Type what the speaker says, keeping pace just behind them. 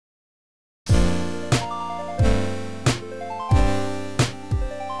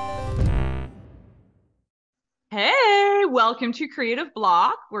welcome to Creative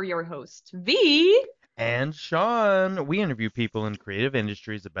Block. We're your hosts, V. And Sean. We interview people in creative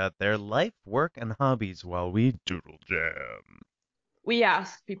industries about their life, work, and hobbies while we doodle jam. We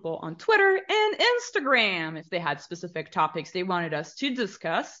asked people on Twitter and Instagram if they had specific topics they wanted us to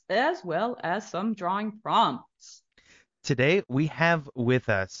discuss, as well as some drawing prompts. Today we have with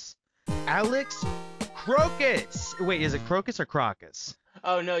us Alex Krokus. Wait, is it Crocus or Crocus?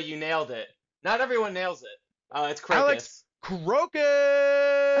 Oh no, you nailed it. Not everyone nails it. It's Alex Krokus.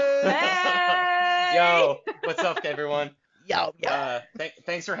 Krokus! Hey! Yo, what's up, everyone? Yo.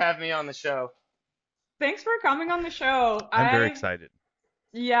 Thanks for having me on the show. Thanks for coming on the show. I'm very excited.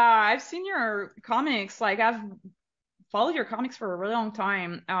 Yeah, I've seen your comics. I've followed your comics for a really long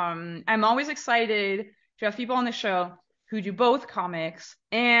time. I'm always excited to have people on the show who do both comics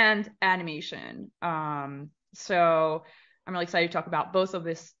and animation. So I'm really excited to talk about both of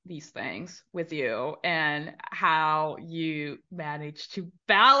these things with you and how you manage to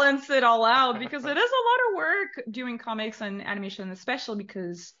balance it all out, because it is a lot of work doing comics and animation, especially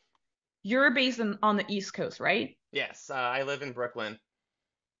because you're based on the East Coast, right? Yes, I live in Brooklyn.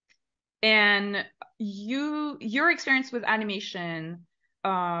 And your experience with animation,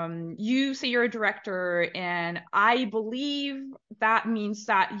 you say you're a director, and I believe that means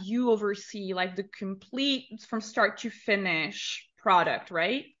that you oversee the complete from start to finish product,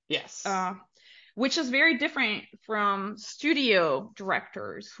 right? Yes. Which is very different from studio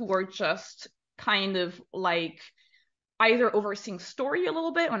directors who are just kind of either overseeing story a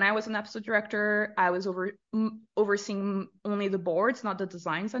little bit. When I was an episode director, I was overseeing only the boards, not the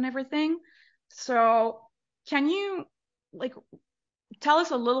designs and everything. So can you tell us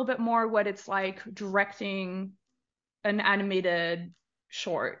a little bit more what it's like directing an animated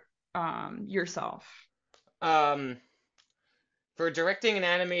short yourself? For directing an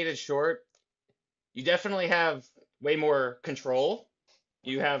animated short, you definitely have way more control.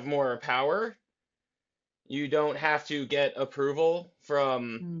 You have more power. You don't have to get approval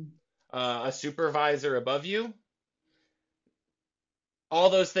from a supervisor above you. All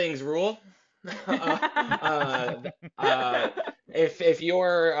those things rule. If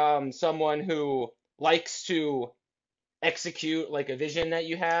you're someone who likes to execute a vision that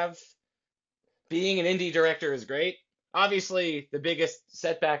you have, being an indie director is great. Obviously, the biggest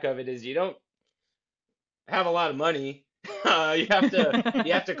setback of it is you don't have a lot of money. You have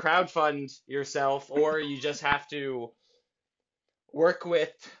to crowdfund yourself, or you just have to work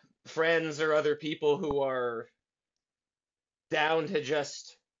with friends or other people who are down to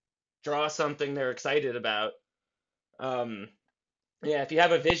just draw something they're excited about. Yeah, if you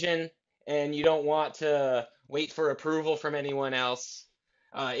have a vision and you don't want to wait for approval from anyone else,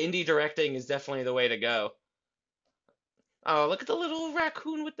 indie directing is definitely the way to go. Oh, look at the little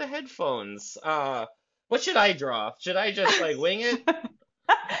raccoon with the headphones. What should I draw? Should I just wing it?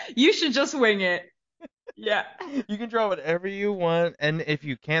 You should just wing it. Yeah. You can draw whatever you want, and if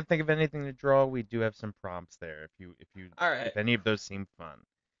you can't think of anything to draw, we do have some prompts there All right. if any of those seem fun.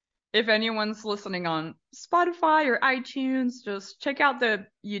 If anyone's listening on Spotify or iTunes, just check out the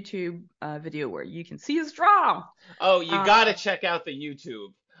YouTube video where you can see us draw. Oh, you gotta check out the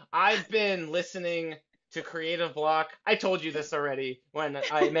YouTube. I've been listening to Creative Block. I told you this already when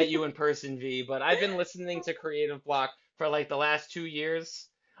I met you in person, V, but I've been listening to Creative Block for the last 2 years.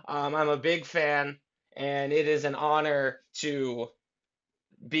 I'm a big fan, and it is an honor to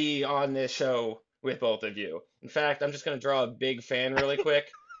be on this show with both of you. In fact, I'm just gonna draw a big fan really quick.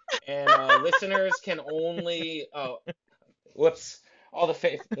 And listeners can only whoops,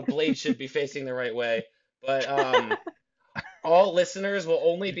 the blade should be facing the right way, but all listeners will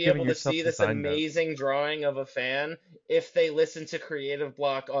only be able to see this amazing drawing of a fan if they listen to Creative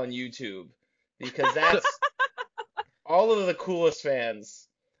Block on YouTube, because that's all of the coolest fans.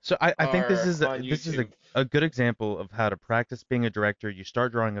 So I think this is on this is YouTube. a good example of how to practice being a director. You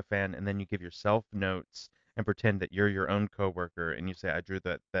start drawing a fan, and then you give yourself notes and pretend that you're your own coworker, and you say, "I drew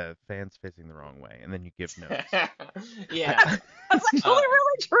that the fan's facing the wrong way," and then you give notes. Yeah. That's actually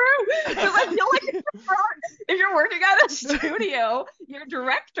really true. Because I feel like if you're working at a studio, your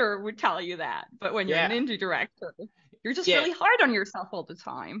director would tell you that. But when you're an indie director, you're just really hard on yourself all the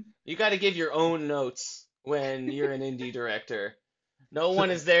time. You got to give your own notes when you're an indie director. No one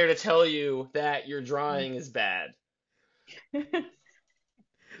is there to tell you that your drawing is bad.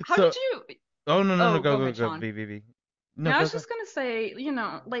 How did you? Oh, no, go, go, V. No, I was just gonna say,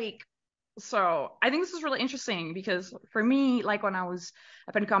 so I think this is really interesting because for me, when I was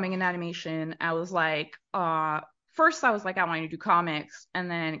up and coming in animation, I was first I was like, I want to do comics, and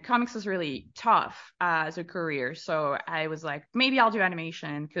then comics is really tough as a career. So I was like, maybe I'll do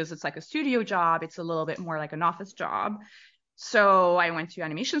animation because it's like a studio job. It's a little bit more like an office job. So I went to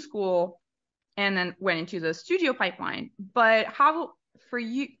animation school and then went into the studio pipeline. But how for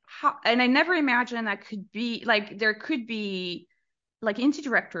you? How? And I never imagined that could be like there could be like indie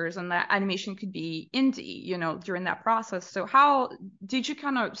directors and that animation could be indie, during that process. So how did you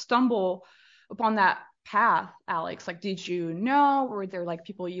kind of stumble upon that path, Alex? Like, did you know? Were there like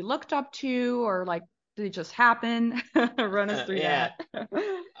people you looked up to, or like did it just happen? Run us through Yeah.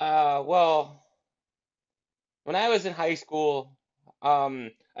 that. Well, when I was in high school,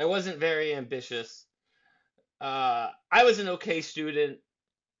 I wasn't very ambitious. I was an okay student,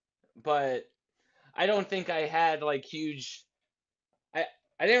 but I don't think I had like huge. I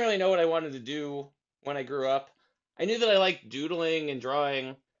I didn't really know what I wanted to do when I grew up. I knew that I liked doodling and drawing,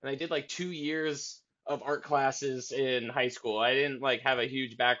 and I did like 2 years of art classes in high school. I didn't like have a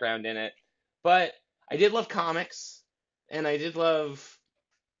huge background in it, but I did love comics, and I did love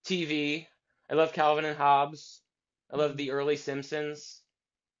TV. I love Calvin and Hobbes. I love the early Simpsons.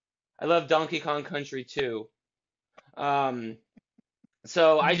 I love Donkey Kong Country too. Um,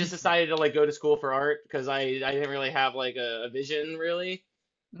 so I just decided to like go to school for art because I didn't really have like a vision really.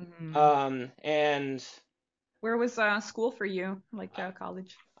 Mm. And Where was school for you, like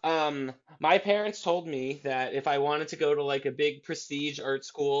college? my parents told me that if I wanted to go to like a big prestige art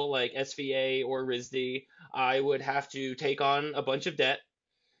school like SVA or RISD, I would have to take on a bunch of debt,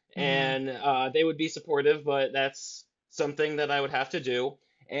 Mm. and they would be supportive, but that's something that I would have to do,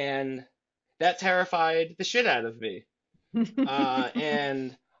 and that terrified the shit out of me.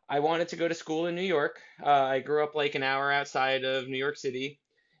 And I wanted to go to school in New York. I grew up like an hour outside of New York City,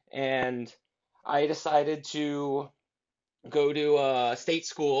 and I decided to go to a state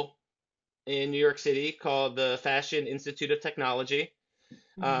school in New York City called the Fashion Institute of Technology.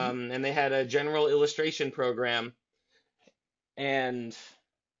 Mhm. And they had a general illustration program, and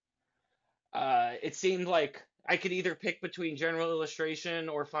it seemed like I could either pick between general illustration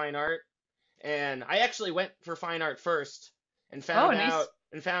or fine art. And I actually went for fine art first and Oh, found out nice.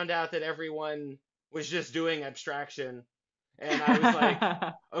 and found out that everyone was just doing abstraction. And I was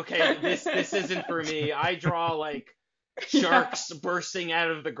like, okay, this isn't for me. I draw like Yeah. sharks bursting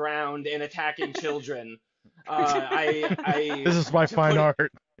out of the ground and attacking children. I This is my to fine put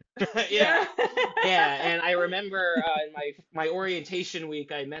art. yeah, Yeah. yeah, and I remember in my orientation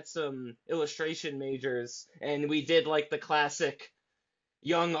week, I met some illustration majors, and we did like the classic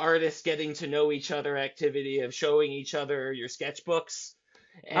young artists getting to know each other activity of showing each other your sketchbooks.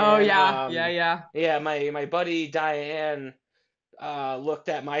 Oh And yeah, yeah, yeah. yeah, my buddy Diane looked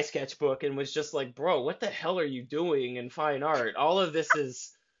at my sketchbook and was just like, "Bro, what the hell are you doing in fine art? All of this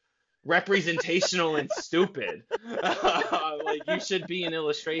is representational and stupid. Like you should be in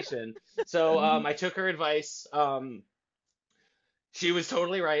illustration." So Mhm. I took her advice. She was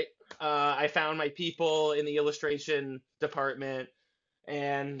totally right. I found my people in the illustration department,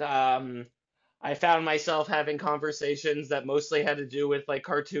 and I found myself having conversations that mostly had to do with like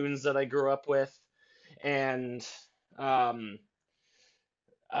cartoons that I grew up with, and um,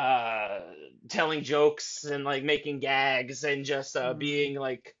 uh, telling jokes and like making gags and just Mm. being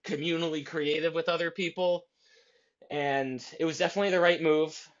like communally creative with other people. And it was definitely the right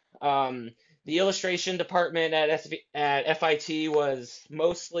move. Um, the illustration department at FIT was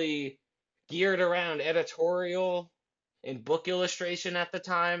mostly geared around editorial and book illustration at the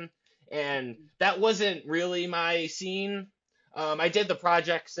time, and that wasn't really my scene. I did the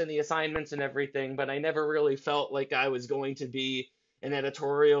projects and the assignments and everything, but I never really felt like I was going to be an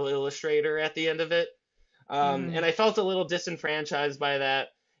editorial illustrator at the end of it. And Mm. I felt a little disenfranchised by that.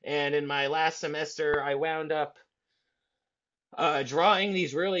 And in my last semester, I wound up drawing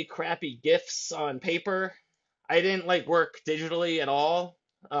these really crappy GIFs on paper. I didn't like work digitally at all.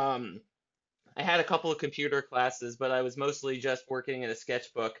 Um, I had a couple of computer classes, but I was mostly just working in a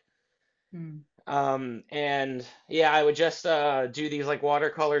sketchbook. Mm. And yeah, I would just do these like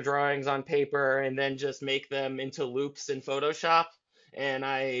watercolor drawings on paper and then just make them into loops in Photoshop. And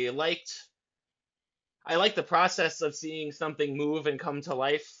I liked the process of seeing something move and come to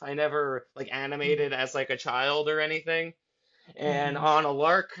life. I never like Mm. animated as like a child or anything. And Mhm. on a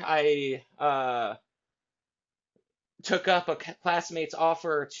lark, I took up a classmate's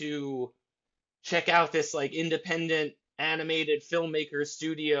offer to check out this like independent animated filmmaker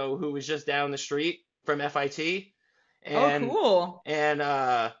studio who was just down the street from FIT. Oh, And cool.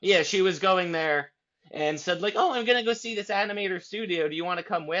 yeah, she was going there and said like, "Oh, I'm gonna go see this animator studio. Do you want to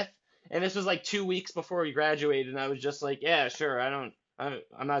come with?" And this was like 2 weeks before we graduated, and I was just like, "Yeah, sure. I'm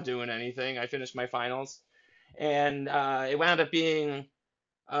not doing anything. I finished my finals." and it wound up being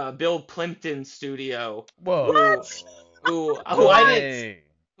Bill Plimpton's studio, who Whoa. who No I didn't What? way.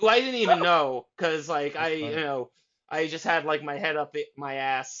 even know, because like That's funny. I just had like my head up my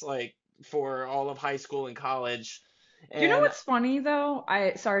ass like for all of high school and college, You know and what's funny though?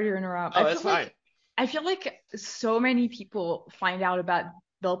 I sorry to interrupt. oh, that's fine. I feel like so many people find out about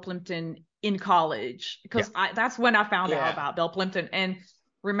Bill Plimpton in college Yeah. because I that's when I found out Yeah, about Bill Plimpton. And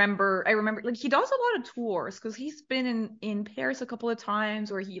I remember like he does a lot of tours because he's been in Paris a couple of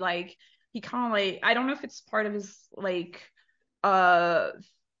times where he kind of like I don't know if it's part of his like uh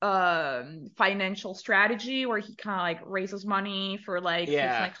financial strategy where he kind of like raises money for like his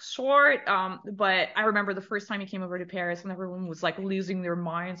yeah. next short. But I remember the first time he came over to Paris and everyone was like losing their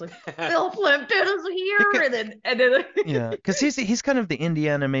minds, like Bill Plimpton is here, and then Yeah, because he's kind of the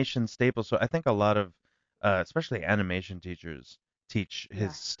indie animation staple. So I think a lot of, especially animation teachers, teach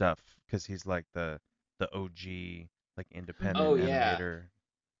his yeah. stuff because he's like the OG like Oh independent yeah, animator.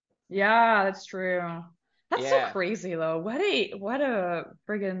 Yeah, that's true. That's so yeah, crazy though. What a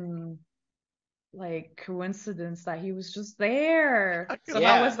friggin' like coincidence that he was just there. So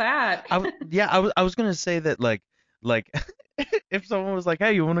how was yeah. that? Yeah, I was gonna say that like if someone was like,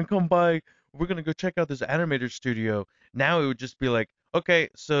 hey, you wanna come by? We're gonna go check out this animator studio. Now it would just be like, okay,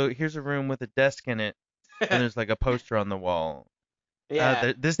 so here's a room with a desk in it, and there's like a poster on the wall.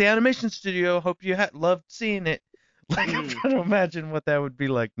 Yeah. This is the animation studio. Hope you loved seeing it. Like I'm Mhm. trying to imagine what that would be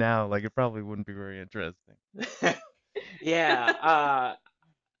like now. Like it probably wouldn't be very interesting. Yeah.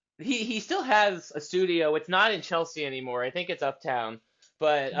 He still has a studio. It's not in Chelsea anymore. I think it's uptown.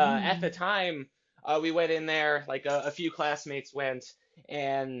 But at the Mm. time, we went in there, like a few classmates went,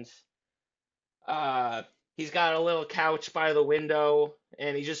 and uh, he's got a little couch by the window,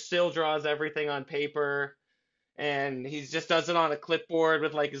 and he just still draws everything on paper, and he just does it on a clipboard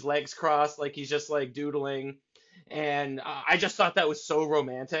with like his legs crossed, like he's just like doodling. And I just thought that was so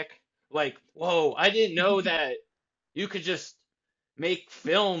romantic. Like, whoa, I didn't know that you could just make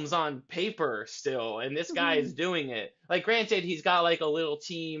films on paper still, and this guy is doing it. Like, granted, he's got like a little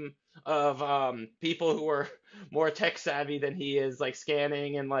team of people who are more tech savvy than he is, like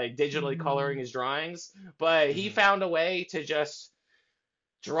scanning and like digitally coloring Mhm. his drawings, but he Hmm. found a way to just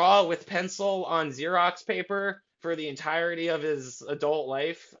draw with pencil on Xerox paper for the entirety of his adult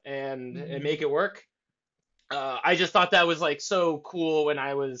life and make Mhm. it work. I just thought that was like so cool when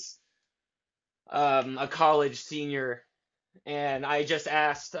I was a college senior, and I just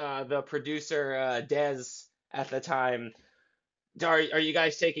asked the producer Des at the time, are you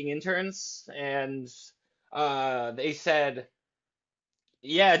guys taking interns? And they said,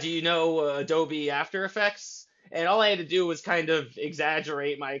 yeah, do you know Adobe After Effects? And all I had to do was kind of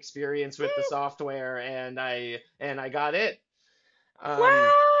exaggerate my experience with the software, and I got it. Um,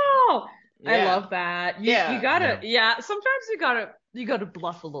 Wow. I yeah, love that. You yeah, gotta, Yeah. yeah, sometimes you gotta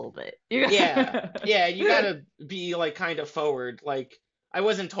bluff a little bit. You yeah, gotta yeah. You gotta be like kind of forward. Like, I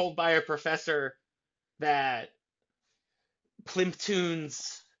wasn't told by a professor that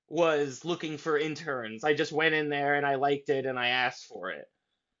Plimptunes was looking for interns. I just went in there and I liked it and I asked for it.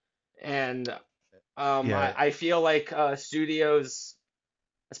 And Yeah. I feel like studios,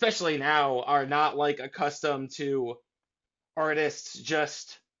 especially now, are not like accustomed to artists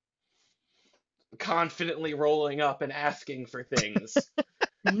just confidently rolling up and asking for things.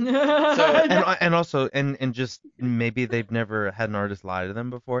 So, And also and just maybe they've never had an artist lie to them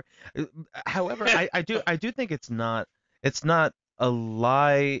before. Uh, However, I do think it's not a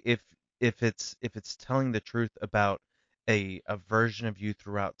lie if it's telling the truth about a version of you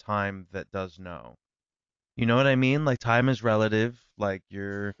throughout time that does know. You know what I mean? Like time is relative. Like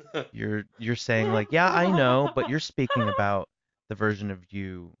you're saying like, yeah, I know, but you're speaking about the version of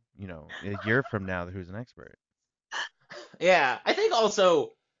you, a year from now who's an expert. yeah, I think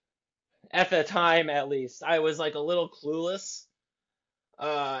also at the time, at least, I was like a little clueless,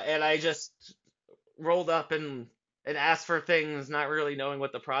 and I just rolled up and asked for things, not really knowing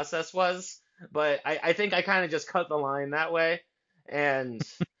what the process was. But I think I kind of just cut the line that way, and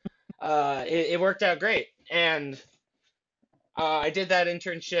it worked out great. And I did that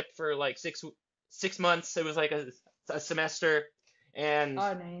internship for like 6 months. It was like a semester, and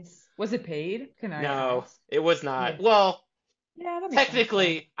Oh, nice. Was it paid? Can I no, ask? it was not. Yeah. Well, Yeah, that makes sense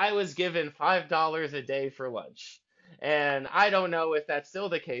then. technically, I was given $5 a day for lunch. And I don't know if that's still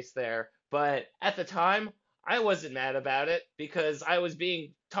the case there, but at the time, I wasn't mad about it because I was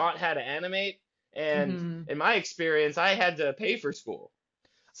being taught how to animate. And Hmm. in my experience, I had to pay for school.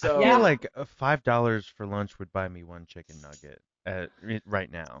 I feel So, Yeah. like $5 for lunch would buy me one chicken nugget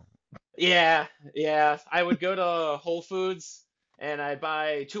right now. yeah, yeah, I would go to Whole Foods and I'd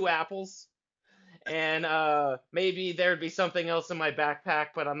buy two apples And maybe there'd be something else in my backpack,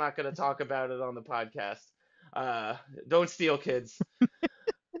 but I'm not gonna talk about it on the podcast. Don't steal, kids.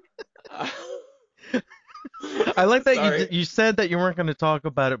 Uh, I like that sorry. you said that you weren't going to talk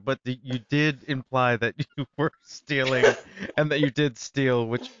about it, but you did imply that you were stealing and that you did steal,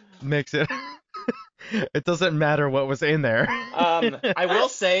 which makes it it doesn't matter what was in there. I will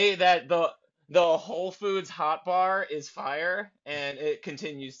say that the Whole Foods hot bar is fire, and it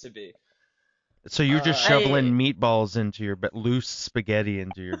continues to be. So you're just Uh, shoveling I meatballs into your loose spaghetti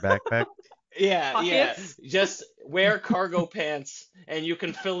into your backpack? yeah. pockets. Just wear cargo pants, and you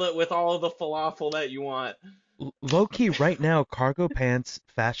can fill it with all of the falafel that you want. Low key, right now, cargo pants,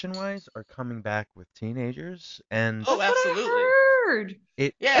 fashion-wise, are coming back with teenagers, and Oh, That's what absolutely. I heard.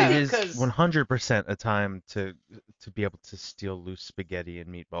 it Yeah, is because 100% a time to be able to steal loose spaghetti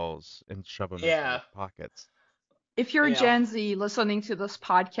and meatballs and shove them into your yeah, pockets. If you're yeah. Gen Z listening to this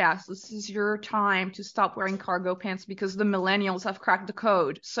podcast, this is your time to stop wearing cargo pants because the millennials have cracked the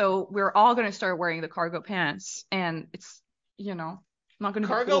code. So we're all going to start wearing the cargo pants, and it's, not going to be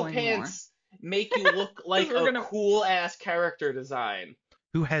Cargo cool anymore. pants make you look Because like we're a going to. cool ass character design.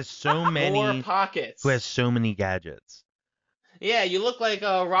 Who has so More many who has pockets. so many gadgets? Yeah, you look like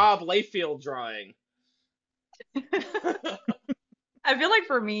a Rob Layfield drawing. I feel like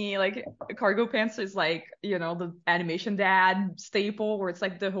for me, like cargo pants is like, the animation dad staple where it's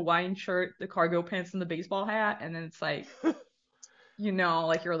like the Hawaiian shirt, the cargo pants, and the baseball hat. And then it's like,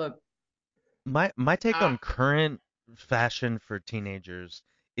 like you're the. My take on Ah, current fashion for teenagers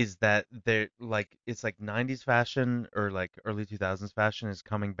is that they're like it's like 90s fashion or like early 2000s fashion is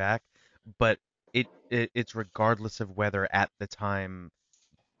coming back, but it's regardless of whether at the time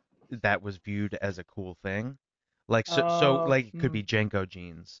that was viewed as a cool thing. Like so Oh. like it could be Jenko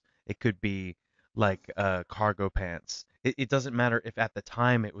jeans. It could be like cargo pants. It doesn't matter if at the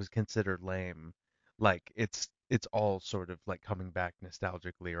time it was considered lame. Like it's all sort of like coming back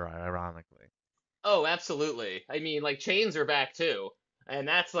nostalgically or ironically. oh, absolutely. I mean, like chains are back too, and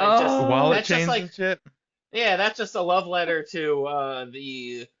Wallet Oh. that's just chains like and shit. yeah, that's just a love letter to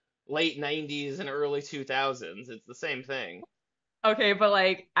the late '90s and early 2000s. It's the same thing. Okay, but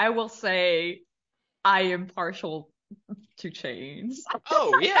like I will say I am partial to chains.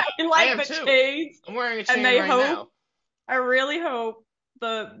 Oh yeah, I I like am the too. chains, I'm wearing a and chain right now. I really hope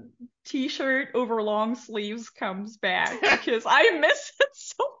the t-shirt over long sleeves comes back because I miss it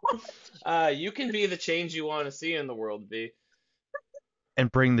so much. You can be the change you want to see in the world, V.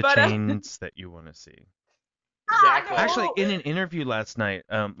 And bring the But chains that you want to see. Exactly. Actually, no. in an interview last night,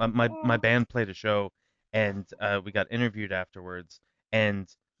 my band played a show, and we got interviewed afterwards, and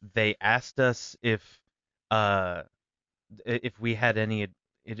they asked us uh if we had any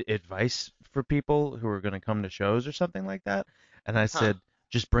advice for people who are going to come to shows or something like that, and I Huh. said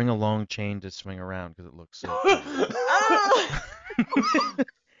just bring a long chain to swing around because it looks so cool. Ah!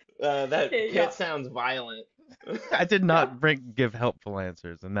 That Okay, yeah. pit sounds violent. I did not give helpful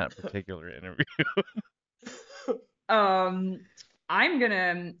answers in that particular interview. Um, I'm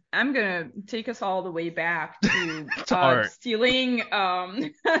gonna take us all the way back to To art. stealing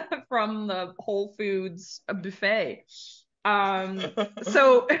from the Whole Foods buffet.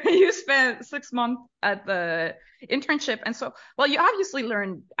 So you spent 6 months at the internship, and so well, you obviously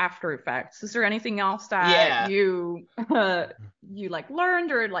learned After Effects. Is there anything else that Yeah, you like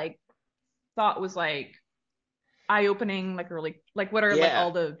learned or like thought was like eye-opening, like really like what are like yeah,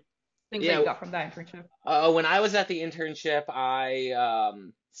 all the things that you yeah. got from that internship? When I was at the internship, I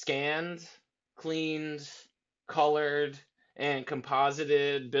scanned, cleaned, colored, and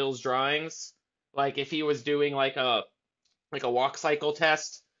composited Bill's drawings. Like if he was doing like a walk cycle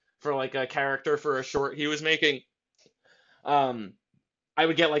test for like a character for a short he was making, um, I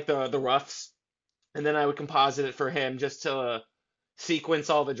would get like the roughs, and then I would composite it for him just to sequence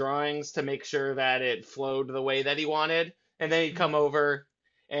all the drawings to make sure that it flowed the way that he wanted. And then he'd come Mhm. over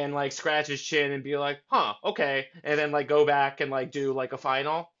and like scratch his chin and be like, "Huh, okay," and then like go back and like do like a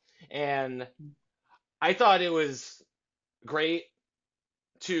final. And I thought it was great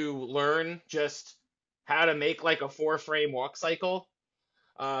to learn just how to make like a 4 frame walk cycle.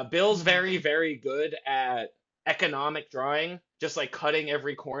 Bill's Mhm. very, very good at economic drawing, just like cutting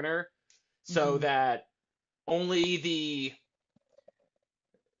every corner so Mhm. that only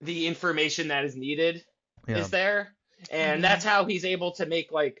the information that is needed Yeah. is there. And that's Mhm. how he's able to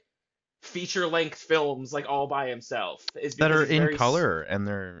make like feature length films like all by himself is That because are he's in very color and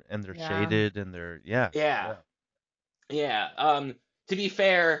they're Yeah. shaded and they're yeah. yeah. Yeah. Yeah. To be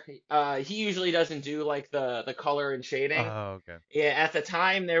fair, he usually doesn't do like the color and shading. Oh, okay. Yeah, at the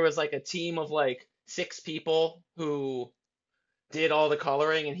time there was like a team of like 6 people who did all the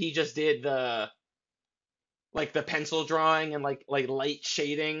coloring and he just did like the pencil drawing and like light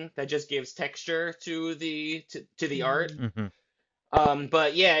shading that just gives texture to the art. Mm. Hmm.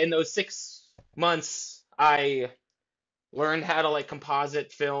 But yeah, in those 6 months, I learned how to like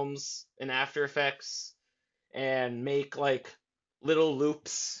composite films in After Effects and make like little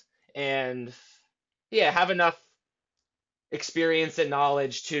loops and yeah, have enough experience and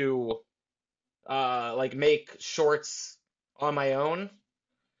knowledge to like make shorts on my own.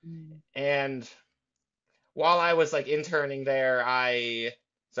 Mm. And while I was like interning there,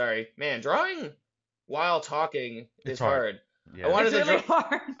 sorry, man, drawing while talking It's is hard. hard. I Yeah. wanted It's to really draw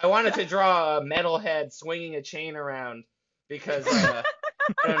hard. I wanted to draw a metalhead swinging a chain around because I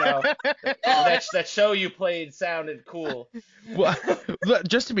don't know. That show you played sounded cool. Well,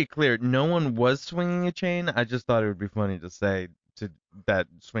 just to be clear, no one was swinging a chain. I just thought it would be funny to say to that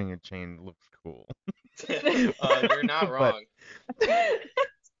swinging a chain looks cool. You're not But wrong.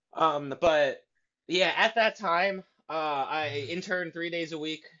 But yeah, at that time, I interned 3 days a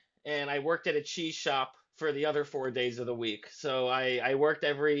week, and I worked at a cheese shop for the other 4 days of the week. So I worked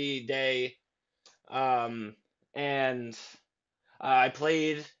every day, um, and I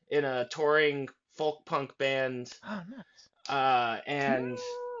played in a touring folk punk band, oh, nice. and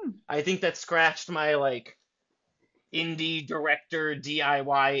Mm. I think that scratched my like indie director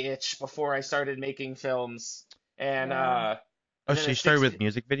DIY itch before I started making films. And Yeah. Oh, then so a you started six with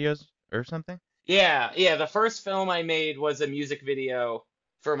music videos or something? yeah, the first film I made was a music video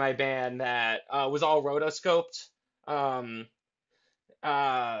for my band that was all rotoscoped, um,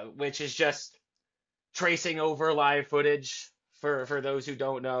 which is just tracing over live footage for those who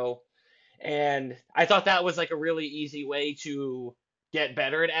don't know. And I thought that was like a really easy way to get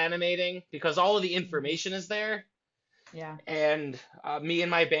better at animating because all of the Mm. information is there. Yeah. And me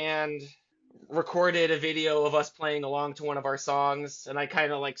and my band recorded a video of us playing along to one of our songs, and I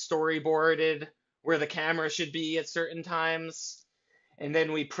kind of like storyboarded where the camera should be at certain times. And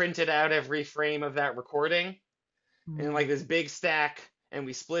then we printed out every frame of that recording in Mm. like this big stack, and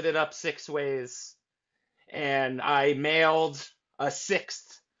we split it up 6 ways. And I mailed a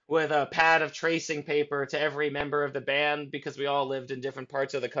sixth with a pad of tracing paper to every member of the band because we all lived in different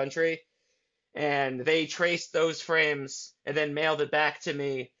parts of the country. And they traced those frames and then mailed it back to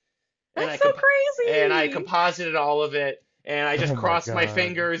me, and That's so I crazy. composited all of it, and I just Oh my crossed my God.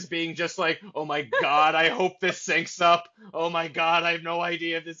 fingers, being just like, oh my god, I hope this syncs up. Oh my god, I have no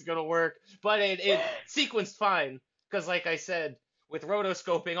idea if this is gonna work. But it sequenced fine, because like I said, with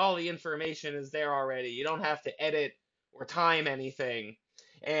rotoscoping, all the information is there already. You don't have to edit or time anything.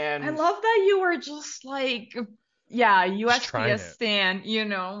 I And love that you were just like, yeah, Just trying USPS it. stan,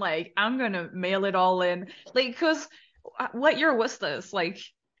 like I'm gonna mail it all in. Like, cause what year was this? Like,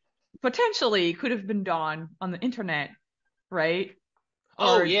 potentially could have been done on the internet, right?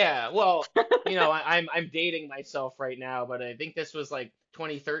 oh Or yeah, well, I'm dating myself right now, but I think this was like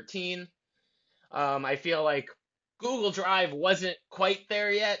 2013. I feel like Google Drive wasn't quite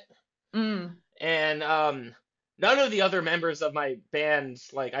there yet, mm. and none of the other members of my band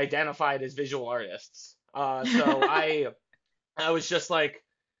like identified as visual artists. So I was just like,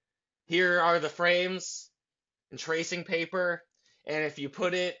 here are the frames and tracing paper, and if you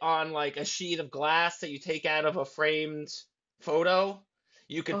put it on like a sheet of glass that you take out of a framed photo,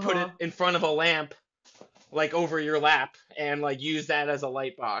 you could put it Uh-huh. in front of a lamp like over your lap and like use that as a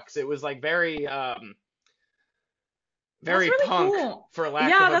light box. It was like That's very really punk, cool. for lack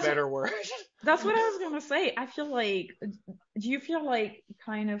Yeah, of a better word. that's what I was gonna say. I feel like, do you feel like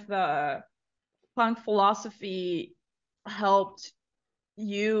kind of the punk philosophy helped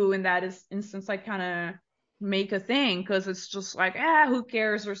you in that instance, like kind of make a thing? Because it's just like, who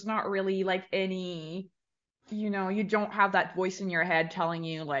cares? There's not really like any, you don't have that voice in your head telling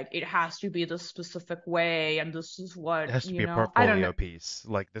you like it has to be this specific way and this is It what, has to be a I don't know. portfolio piece.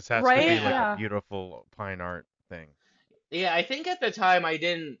 Like this has to be Right? like a Yeah. Yeah. beautiful fine art thing. Yeah, I think at the time I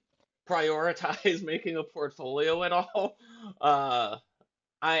didn't prioritize making a portfolio at all. Uh,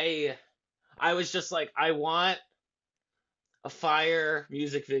 I I was just like, I want a fire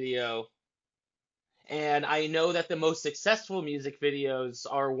music video, and I know that the most successful music videos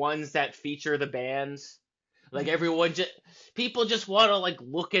are ones that feature the band. Like Mhm. everyone just people just want to like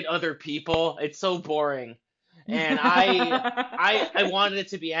look at other people. It's so boring. And I wanted it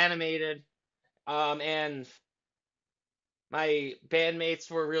to be animated. And my bandmates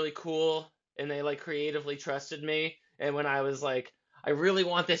were really cool, and they like creatively trusted me. And when I was like, I really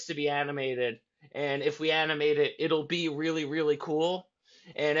want this to be animated, and if we animate it, it'll be really, really cool.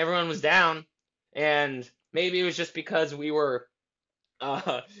 And everyone was down. And maybe it was just because we were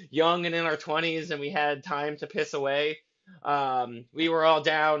uh, young and in our 20s and we had time to piss away. We were all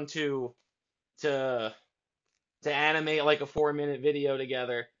down to to animate like a 4-minute video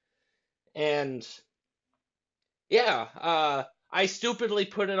together. And yeah, I stupidly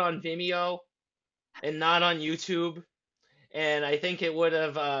put it on Vimeo and not on YouTube, and I think it would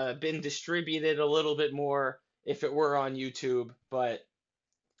have been distributed a little bit more if it were on YouTube, but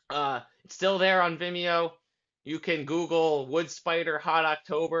it's still there on Vimeo. You can Google Wood Spider Hot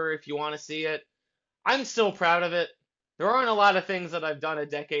October if you want to see it. I'm still proud of it. There aren't a lot of things that I've done a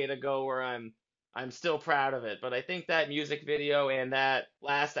decade ago where I'm still proud of it, but I think that music video and that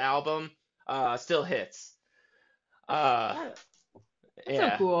last album still hits. Uh, That's so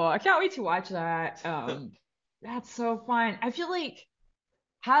yeah. cool. I can't wait to watch that. That's so fun. I feel like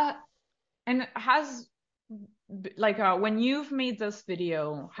ha and has like when you've made this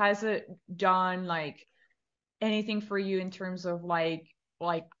video, has it done like anything for you in terms of like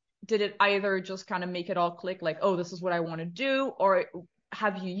did it either just kind of make it all click like, oh, this is what I want to do, or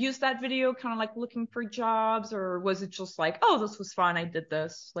have you used that video kind of like looking for jobs, or was it just like, oh, this was fun, I did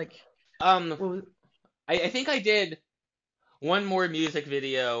this? Like, Um, what was... I think I did one more music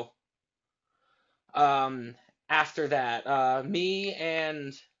video um after that. Me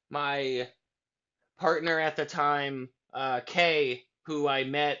and my partner at the time, Kay, who I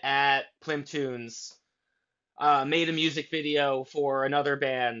met at Plimpton's, made a music video for another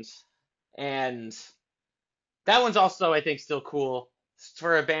band, and that one's also, I think, still cool. It's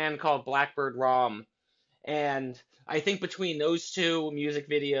for a band called Blackbird Rom, and I think between those two music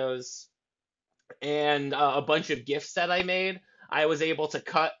videos and a bunch of GIFs that I made, I was able to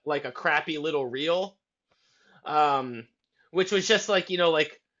cut like a crappy little reel, um, which was just like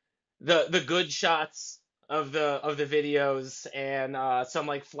like the good shots of the videos and some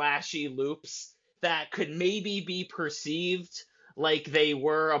like flashy loops that could maybe be perceived like they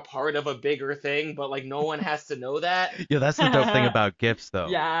were a part of a bigger thing, but like no one has to know that. Yeah, that's the dope thing about GIFs, though.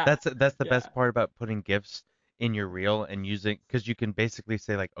 Yeah, That's the yeah. best part about putting GIFs in your reel and using, because you can basically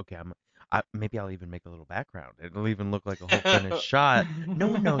say like, okay, maybe I'll even make a little background. It'll even look like a whole finished shot. No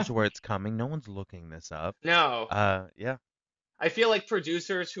one knows where it's coming. No one's looking this up. No, Yeah. I feel like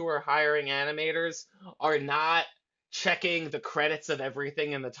producers who are hiring animators are not checking the credits of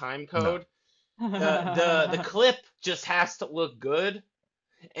everything in the time No. code. The clip just has to look good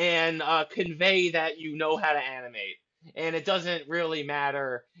and convey that you know how to animate. And it doesn't really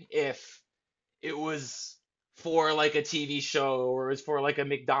matter if it was for like a TV show or it was for like a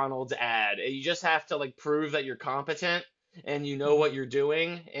McDonald's ad. You just have to like prove that you're competent and you know what you're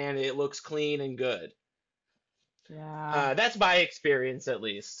doing and it looks clean and good. Yeah. That's my experience at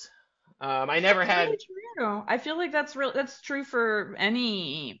least. I never That's had. really true. I feel like that's true for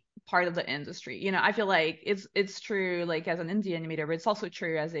any part of the industry. I feel like it's true like as an indie animator, but it's also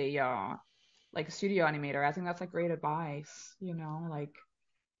true as a like a studio animator. I think that's like great advice, like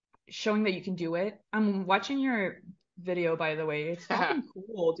showing that you can do it. I'm watching your video, by the way. It's fucking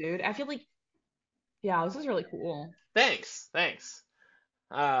cool, dude. I feel like, yeah, this is really cool. Thanks, thanks.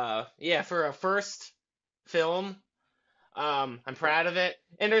 Yeah, for a first film, I'm proud of it.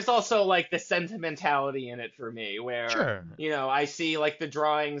 And there's also like the sentimentality in it for me, where Sure. I see like the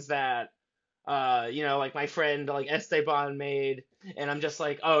drawings that like my friend like Esteban made, and I'm just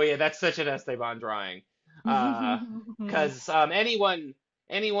like, oh yeah, that's such an Esteban drawing. Uh, because anyone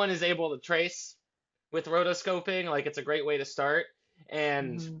is able to trace with rotoscoping, like it's a great way to start,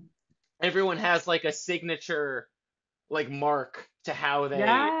 and everyone has like a signature like mark to how they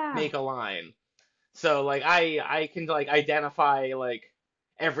Yeah. make a line. So like I can like identify like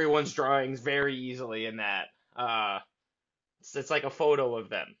everyone's drawings very easily in that. It's like a photo of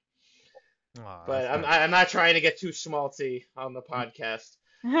them. Aw, But that's I'm nice. I'm not trying to get too schmaltzy on the podcast.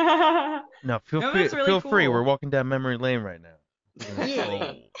 No, No, feel free. that's really Feel free. We're cool. walking down memory lane right now.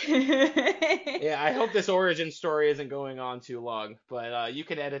 Really? Oh. Yeah, I hope this origin story isn't going on too long, but you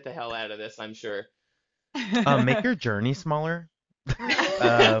can edit the hell out of this, I'm sure. Make your journey smaller.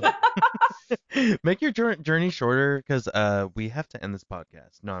 Uh, make your journey shorter, because we have to end this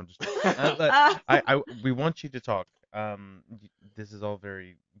podcast. No, I'm just. We want you to talk. This is all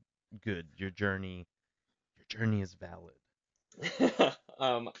very good. Your journey is valid.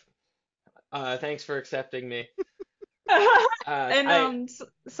 um, thanks for accepting me. And I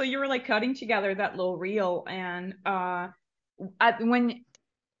so you were like cutting together that little reel, and at when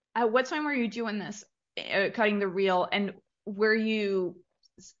at what time were you doing this, cutting the reel, and were you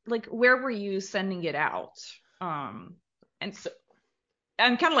like where were you sending it out? And so,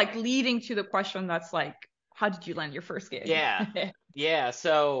 and kind of like leading to the question that's like, how did you land your first gig? yeah, yeah.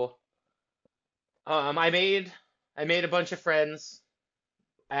 So I made a bunch of friends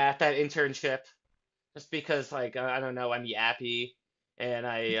at that internship just because like I don't know, I'm yappy and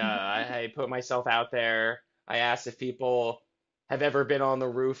I put myself out there. I asked if people have ever been on the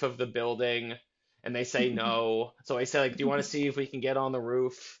roof of the building, and they say no. So I said, like, do you want to see if we can get on the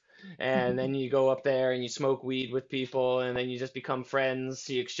roof? And then you go up there and you smoke weed with people, and then you just become friends.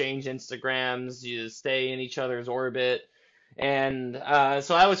 You exchange Instagrams, you stay in each other's orbit. And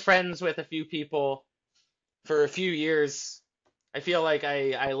so I was friends with a few people for a few years. I feel like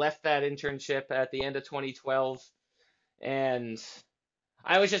I left that internship at the end of 2012, and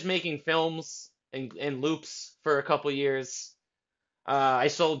I was just making films and loops for a couple years. I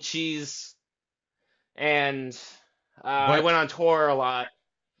sold cheese, and I What? went on tour a lot.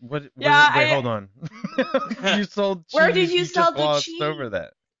 Yeah, Wait, hold on. You sold where did cheese. you You sell just the glossed cheese? over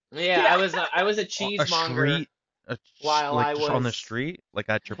that. Yeah, Yeah. I was a A cheesemonger street, while like I just on the was street, like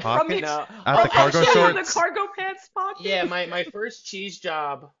at your From the pockets, no. at oh, the cargo actually on the shorts. cargo pants Yeah, pocket. my first cheese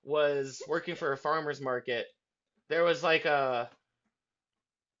job was working for a farmer's market. There was like a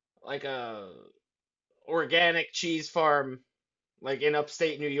organic cheese farm like in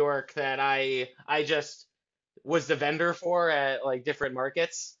upstate New York that I just was the vendor for at like different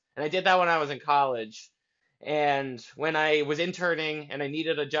markets. And I did that when I was in college. And when I was interning and I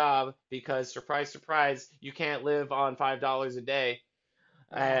needed a job because surprise, surprise, you can't live on $5 a day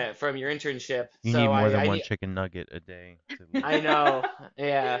Wow. from your internship. You need So more than I one need chicken nugget a day to live. I know,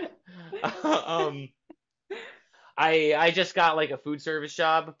 yeah. um, I just got like a food service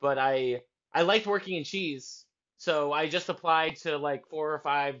job, but I liked working in cheese. So I just applied to like 4 or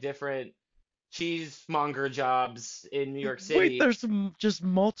 5 different cheesemonger jobs in New York Wait, City. there's just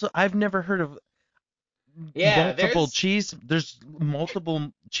multiple. I've never heard of Yeah, multiple there's cheese. There's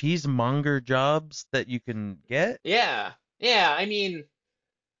multiple cheesemonger jobs that you can get. yeah. Yeah, I mean,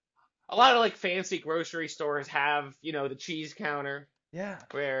 a lot of like fancy grocery stores have, the cheese counter Yeah.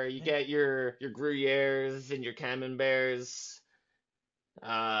 where you Yeah. get your Gruyères and your Camemberts,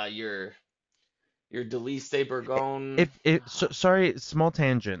 your Delice de Bourgogne. Sorry, small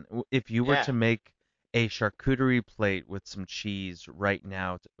tangent. If you were Yeah. to make a charcuterie plate with some cheese right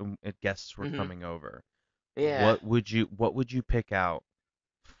now, if guests were hmm coming over, Yeah. what would you pick out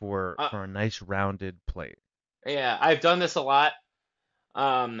Uh, for a nice rounded plate? yeah, I've done this a lot.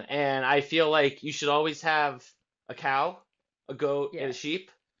 And I feel like you should always have a cow, a goat, and a Yes.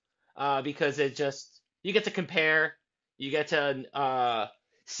 sheep, because you get to compare, you get to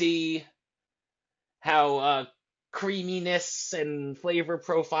see how creaminess and flavor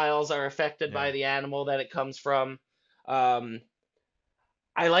profiles are affected Yeah. by the animal that it comes from. Um,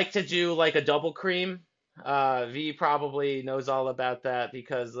 I like to do like a double cream. V probably knows all about that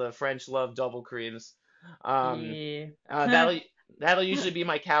because the French love double creams. Um, Yeah. uh, that'll that'll usually be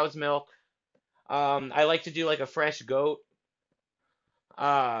my cow's milk. I like to do like a fresh goat,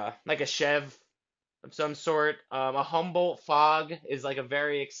 like a chev of some sort. A Humboldt fog is like a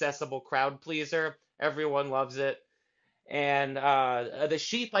very accessible crowd pleaser. Everyone loves it. And the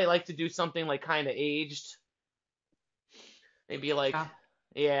sheep, I like to do something like kind of aged, maybe like, Yeah.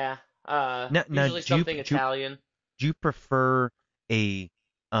 yeah, Now, usually something Italian. do you prefer a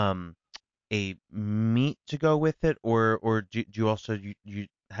um a meat to go with it, or do you also you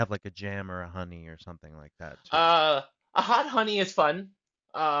have like a jam or a honey or something like that too? A hot honey is fun.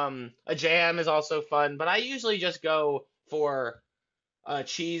 A jam is also fun, but I usually just go for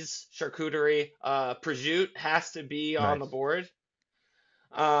cheese charcuterie. Prosciutto has to be on the Nice. board.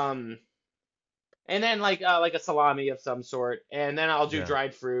 Um, and then like a salami of some sort, and then I'll do Yeah.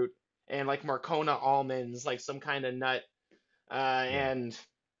 dried fruit and like Marcona almonds, like some kind of nut. Yeah. And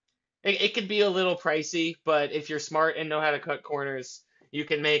it could be a little pricey, but if you're smart and know how to cut corners, you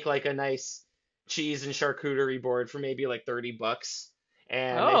can make like a nice cheese and charcuterie board for maybe like $30.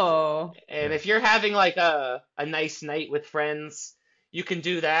 And if Oh. and Yeah. if you're having like a nice night with friends, you can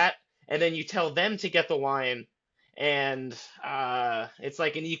do that, and then you tell them to get the wine, and it's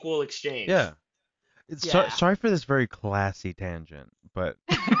like an equal exchange. Yeah. Yeah. Sorry for this very classy tangent, but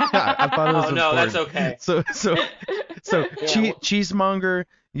I thought it was Oh no, that's important. okay. So Yeah, cheesemonger,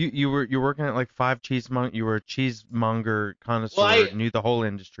 you're working at like five cheesemonger. You were a cheesemonger well, connoisseur, knew the whole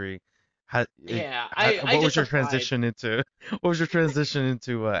industry. yeah, I What was just your applied. transition into? What was your transition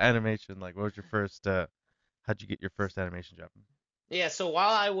into animation? Like, what was your first? How'd you get your first animation job? Yeah, so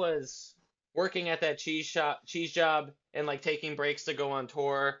while I was working at that cheese job, and like taking breaks to go on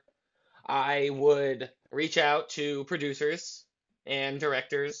tour, I would reach out to producers and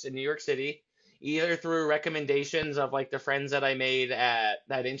directors in New York City, either through recommendations of like the friends that I made at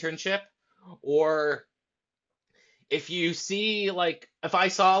that internship, or if I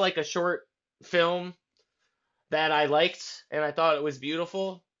saw like a short film that I liked and I thought it was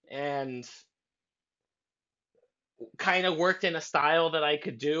beautiful and kind of worked in a style that I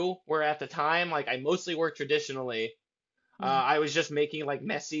could do, where at the time, like I mostly worked traditionally. Mm. I was just making like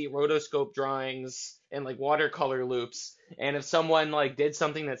messy rotoscope drawings and like watercolor loops. And if someone like did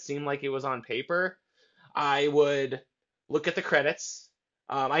something that seemed like it was on paper, I would look at the credits.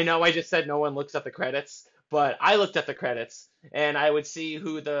 I know I just said no one looks at the credits, but I looked at the credits and I would see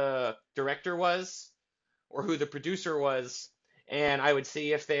who the director was or who the producer was, and I would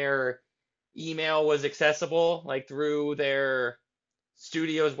see if their email was accessible, like through their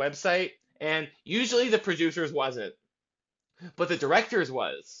studio's website. And usually the producers wasn't, but the directors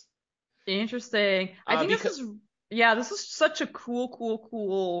was. Interesting. I think this Because is, yeah, this is such a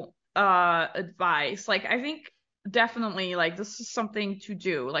cool advice. Like I think definitely like this is something to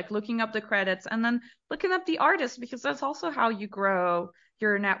do, like looking up the credits and then looking up the artist because that's also how you grow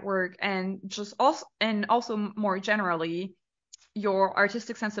your network and also more generally your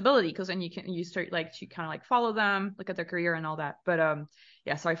artistic sensibility because then you start like to kind of like follow them, look at their career and all that. But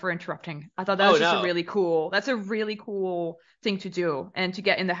yeah, sorry for interrupting. I thought that oh was just a no, really cool that's a really cool thing to do and to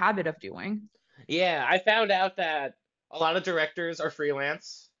get in the habit of doing. yeah, I found out that a lot of directors are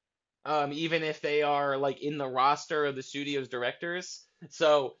freelance, even if they are like in the roster of the studio's directors.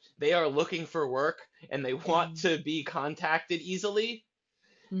 So they are looking for work and they want Mm. to be contacted easily.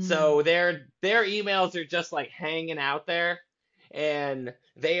 Mm. So their emails are just like hanging out there, and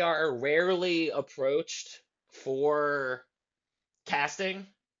they are rarely approached for casting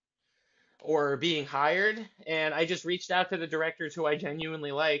or being hired. And I just reached out to the directors who I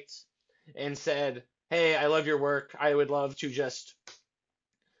genuinely liked and said, "Hey, I love your work. I would love to just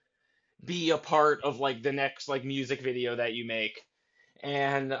be a part of like the next like music video that you make."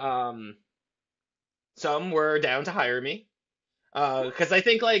 And some were down to hire me. Because I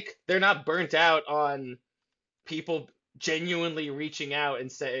think like they're not burnt out on people genuinely reaching out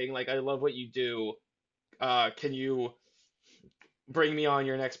and saying like I love what you do. Can you bring me on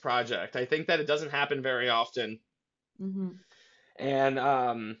your next project? I think that it doesn't happen very often. Hmm. And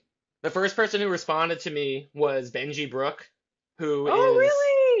the first person who responded to me was Benji Brook, who Oh, is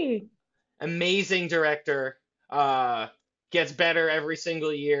really? amazing director. Uh, Gets better every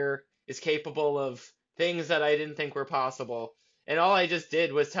single year. Is capable of things that I didn't think were possible. And all I just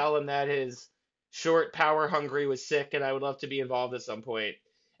did was tell him that his short Power Hungry was sick and I would love to be involved at some point.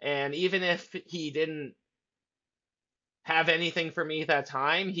 And even if he didn't have anything for me at that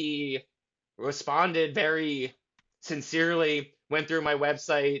time, he responded very sincerely, went through my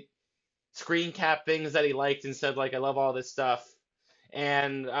website, screen capped things that he liked and said like I love all this stuff.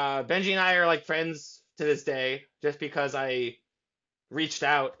 And Benji and I are like friends to this day just because I reached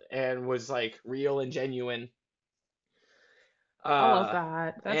out and was like real and genuine. I love Uh,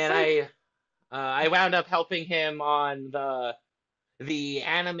 that. That's and like, I wound up helping him on the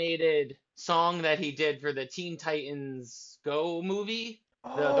animated song that he did for the Teen Titans Go movie, the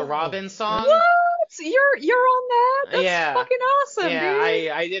Oh, Robin that's song. what? You're on that? That's Yeah, fucking awesome, yeah, dude.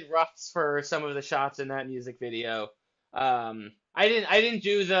 I did roughs for some of the shots in that music video. I didn't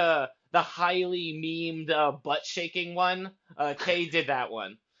do the highly memed butt shaking one. Kay did that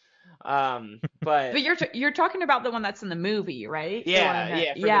one. But But you're talking about the one that's in the movie, right? The one yeah, in the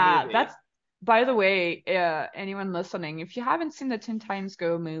yeah, for the yeah, movie. that's by the way, anyone listening, if you haven't seen the Teen Titans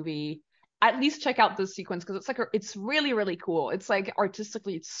Go movie, at least check out this sequence because it's really really cool. It's like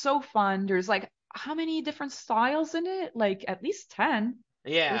artistically, it's so fun. There's like how many different styles in it? Like at least 10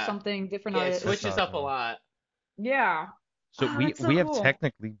 or Yeah, something different yeah, it artists. that's switches up a awesome. lot. Yeah. So Oh, we that's so we have cool.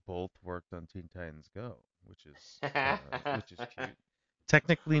 technically both worked on Teen Titans Go, which is cute.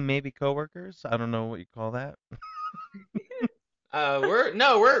 Technically, maybe coworkers. I don't know what you call that. We're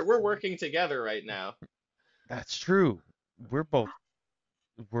no, we're working together right now. That's true. We're both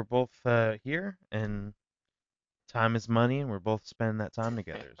we're both here, and time is money, and we're both spending that time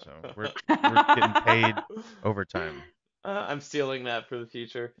together. So we're getting paid overtime. I'm stealing that for the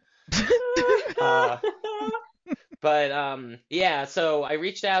future. Uh, but yeah, so I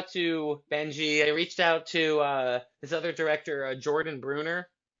reached out to Benji. I reached out to this other director, Jordan Bruner,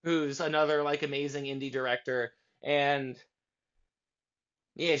 who's another like amazing indie director. And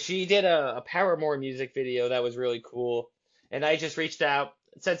yeah, she did a Paramore music video that was really cool. And I just reached out,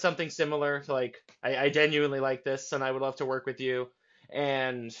 said something similar, like I genuinely like this and I would love to work with you.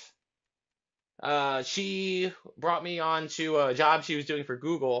 And she brought me on to a job she was doing for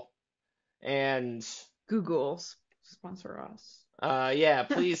Google. And Google's sponsor us. yeah,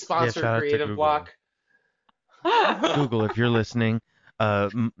 please Yeah, sponsor shout out to Creative Google. Block. Google, if you're listening,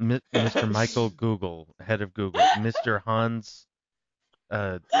 Mr. Michael Google, head of Google, Mr. Hans,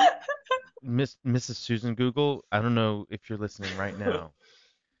 uh, Mrs. Susan Google. I don't know if you're listening right now,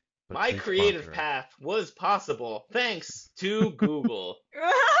 but My please creative sponsor us. path was possible thanks to Google.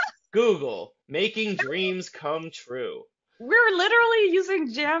 Google, making dreams come true. We're literally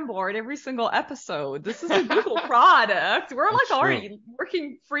using Jamboard every single episode. This is a Google product. We're It's like true. already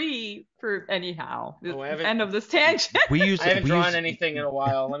working free for anyhow. Oh, I End of this tangent. We haven't drawn use anything in a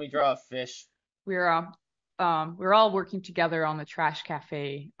while. Let me draw a fish. We're all working together on the trash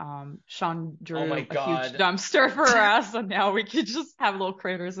cafe. Sean drew Oh my a huge God. dumpster for us, and now we could just have little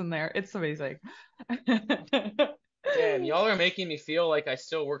critters in there. It's amazing. Damn, y'all are making me feel like I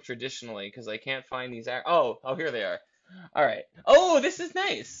still work traditionally because I can't find these. Oh, here they are. All right. Oh, this is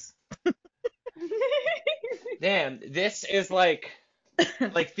nice. Damn, this is like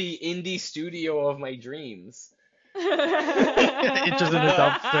the indie studio of my dreams. It's just in a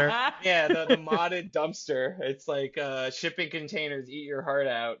dumpster. Yeah, the modded dumpster. It's like shipping containers eat your heart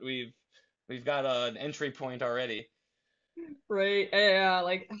out. We've got an entry point already. Right. Yeah,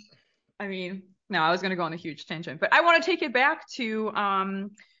 like I mean, no, I was gonna go on a huge tangent, but I want to take it back to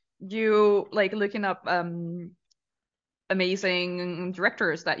you like looking up amazing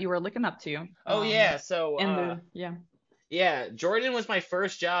directors that you were looking up to. Oh yeah, so yeah. Jordan was my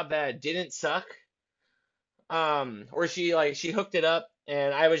first job that didn't suck. Or she hooked it up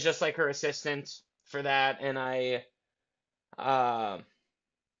and I was just like her assistant for that, and I kind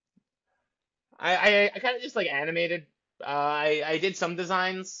of just like animated. I did some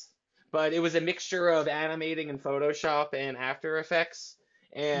designs, but it was a mixture of animating in Photoshop and After Effects.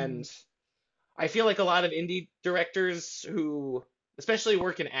 And I feel like a lot of indie directors who especially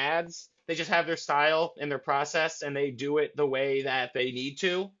work in ads, they just have their style and their process and they do it the way that they need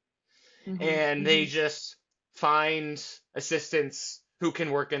to. And they just find assistants who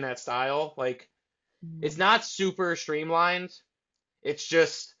can work in that style. Like, it's not super streamlined. It's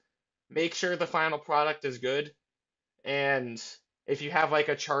just make sure the final product is good. And if you have like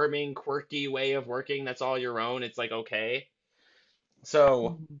a charming, quirky way of working that's all your own, it's like okay.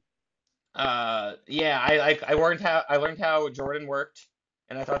 So, yeah, I learned how Jordan worked,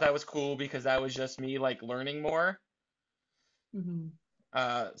 and I thought that was cool because that was just me like learning more.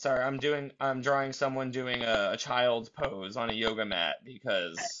 Sorry, I'm drawing someone doing a child's pose on a yoga mat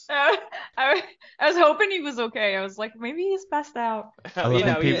because I was hoping he was okay. I was like, maybe he's passed out. I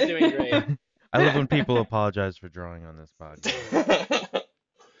love when he's doing great. I love when people apologize for drawing on this podcast.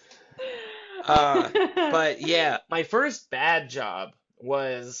 But yeah, my first bad job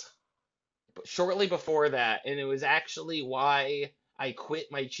was shortly before that, and it was actually why I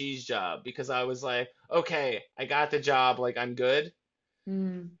quit my cheese job because I was like, okay, I got the job, like I'm good.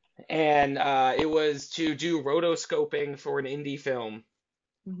 And it was to do rotoscoping for an indie film.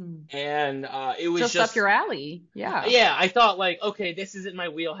 And it was just up your alley. Yeah. Yeah, I thought like, okay, this isn't my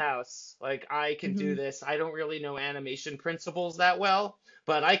wheelhouse. Like I can do this. I don't really know animation principles that well,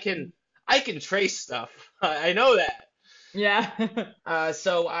 but I can trace stuff. I know that. Yeah.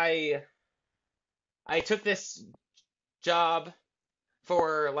 So I took this job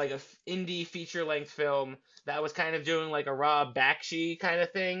for like a indie feature length film that was kind of doing like a Rob Bakshi kind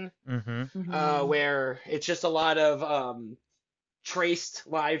of thing, where it's just a lot of traced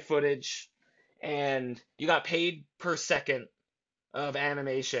live footage, and you got paid per second of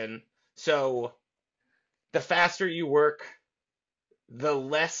animation. So the faster you work, the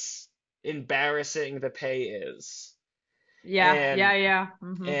less embarrassing the pay is. Yeah, And, yeah.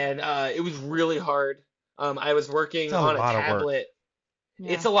 And it was really hard. I was working on a tablet.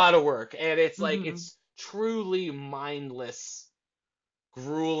 Yeah. It's a lot of work, and it's like it's truly mindless,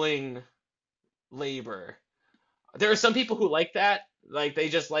 grueling labor. There are some people who like that, like they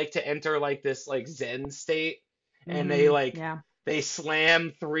just like to enter like this like Zen state, and they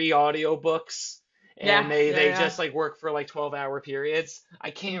slam 3 audiobooks, and they just like work for like 12-hour periods. I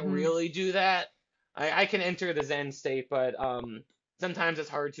can't really do that. I can enter the Zen state, but sometimes it's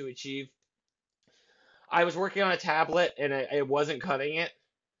hard to achieve. I was working on a tablet and it wasn't cutting it.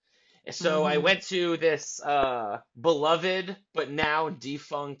 So I went to this beloved but now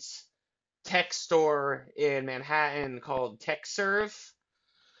defunct tech store in Manhattan called TechServe,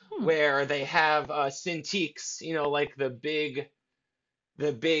 where they have Cintiqs, you know, like the big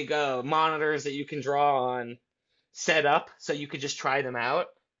monitors that you can draw on set up so you could just try them out.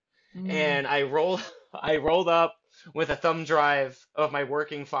 And I rolled up with a thumb drive of my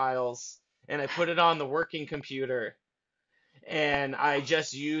working files, and I put it on the working computer, and I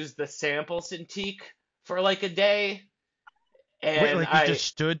just used the sample Cintiq for like a day. And wait, like you just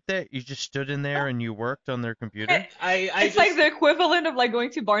stood there? You just stood in there and you worked on their computer? It's like the equivalent of like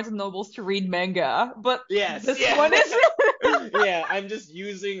going to Barnes and Nobles to read manga, but this one is yeah, I'm just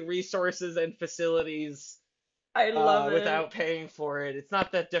using resources and facilities I love it. without paying for it. It's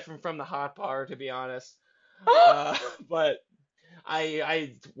not that different from the hot bar, to be honest. But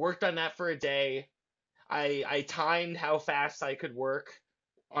I worked on that for a day. I timed how fast I could work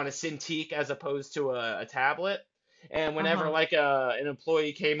on a Cintiq as opposed to a tablet. And whenever Uh-huh. like an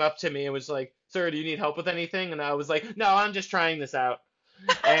employee came up to me and was like, "Sir, do you need help with anything?" and I was like, "No, I'm just trying this out."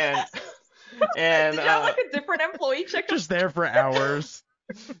 And and Did you have like a different employee checkup? Just there for hours.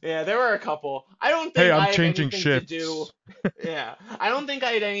 yeah, there were a couple. I don't Hey, think I'm I have changing anything to do. shifts. Yeah, I don't think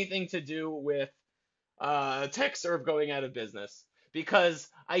I had anything to do with TechServe going out of business because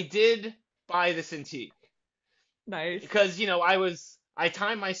I did buy the Cintiq Nice. because I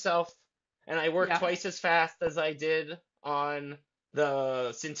timed myself and I worked Yeah. twice as fast as I did on the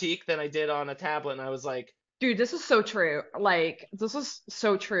Cintiq than I did on a tablet, and I was like, Dude, this is so true. Like, this is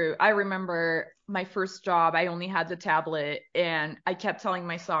so true. I remember my first job, I only had the tablet, and I kept telling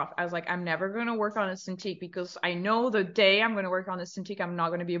myself, I was like, I'm never going to work on a Cintiq because I know the day I'm going to work on a Cintiq, I'm not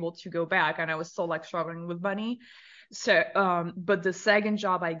going to be able to go back. And I was still like struggling with money. So, but the second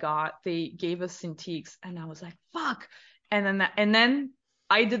job I got, they gave us Cintiqs, and I was like, fuck. And then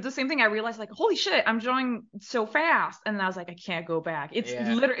I did the same thing. I realized like, holy shit, I'm drawing so fast. And then I was like, I can't go back. yeah,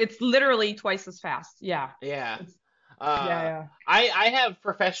 It's literally twice as fast. Yeah. yeah. It's, yeah, Uh, yeah. I have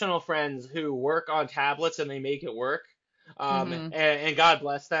professional friends who work on tablets and they make it work. Mm-hmm. And God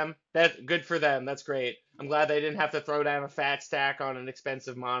bless them. That's good for them. That's great. I'm glad they didn't have to throw down a fat stack on an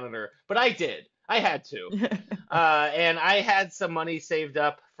expensive monitor, but I did. I had to. And I had some money saved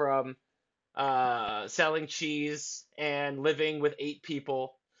up from selling cheese and living with 8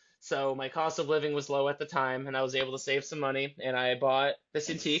 people. So my cost of living was low at the time, and I was able to save some money, and I bought the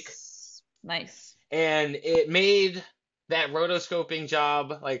Cintiq, Nice. Nice. and it made that rotoscoping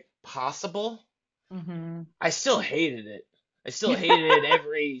job like possible. Mm-hmm. I still hated it. I still hated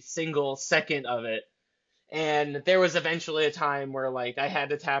every single second of it. And there was eventually a time where like I had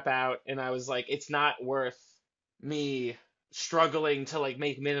to tap out and I was like, it's not worth me struggling to like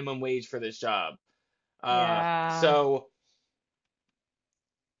make minimum wage for this job. Yeah. So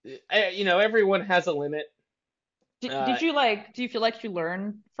everyone has a limit. Uh, Do you feel like you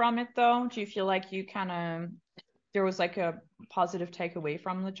learned from it though? Do you feel like you kind of, there was like a positive takeaway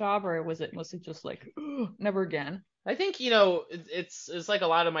from the job, or was it just like, never again? I think it's like a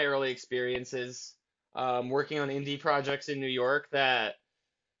lot of my early experiences working on indie projects in New York that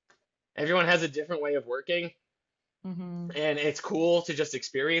everyone has a different way of working, Mm-hmm. and it's cool to just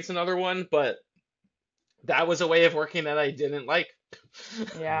experience another one, but that was a way of working that I didn't like.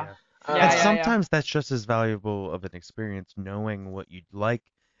 Yeah. Yeah. And Yeah, Uh, yeah, yeah. sometimes that's just as valuable of an experience knowing what you like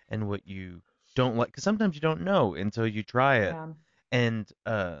and what you don't like. Because sometimes you don't know until you try it. Yeah.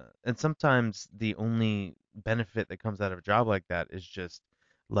 And sometimes the only benefit that comes out of a job like that is just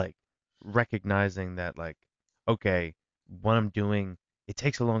like recognizing that like, okay, what I'm doing, it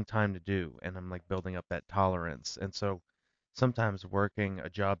takes a long time to do, and I'm like building up that tolerance. And so sometimes working a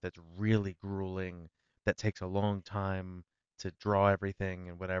job that's really grueling, that takes a long time to draw everything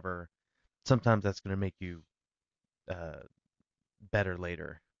and whatever, sometimes that's going to make you uh, better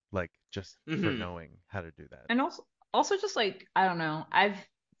later, like just for mhm. knowing how to do that. And also just like, I don't know, I've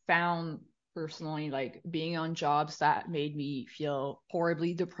found personally like being on jobs that made me feel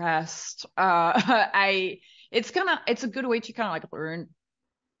horribly depressed. I it's a good way to kind of like learn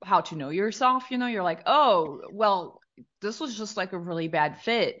how to know yourself, you're like, oh, well, this was just like a really bad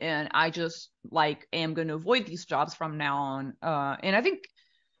fit, and I just like am going to avoid these jobs from now on. And I think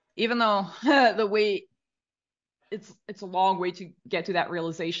even though the way it's a long way to get to that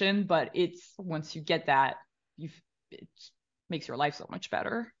realization, but it's once you get that, you it makes your life so much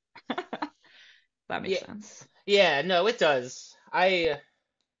better. That makes Yeah, sense. yeah, no, it does. I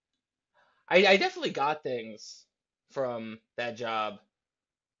definitely got things from that job.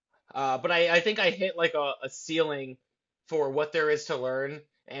 But I think I hit like a ceiling for what there is to learn,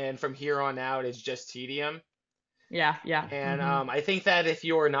 and from here on out, it's just tedium. Yeah, yeah. And Mm-hmm. I think that if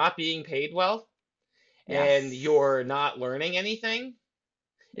you're not being paid well and Yes. you're not learning anything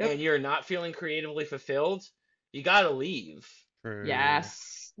and Yep. you're not feeling creatively fulfilled, you gotta leave. True.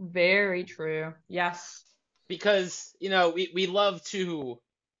 Yes. Very true. Yes. Because, we love to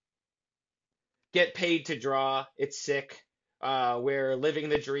get paid to draw. It's sick. We're living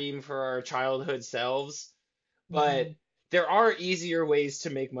the dream for our childhood selves. But Mm-hmm. there are easier ways to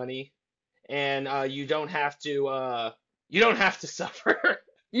make money, and you don't have to suffer.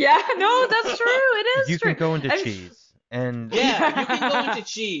 Yeah, no, that's true. It is You can true. go into And cheese, and Yeah, you can go yeah. into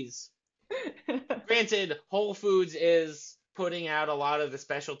cheese. Granted, Whole Foods is putting out a lot of the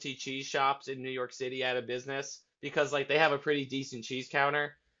specialty cheese shops in New York City out of business because like they have a pretty decent cheese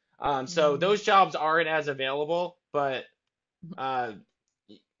counter. So Mm. those jobs aren't as available, but uh,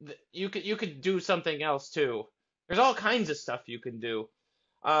 you could do something else too. There's all kinds of stuff you can do.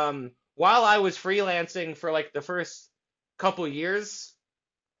 While I was freelancing for like the first couple years,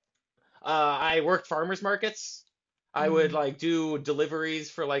 I worked farmers markets. I would Mm. like do deliveries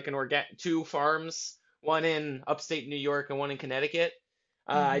for like two farms, one in upstate New York and one in Connecticut.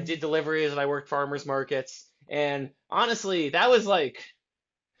 I Mm-hmm. did deliveries and I worked farmers markets. And honestly, that was like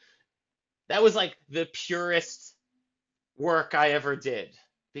the purest work I ever did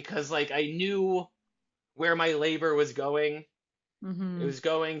because like I knew where my labor was going. It Mm-hmm. was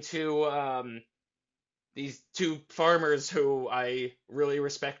going to these two farmers who I really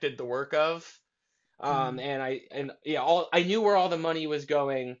respected the work of. Mm. And yeah, all I knew where all the money was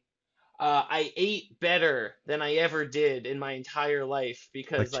going. I ate better than I ever did in my entire life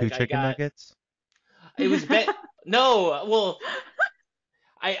Like because two like I chicken got nuggets? it was bet no, well,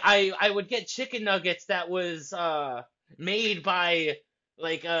 I would get chicken nuggets that was made by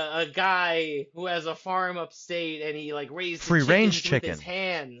like a guy who has a farm upstate and he like raised the Free range chickens with his chicken.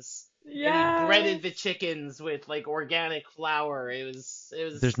 hands and he breaded Yes. the chickens with like organic flour. It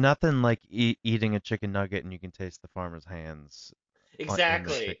There's was nothing like eating a chicken nugget and you can taste the farmer's hands in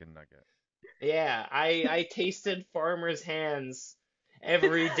the exactly. chicken nugget. Yeah, I tasted farmers' hands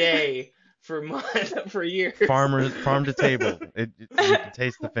every day for months for years. Farm to table. You can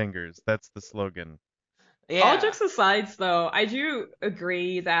taste the fingers. That's the slogan. All Yeah. jokes aside, though, I do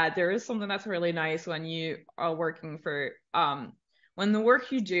agree that there is something that's really nice when you are working for when the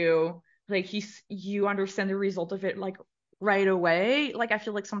work you do, like you understand the result of it like right away. Like I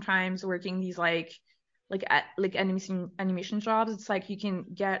feel like sometimes working these like animation jobs, it's like you can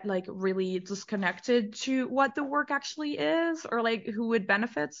get like really disconnected to what the work actually is or like who it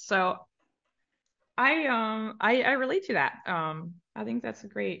benefits. So I relate to that. I think that's a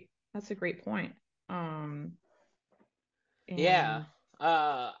great point. Um Yeah. and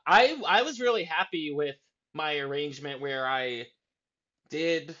I was really happy with my arrangement where I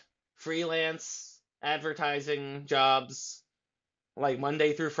did freelance advertising jobs like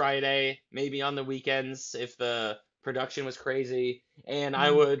Monday through Friday, maybe on the weekends if the production was crazy, and I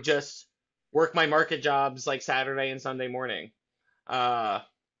mm, would just work my market jobs like Saturday and Sunday morning. Uh,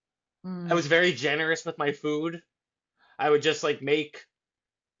 I mm. was very generous with my food. I would just like make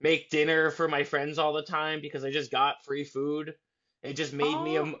dinner for my friends all the time because I just got free food. It just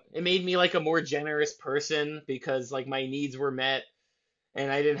Oh, it made me like a more generous person because like my needs were met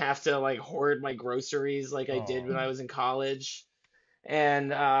and I didn't have to like hoard my groceries like I did when Oh. I was in college.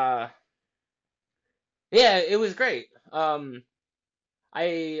 And yeah, it was great.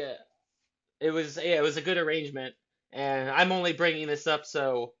 I it was a good arrangement, and I'm only bringing this up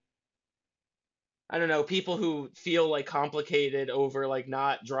so I don't know, people who feel like complicated over like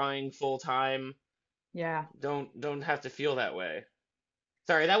not drawing full time yeah. don't have to feel that way.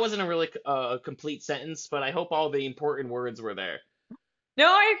 Sorry, that wasn't a really complete sentence, but I hope all the important words were there. No,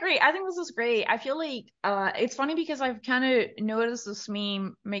 I agree. I think this is great. I feel like it's funny because I've kind of noticed this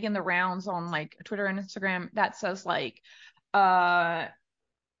meme making the rounds on like Twitter and Instagram that says like uh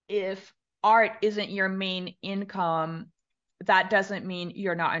if art isn't your main income, that doesn't mean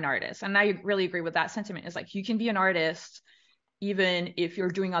you're not an artist. And I really agree with that sentiment. It's like you can be an artist even if you're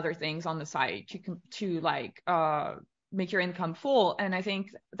doing other things on the side to like make your income full. And I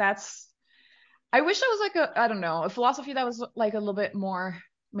think that's I wish that was like a I don't know, a philosophy that was like a little bit more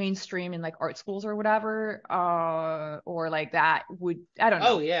mainstream in like art schools or whatever, or like that would I don't Oh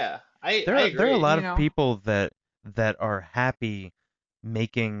know, yeah, I There are a agree. lot you of know? people that are happy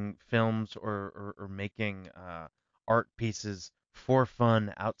making films or making art pieces for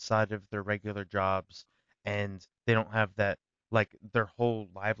fun outside of their regular jobs, and they don't have that, like their whole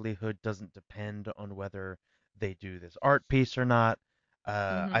livelihood doesn't depend on whether they do this art piece or not.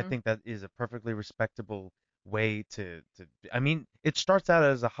 I Mm-hmm. think that is a perfectly respectable way I mean, it starts out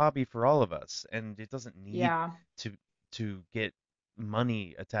as a hobby for all of us, and it doesn't need Yeah. to get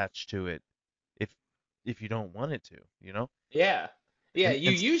money attached to it if you don't want it to, you know? Yeah, yeah.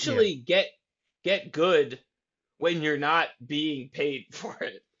 You Yeah. usually get good when you're not being paid for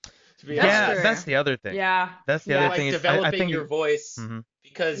it. To be That's Yeah, honest, true. that's the other thing. Yeah. That's the you're other Yeah. thing like is I developing think your voice mhm.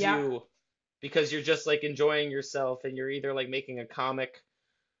 because Yeah. you're just like enjoying yourself and you're either like making a comic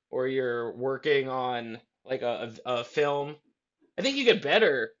or you're working on like a film. I think you get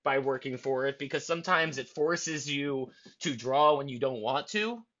better by working for it because sometimes it forces you to draw when you don't want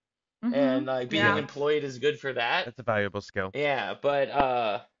to, and Mm-hmm. being Yeah, Yeah. employed is good for that. that's a valuable skill. Yeah, but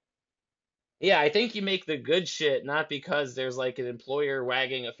yeah, I think you make the good shit not because there's like an employer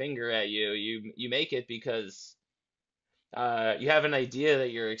wagging a finger at you. You make it because you have an idea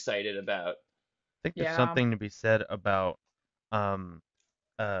that you're excited about. think there's Yeah. something to be said about um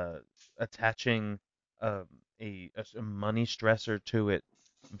uh attaching um a money stressor to it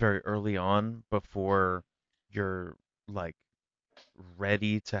very early on before you're like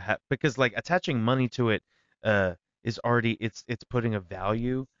ready to have, because like attaching money to it uh is already, it's putting a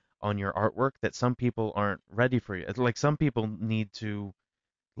value on your artwork that some people aren't ready for yet. Like some people need to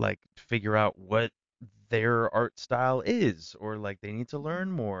like figure out what their art style is, or like they need to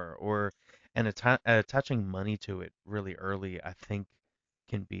learn more, or and attaching money to it really early, I think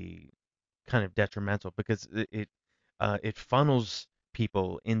can be kind of detrimental because it funnels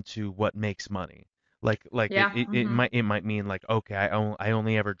people into what makes money. Like Yeah. it might mean like, okay, I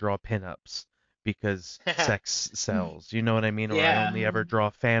only ever draw pinups because sex sells. You know what I mean? Or I Yeah, only ever Hmm. draw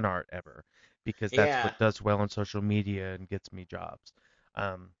fan art ever because that's yeah. what does well on social media and gets me jobs.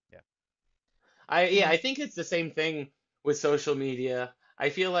 Yeah. I think it's the same thing with social media. I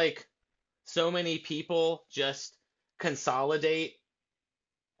feel like so many people just consolidate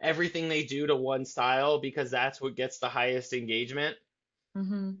everything they do to one style because that's what gets the highest engagement.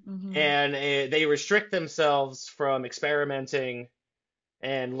 Hmm. Hmm. And they restrict themselves from experimenting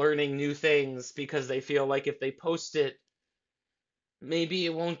and learning new things because they feel like if they post it, maybe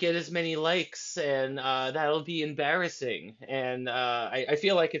it won't get as many likes and that'll be embarrassing. And I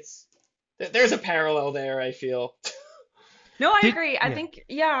feel like there's a parallel there, I feel. No, I Did agree. I yeah. think,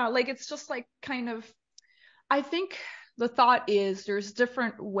 yeah, like it's just like kind of, I think the thought is there's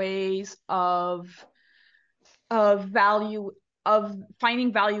different ways of value of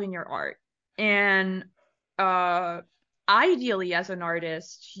finding value in your art. And uh ideally as an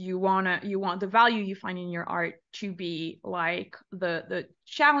artist, you want the value you find in your art to be like the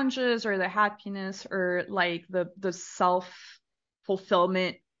challenges or the happiness or like the self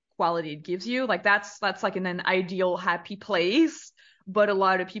fulfillment quality it gives you. Like that's like in an ideal happy place. But a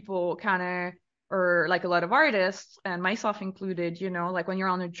lot of people kind of, or like a lot of artists and myself included, like when you're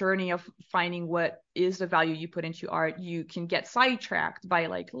on a journey of finding what is the value you put into art, you can get sidetracked by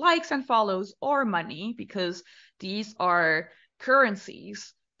like likes and follows or money, because these are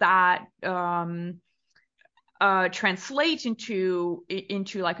currencies that translate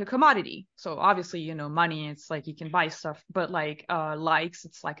into like a commodity. So obviously, money, it's like you can buy stuff, but like likes,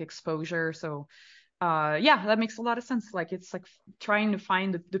 it's like exposure. So yeah, that makes a lot of sense. Like it's like trying to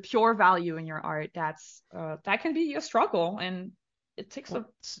find the pure value in your art. That can be a struggle, and it takes Well,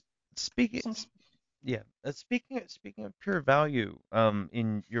 speaking some. yeah, speaking of pure value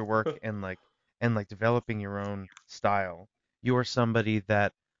in your work and like developing your own style, you're somebody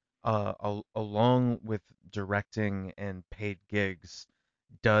that along with directing and paid gigs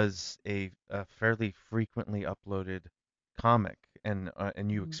does a fairly frequently uploaded comic, and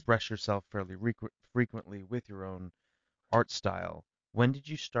you Mhm. express yourself fairly frequently with your own art style. When did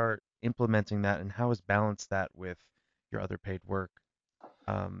you start implementing that, and how has balanced that with your other paid work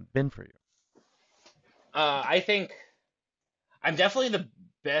been for you? I think I'm definitely the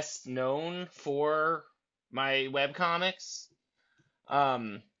best known for my webcomics.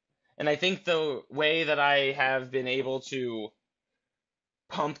 Um, and I think the way that I have been able to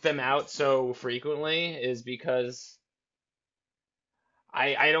pump them out so frequently is because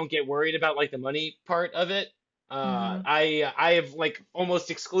I don't get worried about like the money part of it. Mhm. I have like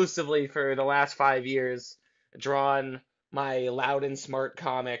almost exclusively for the last 5 years drawn my Loud and Smart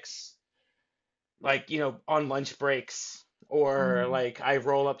comics, like on lunch breaks, or Mhm. like I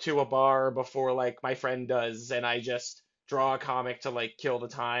roll up to a bar before like my friend does and I just draw a comic to like kill the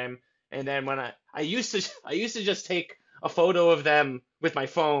time. And then when I used to I used to just take a photo of them with my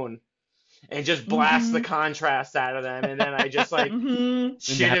phone and just blast the Mhm. contrast out of them, and then I just like Mhm.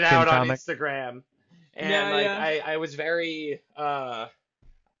 shit it Napkin out on comic. Instagram. And Yeah, like yeah. I was very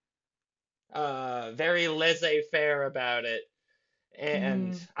very laissez-faire about it.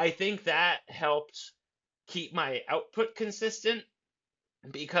 And Mhm. I think that helped keep my output consistent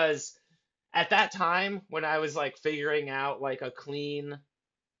because at that time when I was like figuring out like a clean,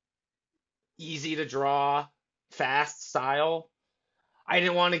 easy to draw, fast style, I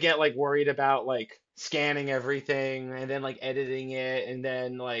didn't want to get like worried about like scanning everything and then like editing it and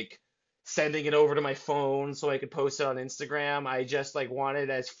then like sending it over to my phone so I could post it on Instagram. I just like wanted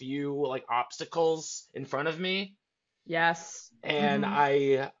as few like obstacles in front of me. Yes. And Mhm.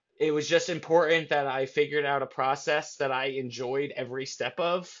 it was just important that I figured out a process that I enjoyed every step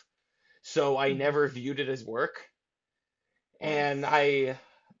of, so I Mhm. never viewed it as work. And Yes.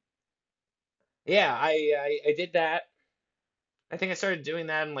 yeah, I did that. I think I started doing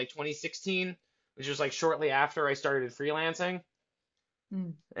that in like 2016, which was like shortly after I started freelancing.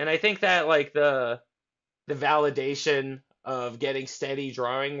 Mm. And I think that like the the validation of getting steady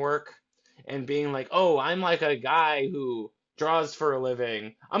drawing work and being like, oh, I'm like a guy who draws for a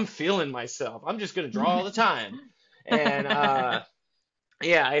living. I'm feeling myself. I'm just gonna draw all the time. And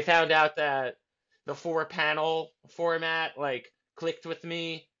yeah, I found out that the 4 panel format like clicked with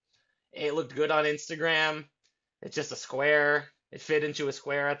me. It looked good on Instagram. It's just a square. It fit into a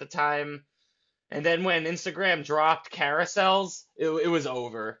square at the time. And then when Instagram dropped carousels, it was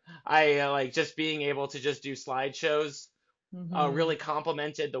over. I like just being able to just do slideshows Hmm. really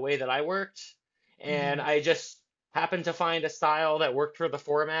complemented the way that I worked. And Hmm. I just happened to find a style that worked for the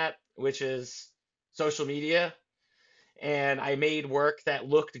format, which is social media. And I made work that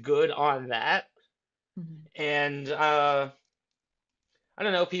looked good on that. Hmm. And I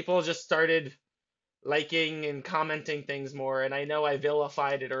don't know, people just started liking and commenting things more. And I know I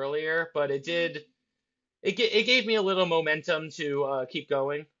vilified it earlier, but it gave me a little momentum to keep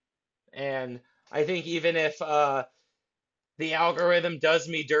going. And I think even if the algorithm does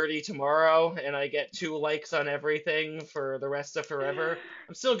me dirty tomorrow and I get 2 likes on everything for the rest of forever,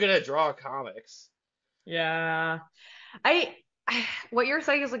 I'm still gonna draw comics. Yeah. I, what you're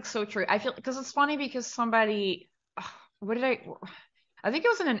saying is like so true. I feel because it's funny because somebody, what did I think it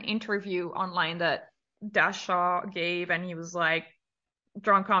was in an interview online that Dashaw gave, and he was like,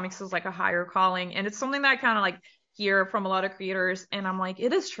 drawing comics is like a higher calling, and it's something that I kind of like hear from a lot of creators, and I'm like,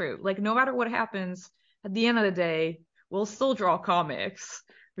 it is true. Like no matter what happens, at the end of the day, we'll still draw comics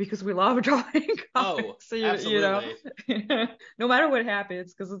because we love drawing Oh, comics. So you know, absolutely. no matter what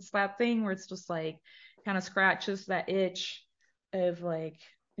happens, because it's that thing where it's just like kind of scratches that itch of like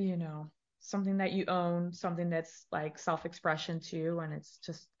something that you own, something that's like self-expression too, and it's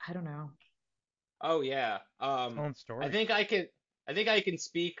just I don't know. Oh yeah. Telling I stories. think I can I think I can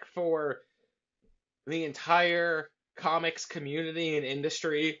speak for the entire comics community and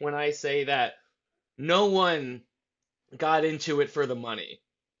industry when I say that no one got into it for the money.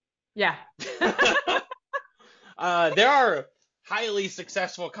 Yeah. There are highly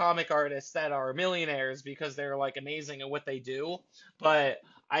successful comic artists that are millionaires because they're like amazing at what they do, but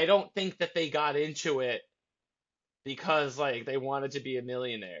I don't think that they got into it because like they wanted to be a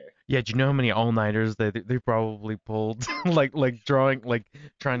millionaire. Yeah, do you know how many all-nighters they probably pulled like drawing like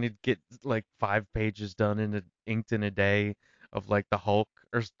trying to get like 5 pages done inked in a day of like the Hulk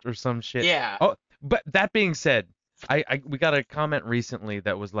or some shit. Yeah. Oh, but that being said, I we got a comment recently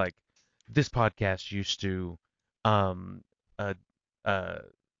that was like this podcast used to um uh uh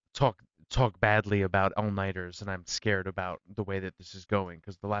talk talk badly about all-nighters, and I'm scared about the way that this is going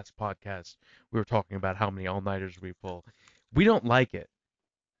because the last podcast we were talking about how many all-nighters we pull. We don't like it.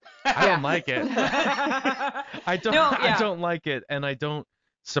 I don't Yeah. like it. No, I yeah. don't like it and I don't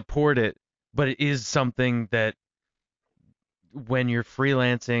support it, but it is something that when you're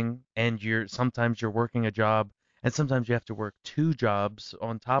freelancing and sometimes you're working a job and sometimes you have to work 2 jobs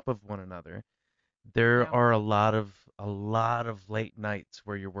on top of one another. There Yeah. are a lot of late nights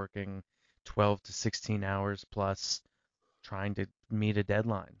where you're working 12 to 16 hours plus trying to meet a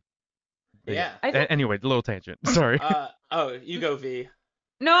deadline. But yeah. Yeah. I think Anyway, a little tangent. Sorry. Oh, you go V.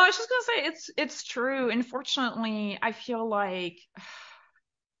 no, I was just gonna say it's true. Unfortunately, I feel like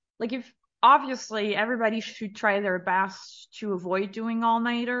if obviously everybody should try their best to avoid doing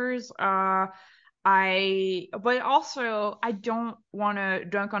all-nighters. But also I don't want to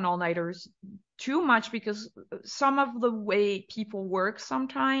dunk on all-nighters too much because some of the way people work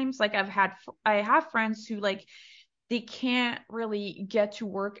sometimes, like I have friends who like they can't really get to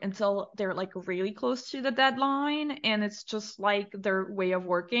work until they're like really close to the deadline, and it's just like their way of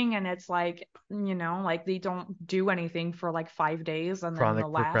working, and it's like like they don't do anything for like 5 days, and then the Chronic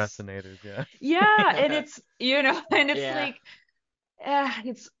last procrastinators, yeah. yeah, and it's and it's Yeah. like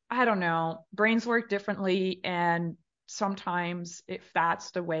it's I don't know, brains work differently, and sometimes if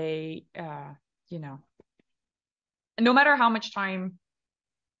that's the way you know no matter how much time,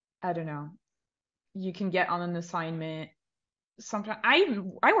 I don't know, you can get on an assignment, sometimes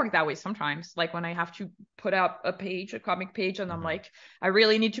I work that way sometimes, like when I have to put up a comic page, and I'm Hmm. like, I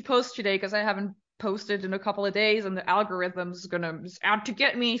really need to post today because I haven't posted in a couple of days, and the algorithm's gonna just out to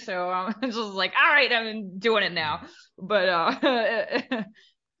get me, so I'm just like, all right, I'm doing it now. But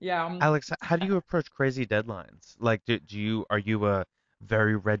yeah, Alex, how do you approach crazy deadlines? Like, are you a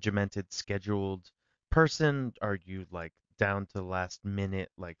very regimented, scheduled person? Are you like down to the last minute,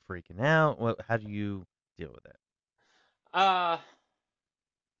 like freaking out? How do you deal with it? Uh,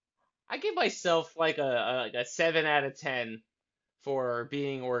 I give myself like a 7 out of 10 for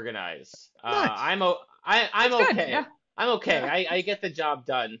being organized. Nice. I'm that's good. okay. Yeah. I'm okay. Yeah. I get the job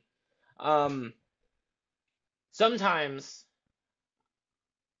done. Um, Sometimes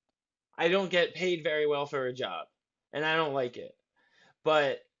I don't get paid very well for a job, and I don't like it.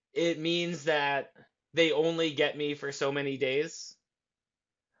 But it means that they only get me for so many days.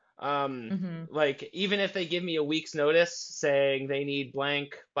 Um, Mm-hmm. like even if they give me a week's notice saying they need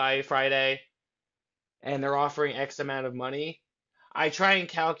blank by Friday and they're offering X amount of money, I try and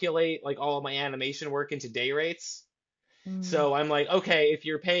calculate like all of my animation work into day rates. Mm. So I'm like, okay, if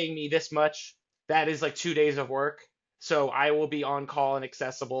you're paying me this much, that is like 2 days of work. So I will be on call and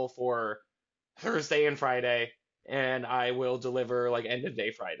accessible for Thursday and Friday, and I will deliver like end of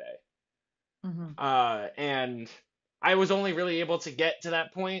day Friday. Mm-hmm. And I was only really able to get to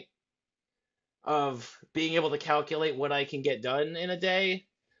that point of being able to calculate what I can get done in a day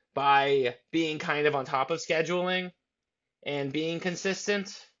by being kind of on top of scheduling and being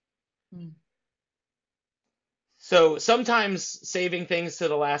consistent. Mm. So sometimes saving things to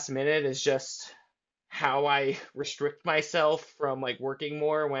the last minute is just how I restrict myself from like working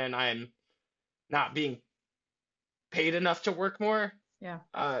more when I'm not being paid enough to work more. Yeah.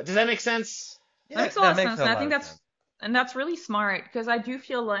 Does that make sense? That Yeah, makes a lot that of makes sense. a And I lot think of sense. that's really smart because I do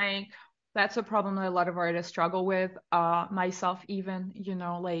feel like that's a problem that a lot of artists struggle with, myself even,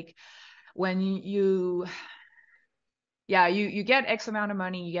 like when you get X amount of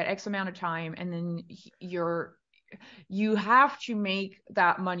money, you get X amount of time, and then you have to make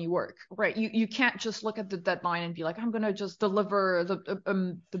that money work, right? You can't just look at the deadline and be like, I'm gonna just deliver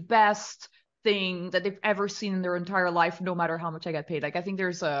the best thing that they've ever seen in their entire life, no matter how much I get paid. Like I think there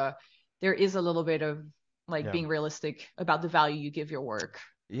is a little bit of like Yeah. being realistic about the value you give your work.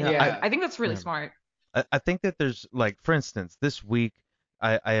 Yeah, And I Yeah. I think that's really yeah. smart. I think that there's like, for instance, this week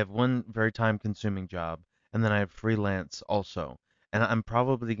I have one very time consuming job, and then I have freelance also. And I'm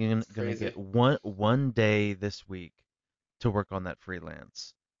probably It's gonna get crazy. one day this week to work on that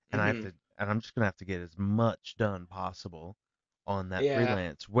freelance. And I have Hmm. to and I'm just gonna have to get as much done possible on that Yeah.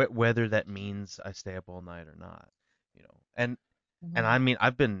 freelance, whether that means I stay up all night or not, you know. And Mhm. I mean,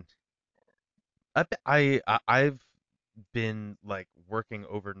 I've been like working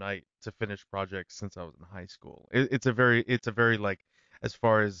overnight to finish projects since I was in high school. It's a very like, as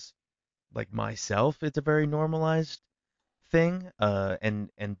far as like myself, it's a very normalized thing. And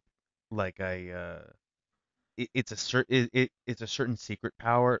like it's a certain secret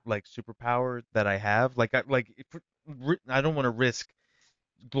power, like superpower that I have. Like I don't want to risk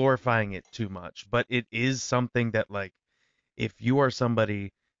glorifying it too much, but it is something that, like, if you are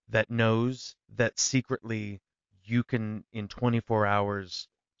somebody that knows that secretly you can in 24 hours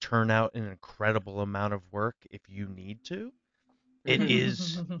turn out an incredible amount of work if you need to, it Hmm.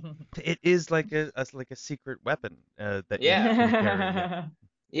 is it is like a secret weapon that you Yeah. can carry.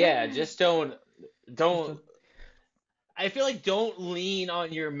 Yeah. Yeah. Just don't Just don't. a- I feel like don't lean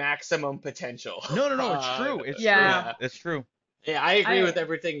on your maximum potential. No, no, no. It's Uh, true. It's true. yeah. yeah. It's true. Yeah. I agree with I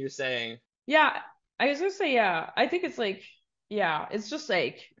everything you're saying. Yeah, I was gonna say yeah. I think it's like yeah, it's just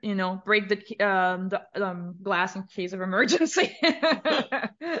like break the glass in case of emergency.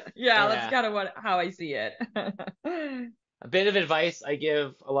 Yeah, that's Yeah. kind of what how I see it. A bit of advice I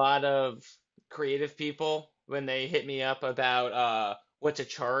give a lot of creative people when they hit me up about what to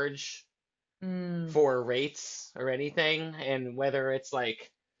charge Mm, for rates or anything, and whether it's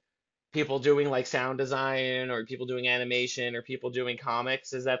like people doing like sound design or people doing animation or people doing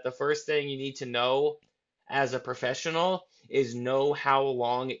comics, is that the first thing you need to know as a professional is know how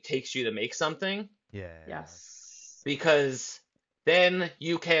long it takes you to make something, Yeah. yes. because then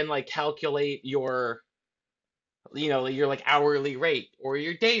you can like calculate your your like hourly rate or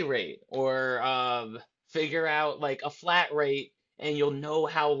your day rate, or figure out like a flat rate, and you'll know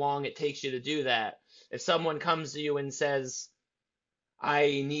how long it takes you to do that. If someone comes to you and says,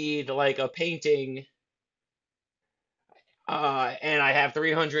 I need like a painting, and I have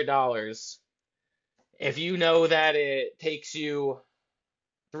 $300, if you know that it takes you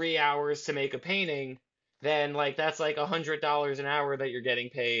 3 hours to make a painting, then like that's like $100 an hour that you're getting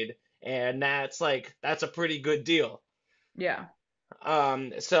paid, and that's a pretty good deal. Yeah.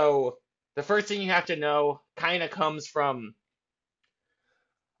 So the first thing you have to know kind of comes from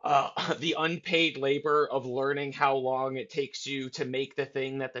the unpaid labor of learning how long it takes you to make the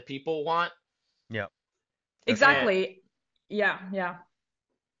thing that the people want. Yeah. That's And, Exactly. Yeah, yeah.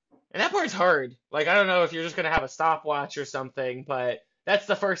 and that part's hard. Like, I don't know if you're just gonna have a stopwatch or something, but that's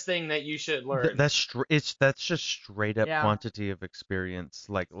the first thing that you should learn. that's just straight up Yeah. quantity of experience,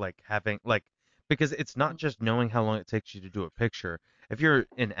 like having, like, because it's not just knowing how long it takes you to do a picture. If you're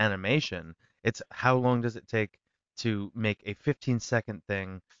in animation, it's how long does it take to make a 15-second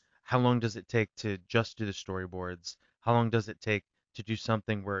thing? How long does it take to just do the storyboards? How long does it take to do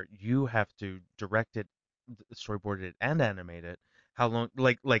something where you have to direct it, storyboard it, and animate it? how long,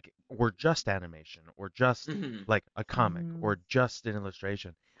 or just animation, or just Hmm. like a comic, Mhm. or just an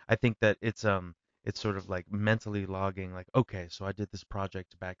illustration. I think that it's sort of like mentally logging, like, okay, so I did this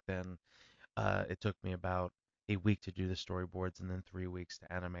project back then. It took me about a week to do the storyboards and then 3 weeks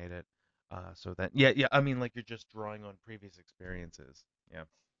to animate it. So that, yeah, yeah, I mean, like, you're just drawing on previous experiences. Yeah.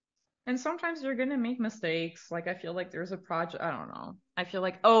 And sometimes you're gonna make mistakes. Like I feel like there's a project, I don't know. I feel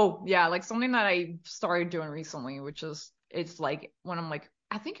like, oh yeah, like something that I started doing recently, which is it's like when I'm like,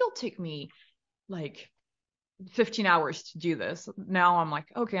 I think it'll take me like 15 hours to do this. Now I'm like,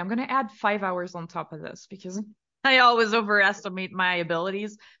 okay, I'm gonna add 5 hours on top of this because I always overestimate my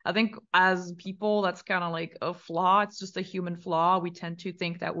abilities. I think as people, that's kind of like a flaw. It's just a human flaw. We tend to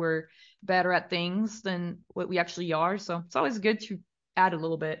think that we're better at things than what we actually are. So it's always good to add a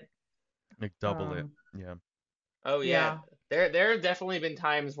little bit. Like double it. Um, Yeah. Oh yeah, yeah. there have definitely been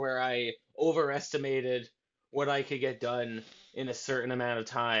times where I overestimated what I could get done in a certain amount of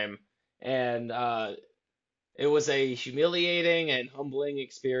time, and it was a humiliating and humbling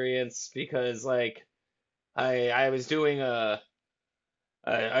experience because like I was doing a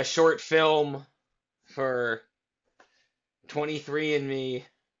short film for 23andMe,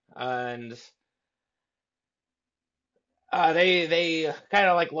 and they kind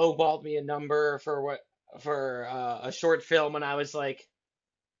of like lowballed me a number for a short film, and I was like,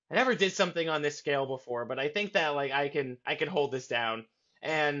 I never did something on this scale before, but I think that like I can hold this down.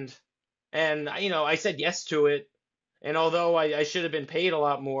 And I said yes to it. And although I should have been paid a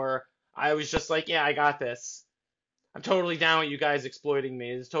lot more, I was just like, yeah, I got this. I'm totally down with you guys exploiting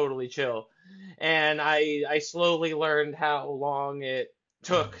me. It's totally chill. And I slowly learned how long it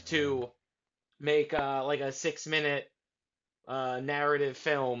took to make like a 6 minute narrative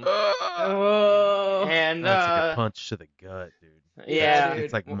film. Ah! Oh, And That's like a punch to the gut, dude. yeah, yeah, It's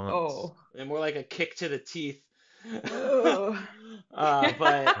dude. like months. Oh. and more like a kick to the teeth. Oh. uh,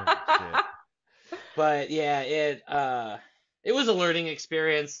 but Holy shit. but yeah, it was a learning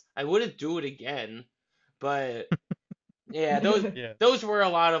experience. I wouldn't do it again, but yeah, those Yeah. those were a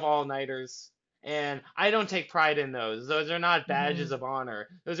lot of all-nighters, and I don't take pride in those. Those are not badges Mhm. of honor.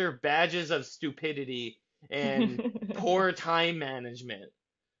 Those are badges of stupidity and poor time management.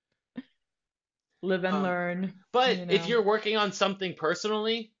 Live and Um, learn, but you if know. you're working on something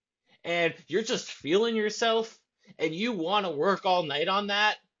personally and you're just feeling yourself and you want to work all night on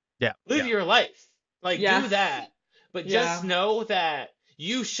that, Yeah. live Yeah. your life. Like, do Yes. that. But just Yeah. know that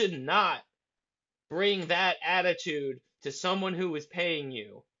you should not bring that attitude to someone who is paying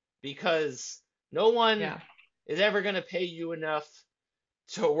you because no one Yeah. is ever going to pay you enough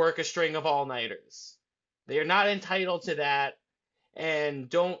to work a string of all-nighters. They are not entitled to that, and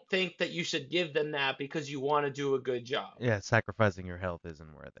don't think that you should give them that because you want to do a good job. Yeah. Sacrificing your health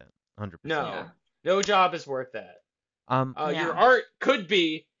isn't worth it. 100%. No, Yeah. no job is worth that. Your Yeah. art could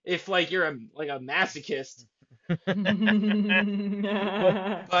be if like you're a masochist, Well,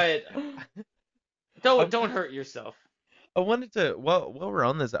 but I, don't hurt yourself. I wanted to, while we're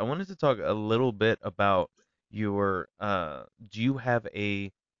on this, I wanted to talk a little bit about your, do you have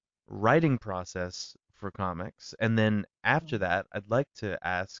a writing process for comics? And then after that, I'd like to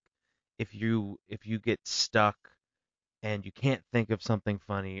ask if you get stuck and you can't think of something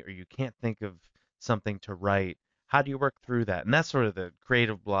funny or you can't think of something to write, how do you work through that? And that's sort of the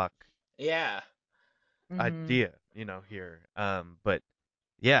creative block Yeah, Hmm. idea, here. But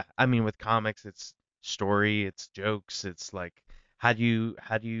yeah, I mean, with comics, it's story, it's jokes, it's like, how do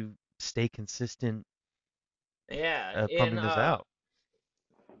you stay consistent yeah. In pumping this out?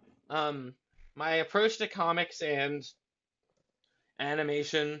 um my approach to comics and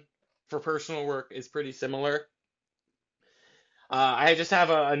animation for personal work is pretty similar. I just have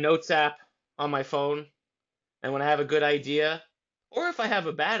a notes app on my phone, and when I have a good idea, or if I have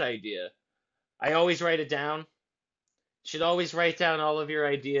a bad idea, I always write it down. You should always write down all of your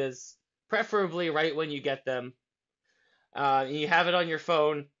ideas, preferably right when you get them. And you have it on your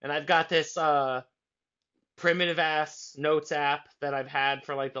phone, and I've got this primitive ass notes app that I've had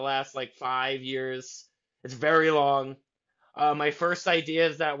for like the last like 5 years. It's very long. My first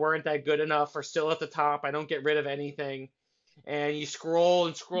ideas that weren't that good enough are still at the top. I don't get rid of anything. And you scroll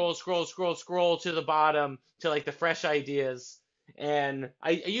and scroll to the bottom to like the fresh ideas. And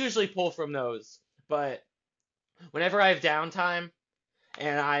I usually pull from those. But whenever I have downtime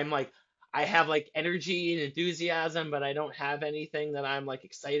and I have like energy and enthusiasm, but I don't have anything that I'm like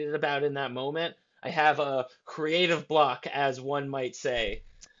excited about in that moment, I have a creative block, as one might say.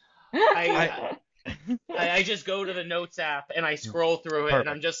 I I I just go to the notes app and I scroll through it and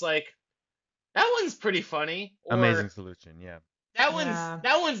I'm Perfect. just like, that one's pretty funny, or Amazing solution. Yeah. that one's Yeah.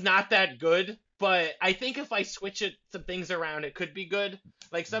 that one's not that good, but I think if I switch some things around, it could be good.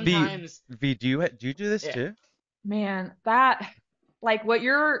 Like V sometimes, V, do you do this yeah. too? Man, that like what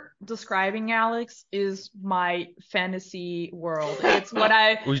you're describing, Alex, is my fantasy world. It's what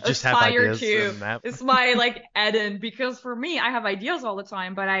I We just have aspire ideas to. and that. It's my like Eden because for me, I have ideas all the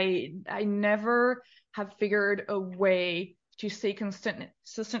time, but I never have figured a way to stay consistent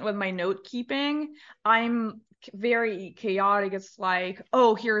with my note keeping. I'm very chaotic. It's like,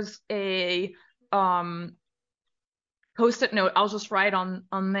 oh, here's a um post-it note. I'll just write on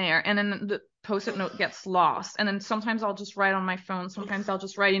there, and then the post-it note gets lost. And then sometimes I'll just write on my phone. Sometimes I'll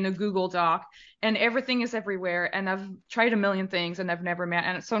just write in a Google Doc, and everything is everywhere. And I've tried a million things, and I've never met.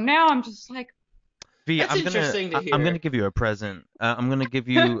 And so now I'm just like, V, That's interesting to I'm gonna hear. give you a present. I'm gonna give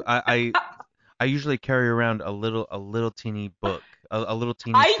you I usually carry around a little teeny book, a little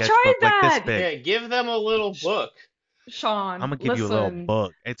teeny I tried sketchbook like this that. big. Yeah, give them a little book. I'm Sean, gonna give you a little listen,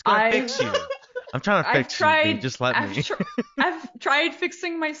 book. It's gonna I've fix you. I'm trying to I've fix you, V. tried Just let I've me. tr I've tried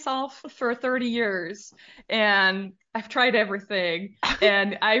fixing myself for 30 years, and I've tried everything,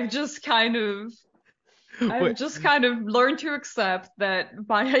 and I've Wait, just kind of learned to accept that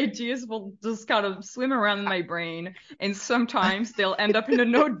my ideas will just kind of swim around in my brain, and sometimes they'll end up in a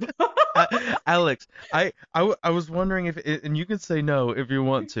notebook. Alex, I was wondering if and you can say no if you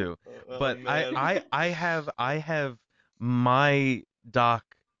want to, Oh but man. I have my doc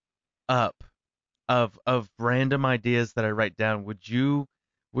up of random ideas that I write down. Would you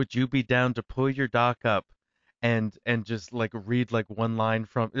be down to pull your doc up and just like read like one line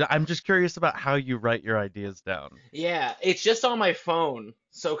from? I'm just curious about how you write your ideas down. Yeah, it's just on my phone.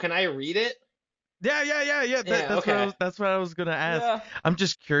 So can I read it? Yeah. Yeah, okay. That's what I was gonna ask. Yeah. I'm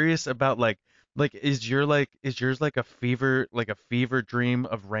just curious about like is yours like a fever dream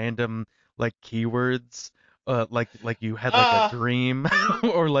of random like keywords like you had like a Uh, dream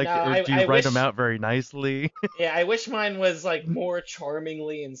no, or do you I write them wish out very nicely? yeah, I wish mine was like more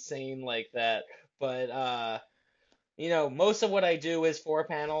charmingly insane like that. But most of what I do is four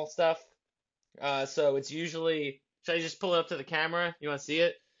panel stuff. So it's usually should I just pull it up to the camera? You want to see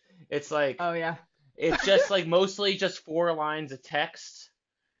it? It's like Oh yeah. it's just like mostly just four lines of text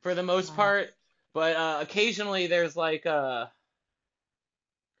for the most Wow. part. But occasionally there's like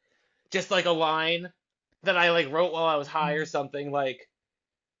just like a line that I like wrote while I was high or Mm. something like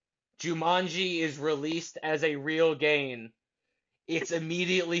Jumanji is released as a real game. It's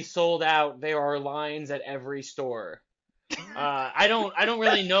immediately sold out. There are lines at every store. I don't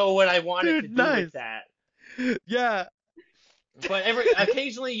really know what I wanted to Dude, do with nice. that. Yeah. But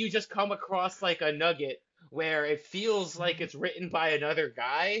occasionally you just come across like a nugget where it feels like it's written by another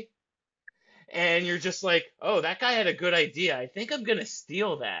guy, and you're just like, oh, that guy had a good idea. I think I'm gonna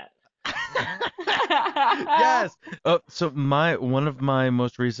steal that. Yes. So my one of my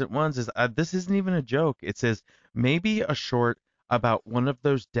most recent ones is this isn't even a joke. It says maybe a short about one of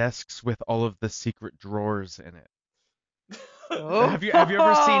those desks with all of the secret drawers in it. Have you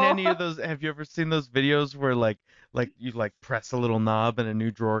ever seen any of Oh. those? Have you ever seen those videos where like you like press a little knob and a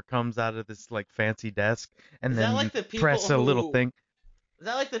new drawer comes out of this like fancy desk and Is that then you like the people press a little who thing? is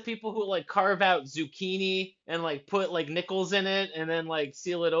that like the people who like carve out zucchini and like put like nickels in it and then like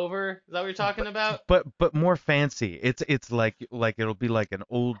seal it over? Is that what you're talking but about? but more fancy. It's like it'll be like an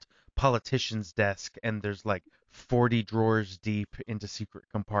old politician's desk and there's like 40 drawers deep into secret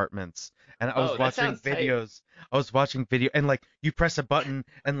compartments. And Oh, that sounds tight. I was watching video and like you press a button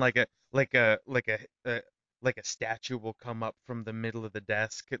and like a statue will come up from the middle of the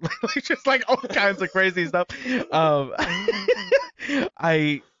desk. Like just like all kinds of crazy stuff. Um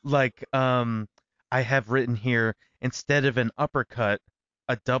I like I have written here instead of an uppercut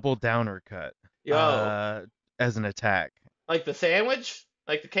a double downer cut Yo, as an attack. like the sandwich?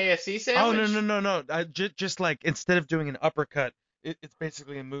 Like the KFC Oh sandwich? no. Just like instead of doing an uppercut, it's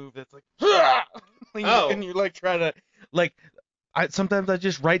basically a move that's like and Oh, you like try to like sometimes I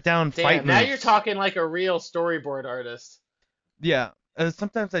just write down fight damn. Now you're moves. talking like a real storyboard artist. Yeah.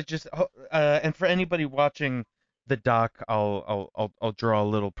 Sometimes I just and for anybody watching the doc, I'll draw a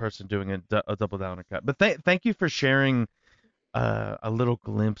little person doing a double downer cut. But thank you for sharing a little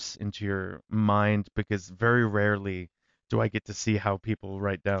glimpse into your mind because very rarely do I get to see how people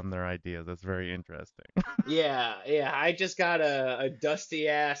write down their ideas. That's very interesting. Yeah. I just got a dusty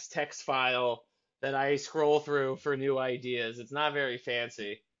ass text file that I scroll through for new ideas. It's not very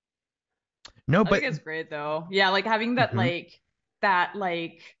fancy. No, I but think it's great though. Yeah, like having mhm. that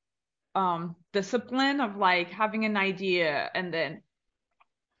like discipline of like having an idea and then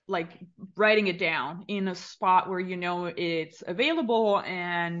like writing it down in a spot where you know it's available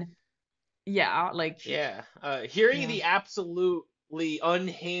and yeah, like Yeah. Hearing yeah. the absolute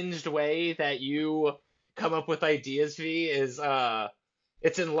unhinged way that you come up with ideas, V, is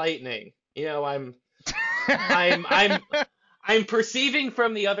it's enlightening. You know, I'm I'm I'm perceiving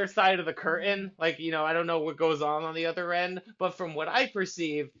from the other side of the curtain. Like, you know, I don't know what goes on the other end, but from what I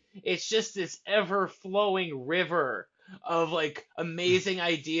perceive, it's just this ever-flowing river of like amazing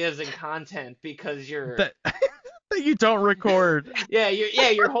ideas and content because you're that that you don't record.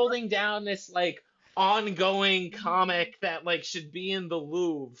 you're holding down this like ongoing comic that like should be in the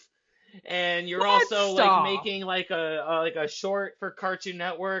Louvre, and you're What? also like Stop. making like a short for Cartoon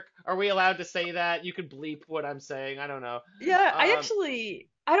Network. Are we allowed to say that? You could bleep what I'm saying. I don't know. Yeah, Um,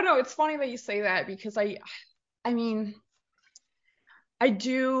 I don't know, it's funny that you say that because I mean, I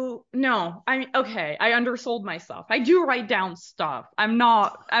do, no, okay, I undersold myself. I do write down stuff. I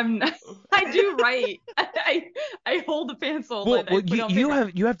do write. I hold a pencil Well, and I well, put it on you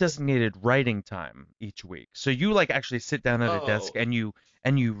paper. have designated writing time each week, so you like actually sit down at a desk oh, and you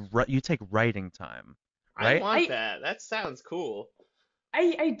take writing time, I right? want I that. That sounds cool.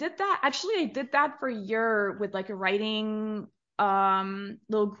 I did that. Actually, I did that for a year with like a writing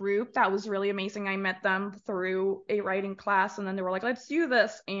little group that was really amazing. I met them through a writing class and then they were like, "Let's do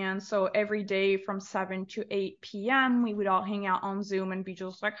this." And so every day from 7 to 8 p.m. we would all hang out on Zoom and be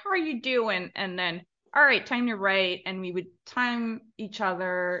just like, "How are you doing?" And then, "All right, time to write." And we would time each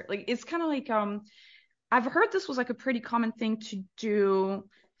other. Like it's kind of like I've heard this was like a pretty common thing to do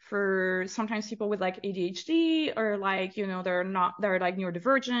for sometimes people with like ADHD or like, you know, they're like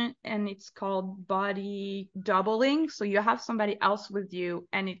neurodivergent, and it's called body doubling. So you have somebody else with you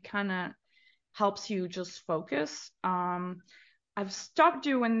and it kind of helps you just focus. I've stopped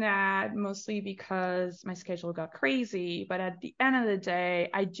doing that mostly because my schedule got crazy, but at the end of the day,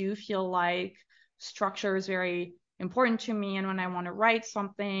 I do feel like structure is very important to me. And when I want to write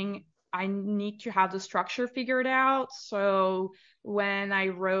something, I need to have the structure figured out. So when I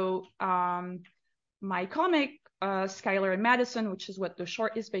wrote my comic, Skylar and Madison, which is what the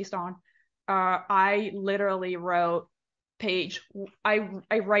short is based on, I literally wrote page. I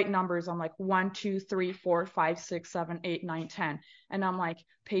write numbers. I'm like 1, 2, 3, 4, 5, 6, 7, 8, 9, 10, and I'm like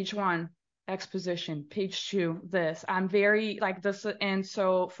page one exposition, page two this. I'm very like this, and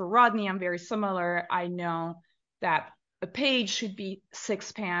so for Rodney, I'm very similar. I know that a page should be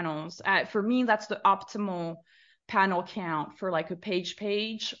 6 panels. For me, that's the optimal panel count for like a page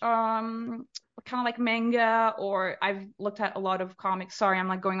kind of like manga, or I've looked at a lot of comics. Sorry, I'm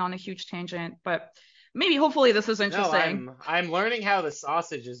like going on a huge tangent, but maybe hopefully this is No, interesting. I'm learning how the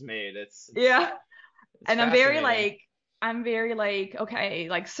sausage is made. Yeah. It's And fascinating. I'm very like, okay,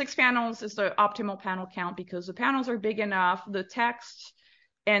 like 6 panels is the optimal panel count because the panels are big enough, the text,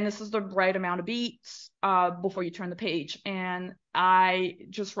 and this is the right amount of beats before you turn the page. And I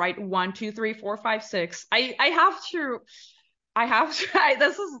just write 1, 2, 3, 4, 5, 6. I have to I have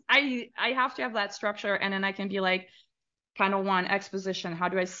to have that structure, and then I can be like panel one exposition. How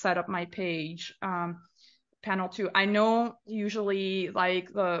do I set up my page? Panel two. I know usually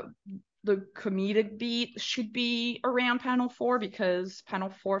like the comedic beat should be around panel four because panel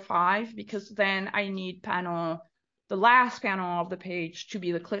 4, 5, because then I need the last panel of the page to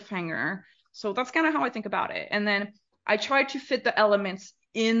be the cliffhanger. So that's kind of how I think about it. And then I try to fit the elements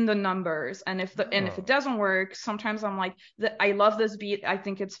in the numbers. And if it Oh. doesn't work, sometimes I'm like, I love this beat. I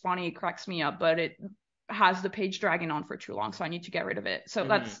think it's funny. It cracks me up, but it has the page dragging on for too long. So I need to get rid of it. So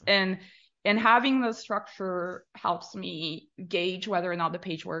Hmm. and having the structure helps me gauge whether or not the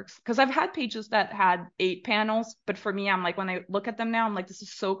page works. Because I've had pages that had 8 panels, but for me, I'm like, when I look at them now, I'm like, this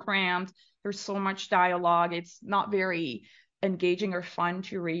is so crammed. There's so much dialogue. It's not very engaging or fun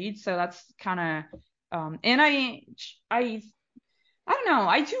to read. So that's kind of, and I don't know.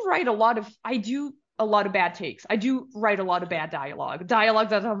 I do a lot of bad takes. I do write a lot of bad dialogue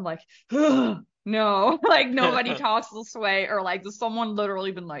that I'm like, ugh, no, like nobody talks this way, or like does someone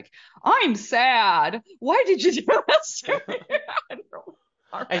literally been like, I'm sad. Why did you do this to me?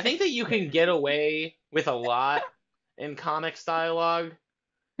 All I think right. that you can get away with a lot in comics dialogue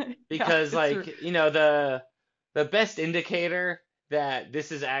Yeah, because it's true. like, you know, the best indicator that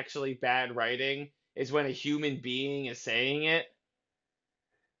this is actually bad writing is when a human being is saying it.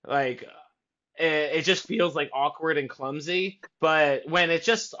 Like it just feels like awkward and clumsy, but when it's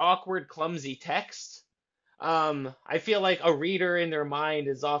just awkward, clumsy text, I feel like a reader in their mind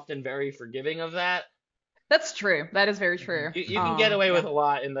is often very forgiving of that. That's true. That is very true. You can get away with Yeah, a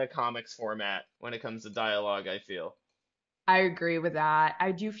lot in the comics format when it comes to dialogue, I feel. I agree with that.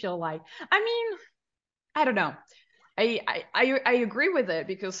 I do feel like, I mean, I don't know. I agree with it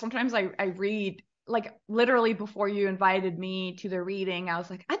because sometimes I read like literally before you invited me to the reading, I was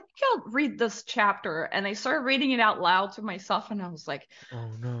like, I'll read this chapter. And I started reading it out loud to myself, and I was like, Oh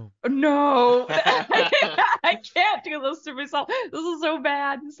no. no, I can't do this to myself. This is so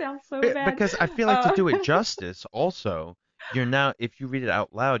bad. It sounds so bad. Because I feel like to do it justice, also, you're now, if you read it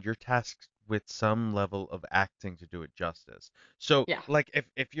out loud, you're tasked with some level of acting to do it justice. So, Yeah. like,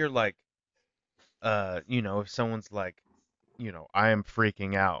 if you're like, if someone's like, I am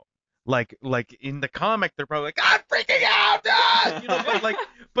freaking out. Like in the comic, they're probably like, I'm freaking out,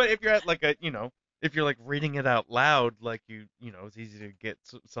 but if you're at like if you're like reading it out loud, like it's easy to get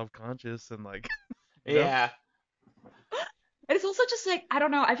self-conscious and like, Yeah. And it's also just like, I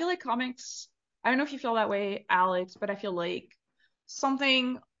don't know. I feel like comics, I don't know if you feel that way, Alex, but I feel like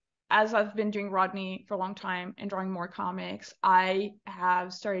something, as I've been doing Rodney for a long time and drawing more comics, I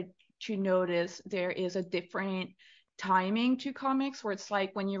have started to notice there is a different timing to comics where it's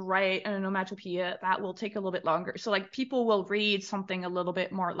like when you write an onomatopoeia, that will take a little bit longer. So like people will read something a little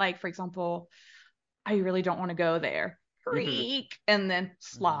bit more like, for example, I really don't want to go there. Creak, and then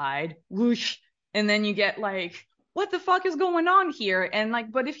slide, whoosh, and then you get like, what the fuck is going on here? And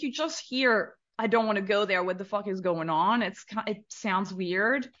like, but if you just hear, I don't want to go there, what the fuck is going on? It sounds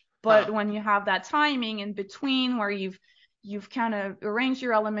weird. But when you have that timing in between where you've kind of arranged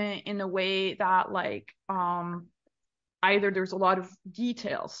your element in a way that like either there's a lot of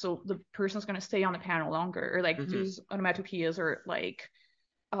details, so the person's going to stay on the panel longer, or like there's onomatopoeias, or like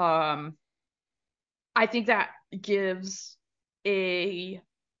I think that gives a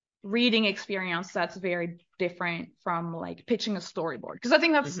reading experience that's very different from like pitching a storyboard, because I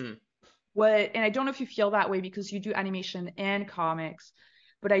think that's what, and I don't know if you feel that way because you do animation and comics,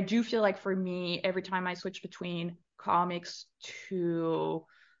 but I do feel like for me, every time I switch between comics to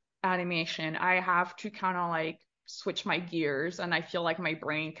animation, I have to kind of like switch my gears, and I feel like my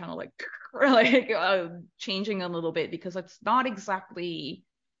brain kind of like changing a little bit, because it's not exactly,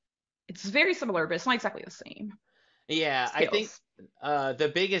 it's very similar, but it's not exactly the same. Yeah, Skills. I think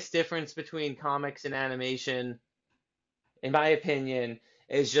the biggest difference between comics and animation, in my opinion,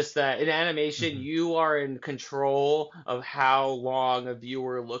 is just that in animation, you are in control of how long a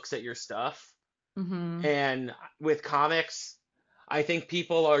viewer looks at your stuff. And with comics, I think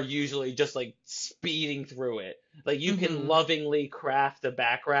people are usually just like speeding through it. Like you can lovingly craft a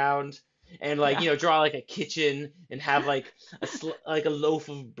background and like draw like a kitchen and have like like a loaf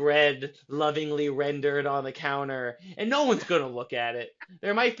of bread lovingly rendered on the counter, and no one's gonna look at it.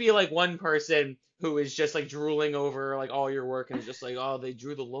 There might be like one person who is just like drooling over like all your work and is just like, oh, they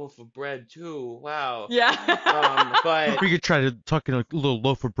drew the loaf of bread too, wow. But we could try to tuck in a little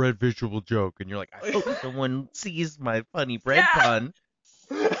loaf of bread visual joke, and you're like, I hope someone sees my funny bread pun.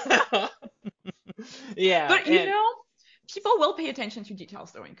 Yeah, but people will pay attention to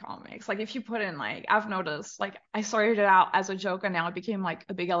details though in comics. Like if you put in, like, I've noticed, like I started it out as a joke and now it became like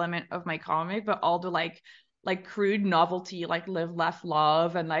a big element of my comic, but all the like crude novelty, like live, laugh,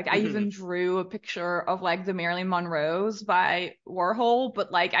 love, and like I even drew a picture of like the Marilyn Monroes by Warhol,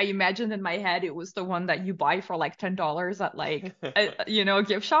 but like I imagined in my head it was the one that you buy for like $10 at like a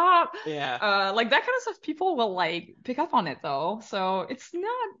gift shop. Like that kind of stuff, people will like pick up on it though, so it's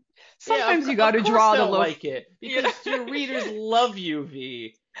not, sometimes you got to draw the loaf. Like it because your readers love you,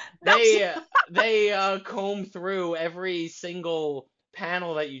 V. They comb through every single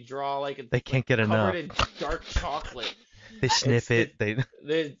panel that you draw, like they can't get covered enough. in dark chocolate. They sniff it.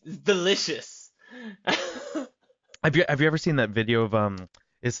 They're delicious. Have you ever seen that video of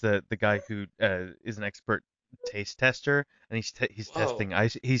it's the guy who is an expert taste tester, and he's testing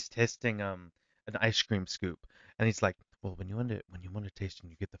an ice cream scoop, and he's like, well, when you want to taste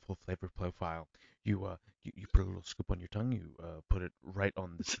and you get the full flavor profile, you put a little scoop on your tongue, you put it right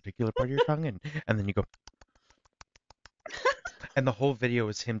on this particular part of your tongue, and then you go. And the whole video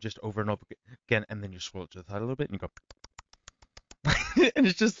is him just over and over again, and then you swirl it to the side a little bit, and you go. And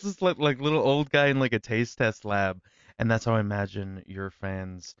it's just this like little old guy in like a taste test lab, and that's how I imagine your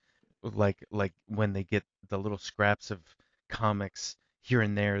fans, like when they get the little scraps of comics here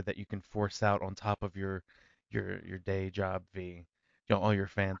and there that you can force out on top of your day job, V. All your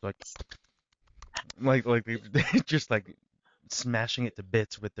fans like they just like smashing it to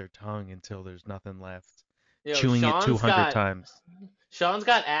bits with their tongue until there's nothing left. Chewing it 200 times. Sean's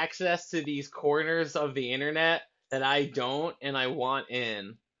got access to these corners of the internet that I don't, and I want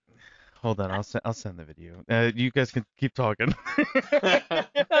in. Hold on, I'll send the video. You guys can keep talking.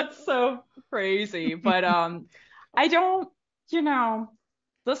 That's so crazy, but I don't,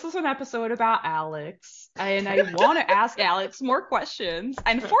 this is an episode about Alex, and I want to ask Alex more questions.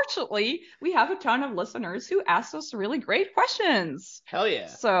 Unfortunately, we have a ton of listeners who asked us really great questions. Hell yeah.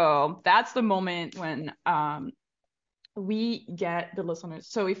 So that's the moment when we get the listeners.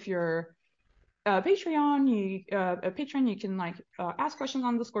 So if you're a patron, you can like ask questions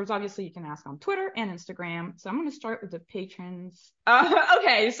on Discord. Obviously, you can ask on Twitter and Instagram. So I'm going to start with the patrons.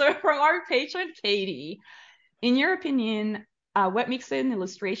 Okay, so from our patron, Katie, in your opinion, what makes an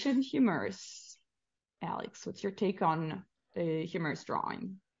illustration humorous? Alex, what's your take on a humorous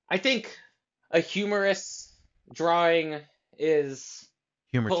drawing? I think a humorous drawing is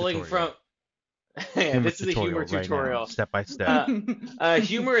Humor pulling tutorial. from. Yeah, Humor this is a humor tutorial right now, tutorial. step by step. A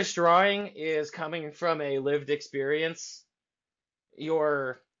humorous drawing is coming from a lived experience.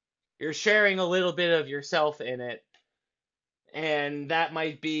 You're you're sharing a little bit of yourself in it, and that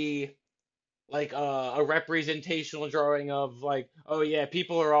might be like a representational drawing of like, oh yeah,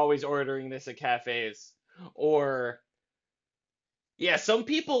 people are always ordering this at cafes, or yeah, some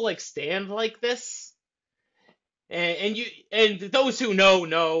people like stand like this, and you and those who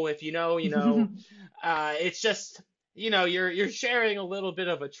know, if you know, you know. It's just you're sharing a little bit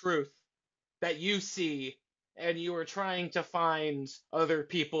of a truth that you see, and you are trying to find other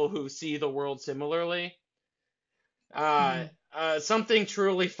people who see the world similarly. Uh, Something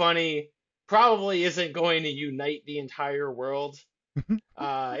truly funny probably isn't going to unite the entire world.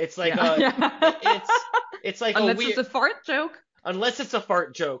 It's like Yeah, yeah. it's like a Unless it's weird a fart joke. unless it's a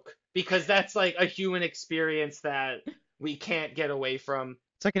fart joke because that's like a human experience that we can't get away from.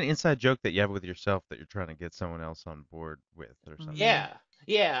 It's like an inside joke that you have with yourself that you're trying to get someone else on board with or something. Mm. Yeah,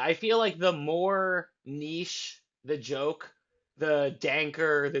 yeah. I feel like the more niche the joke, the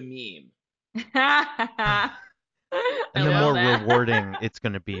danker the meme. I And the You love more know? that. rewarding it's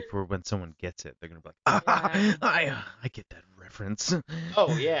going to be for when someone gets it. They're going to be like, Yeah. ah, I get that reference.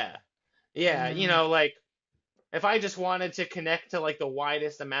 Oh yeah, yeah. Mm. Like if I just wanted to connect to like the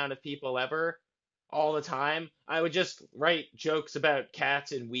widest amount of people ever, all the time, I would just write jokes about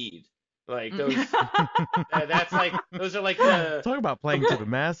cats and weed. Like those. That's like those are like Talk about playing to the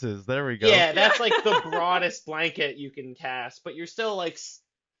masses. There we go. yeah, Yeah. that's like the broadest blanket you can cast, but you're still like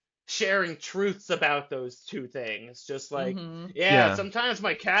sharing truths about those two things. Just like, Hmm. yeah, Yeah. sometimes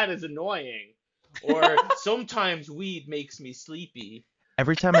my cat is annoying, or sometimes weed makes me sleepy.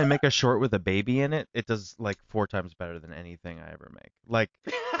 Every time I make a short with a baby in it, it does like 4 times better than anything I ever make. Like,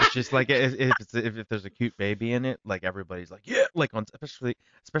 it's just like if there's a cute baby in it, like everybody's like, yeah, like on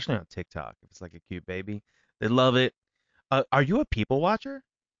especially on TikTok, if it's like a cute baby, they love it. Are you a people watcher?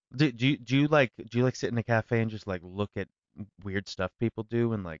 Do you like sit in a cafe and just like look at weird stuff people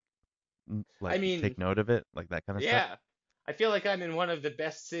do and like I like mean, take note of it, like that kind of stuff? yeah, I feel like I'm in one of the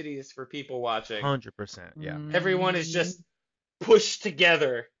best cities for people watching. 100%, yeah. Everyone is Mm. just pushed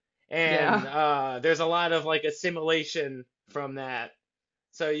together, and Yeah. there's a lot of like assimilation from that.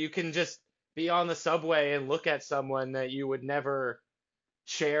 So you can just be on the subway and look at someone that you would never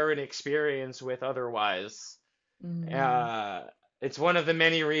share an experience with otherwise. Mm. Uh, it's one of the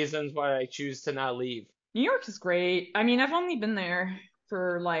many reasons why I choose to not leave. New York is great. I mean, I've only been there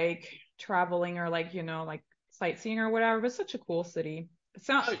for like traveling or like, like sightseeing or whatever, but it's such a cool city.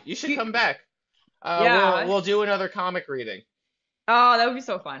 So, Oh, you should you, come back. We'll yeah. we'll do another comic reading. Oh, that would be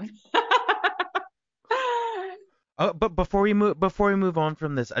so fun. Oh, but before we move on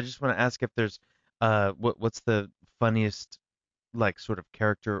from this, I just want to ask if there's what's the funniest like sort of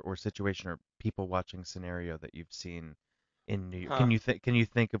character or situation or people watching scenario that you've seen in New York? Huh. Can you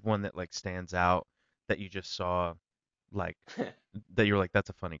think of one that like stands out that you just saw like that you're like that's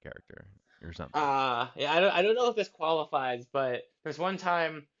a funny character or something? Yeah, I don't know if this qualifies, but there's one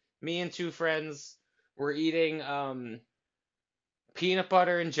time me and two friends were eating peanut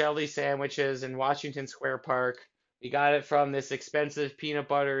butter and jelly sandwiches in Washington Square Park. We got it from this expensive peanut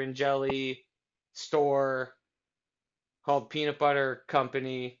butter and jelly store called Peanut Butter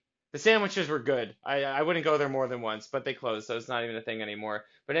Company. The sandwiches were good. I wouldn't go there more than once, but they closed, so it's not even a thing anymore.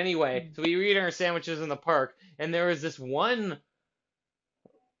 But anyway, so we were eating our sandwiches in the park, and there was this one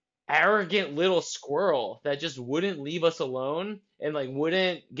arrogant little squirrel that just wouldn't leave us alone and like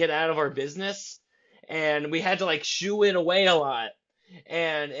wouldn't get out of our business. And we had to like shoo it away a lot.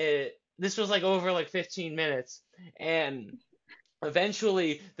 And this was like over like 15 minutes. And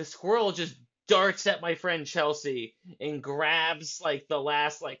eventually the squirrel just darts at my friend Chelsea and grabs like the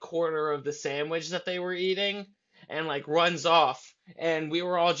last like quarter of the sandwich that they were eating and like runs off. And we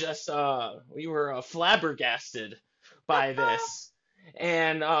were all just we were flabbergasted by this.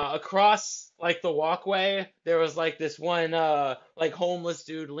 And across like the walkway, there was like this one like homeless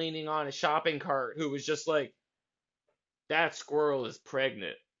dude leaning on a shopping cart who was just like, that squirrel is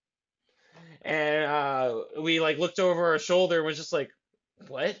pregnant. And we like looked over our shoulder and was just like,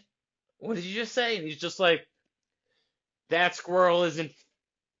 what? What did you just say? And he's just like, that squirrel isn't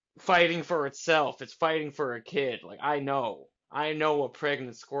fighting for itself. It's fighting for a kid. Like I know a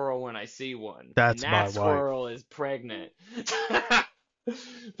pregnant squirrel when I see one, and That's my that wife. squirrel is pregnant.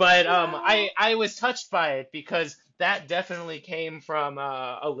 But Yeah. I was touched by it because that definitely came from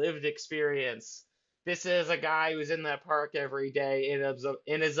a lived experience. This is a guy who's in that park every day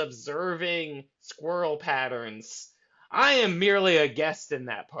and is observing squirrel patterns. I am merely a guest in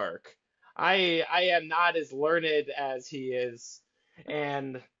that park. I am not as learned as he is,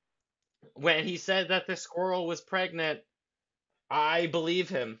 and when he said that the squirrel was pregnant, I believe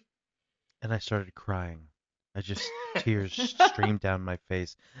him. And I started crying. I just tears streamed down my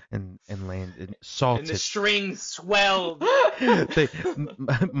face and landed And the salted. string swelled.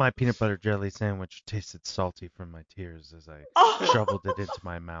 My peanut butter jelly sandwich tasted salty from my tears as I shoveled it into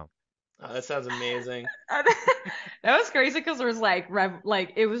my mouth. Oh, that sounds amazing. That was crazy because there was like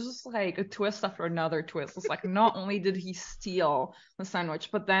like it was just like a twist after another twist. It's like not only did he steal the sandwich,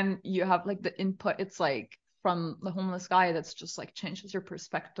 but then you have like the input. It's like from the homeless guy that's just like changes your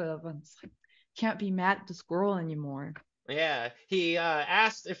perspective, and it's like can't be mad at the squirrel anymore. Yeah, he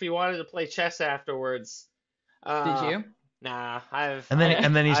asked if he wanted to play chess afterwards. Did Uh, you? nah, And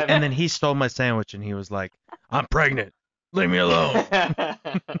then he stole my sandwich and he was like, "I'm pregnant. Leave me alone."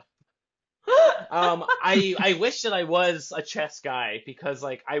 I wish that I was a chess guy because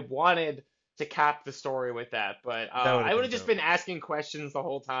like I wanted to cap the story with that, but That would I have would been have just dope. been asking questions the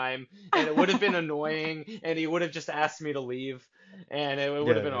whole time, and it would have been annoying, and he would have just asked me to leave, and it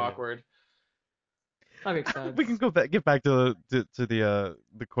would have Yeah, been yeah, yeah. awkward. That makes We can sense. get back to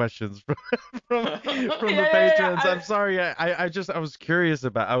the questions from Yeah, from the yeah, yeah. patrons. I'm sorry. I was curious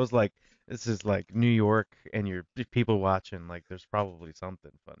about. I was like, this is like New York and you're people watching. Like, there's probably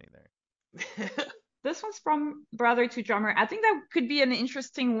something funny there. This one's from Brother to Drummer. I think that could be an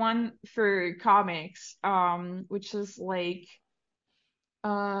interesting one for comics, which is like,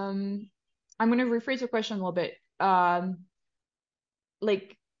 um, I'm gonna rephrase the question a little bit.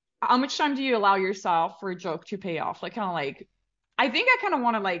 Like, how much time do you allow yourself for a joke to pay off? Like, kind of like, I think I kind of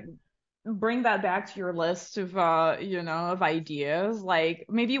want to like bring that back to your list of of ideas. Like,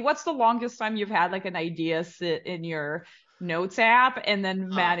 maybe what's the longest time you've had like an idea sit in your notes app and then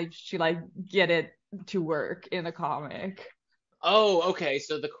Huh. managed to like get it to work in a comic? Oh, okay.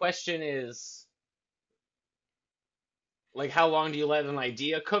 So the question is like, how long do you let an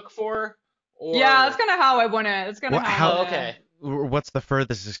idea cook for? Yeah, that's Or, kind of how I want to. That's kind of What? how I How? want oh, to. okay. What's the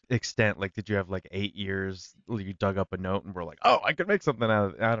furthest extent? Like, did you have like 8 years? You dug up a note and were like, oh, I could make something out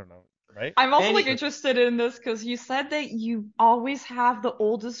of it. I don't know, right? I'm also like Any, interested in this because you said that you always have the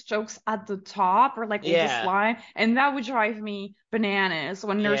oldest jokes at the top or like oldest yeah, line, and that would drive me bananas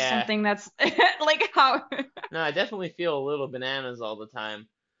when there's yeah. something that's like how. No, I definitely feel a little bananas all the time.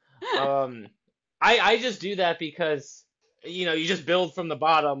 Um, I just do that because you just build from the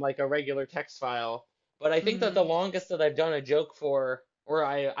bottom like a regular text file. But I think that the Mhm. longest that I've done a joke for, or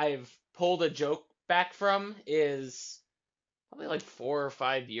I've pulled a joke back from, is probably like 4 or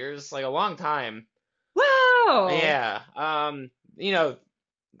 5 years, like a long time. Wow. Yeah. You know,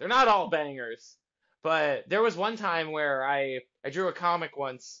 they're not all bangers, but there was one time where I drew a comic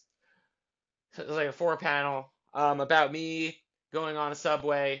once. It was like a 4 panel about me going on a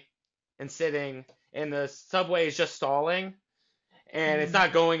subway and sitting, and the subway is just stalling, and it's Mhm.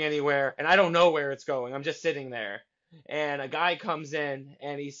 not going anywhere, and I don't know where it's going. I'm just sitting there, and a guy comes in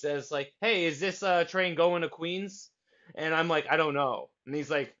and he says like, "Hey, is this train going to Queens?" And I'm like, "I don't know." And he's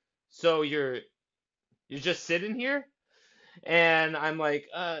like, "So you're just sitting here?" And I'm like,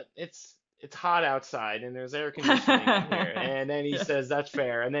 it's hot outside and there's air conditioning in here." And then he Yeah. says, "That's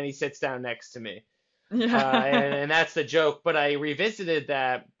fair." And then he sits down next to me. Yeah. And that's the joke. But I revisited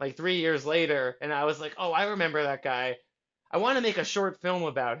that like 3 years later, and I was like, "Oh, I remember that guy. I want to make a short film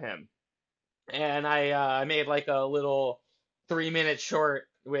about him." And I made like a little 3 minute short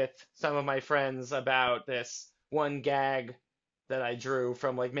with some of my friends about this one gag that I drew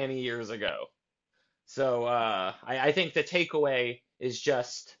from like many years ago. So I think the takeaway is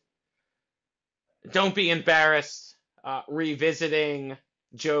just don't be embarrassed revisiting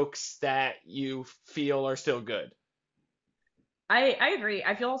jokes that you feel are still good. I agree.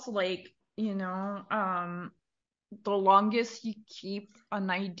 I feel also like, the longest you keep an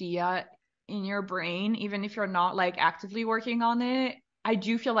idea in your brain, even if you're not like actively working on it, I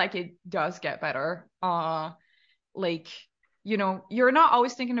do feel like it does get better. Like, you're not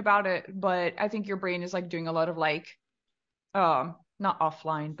always thinking about it, but I think your brain is like doing a lot of like, not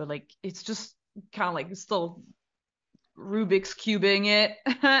offline, but like it's just kind of like still Rubik's cubing it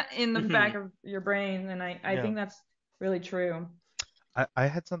in the back Hmm. of your brain, and I Yeah. think that's really true. I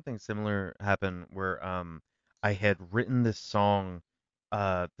had something similar happen where I had written this song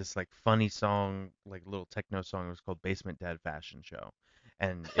this like funny song, like little techno song. It was called Basement Dad Fashion Show,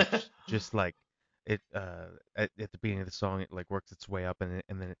 and it's just like it at the beginning of the song it like works its way up, and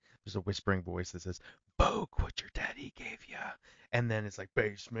then there's a whispering voice that says, "Boke what your daddy gave ya," and then it's like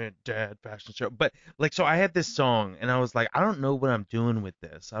Basement Dad Fashion Show. But like so I had this song and I was like, I don't know what I'm doing with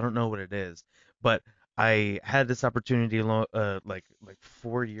this. I don't know what it is, but I had this opportunity like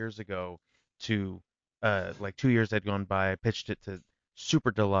 4 years ago to like 2 years had gone by. I pitched it to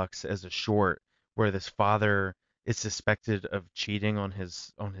Super Deluxe as a short where this father is suspected of cheating on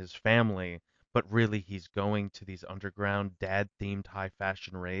his family, but really he's going to these underground dad themed high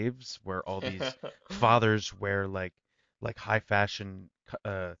fashion raves where all these fathers wear like high fashion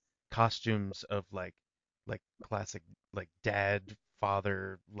costumes of like classic like dad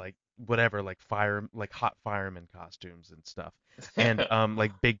father like whatever like fire like hot fireman costumes and stuff and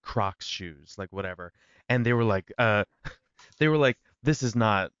like big Crocs shoes like whatever and they were like this is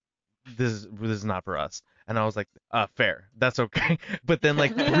not for us. And I was like, fair, that's okay. But then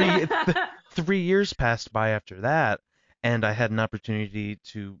like 3 years passed by after that, and I had an opportunity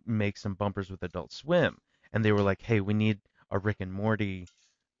to make some bumpers with Adult Swim, and they were like, hey, we need a Rick and Morty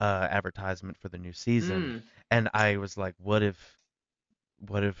advertisement for the new season. Mm. And I was like, what if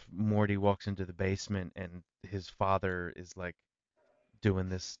Morty walks into the basement and his father is like doing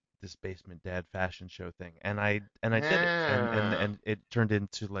this basement dad fashion show thing and I did it Ah. and it turned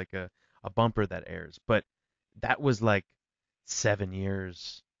into like a bumper that airs but that was like 7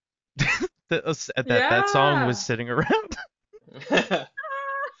 years that song was Yeah. sitting around.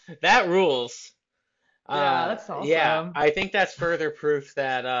 That rules. Yeah, that's Yeah, awesome. I think that's further proof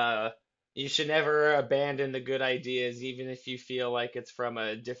that you should never abandon the good ideas, even if you feel like it's from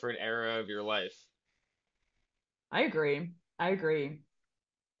a different era of your life. I agree. I agree.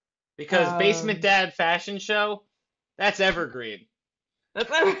 Because Basement Um, Dad Fashion Show, that's evergreen.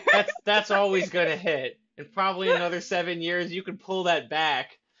 that's That's always gonna hit. And probably another 7 years, you can pull that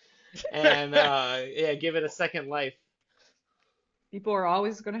back and yeah, give it a second life. people are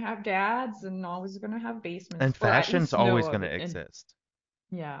always going to have dads and always going to have And basements, or at fashion's least know always of going it. to And exist.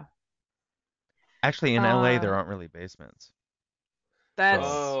 yeah, Actually, in LA uh, there aren't really basements, so that's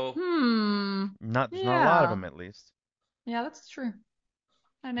Oh, not there's not a lot of yeah, them at least. yeah, that's true.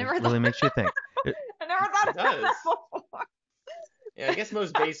 I It never really thought, makes you think. It, I never thought it about that does. before. Yeah, I guess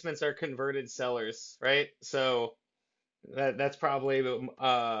most basements are converted cellars, right? So that's probably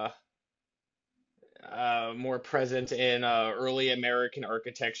more present in early American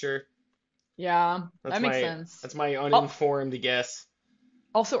architecture. Yeah, That's that makes my sense. that's my Oh, uninformed guess.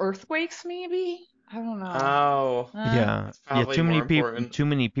 also earthquakes, maybe? I don't know. Oh, Yeah, that's yeah. probably more important. Too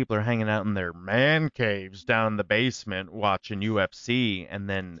many people are hanging out in their man caves down in the basement watching UFC, and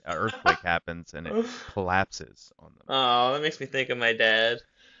then an earthquake happens and it collapses on them. Oh, that makes me think of my dad.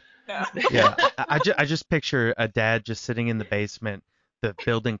 Yeah. Yeah, I just picture a dad just sitting in the basement, the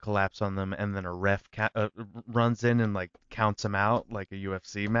building collapse on them, and then a runs in and like counts him out like a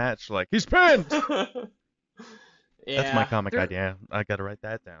UFC match. Like he's pinned. That's my Yeah, comic There, idea. I gotta write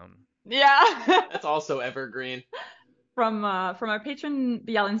that down. yeah. that's also evergreen. From our patron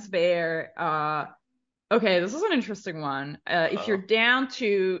Bjelens Bear, okay, this is an interesting one. If you're Uh-oh. down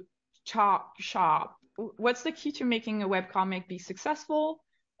to chop shop, what's the key to making a webcomic be successful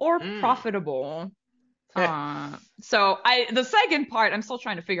or Mm. profitable? So the second part I'm still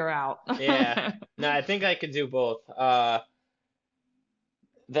trying to figure out. Yeah. No, I think I could do both.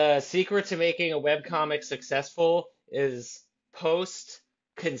 The secret to making a webcomic successful is post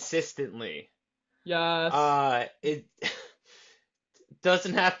consistently. Yes. It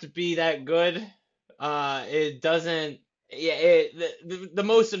doesn't have to be that good. It doesn't. Yeah. The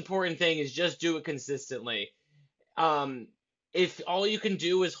most important thing is just do it consistently. Um, if all you can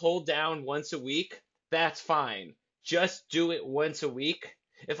do is hold down once a week, that's fine. Just do it once a week.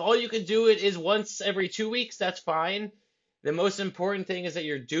 If all you can do it is once every 2 weeks, that's fine. The most important thing is that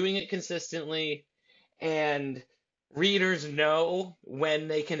you're doing it consistently and readers know when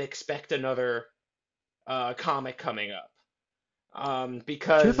they can expect another comic coming up. Do you have a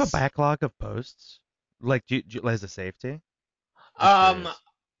Because backlog of posts? Like, as a safety? Just um, curious.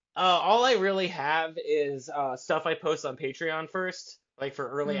 all I really have is stuff I post on Patreon first, like for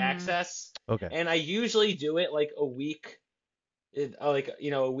early Hmm. access, Okay. and I usually do it like a week, like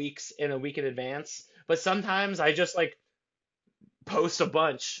a week in advance. But sometimes I just like post a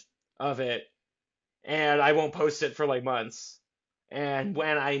bunch of it, and I won't post it for like months. And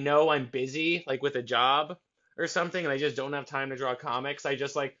when I know I'm busy, like with a job or something, and I just don't have time to draw comics, I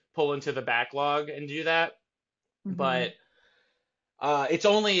just like pull into the backlog and do that. Hmm. But it's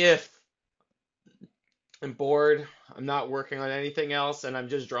only if I'm bored. I'm not working on anything else and I'm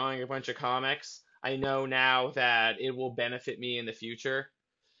just drawing a bunch of comics, I know now that it will benefit me in the future.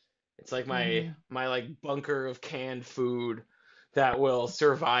 It's like Mhm. my like bunker of canned food that will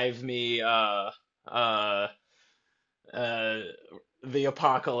survive me uh uh the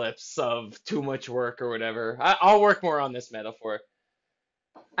apocalypse of too much work or whatever. I'll work more on this metaphor.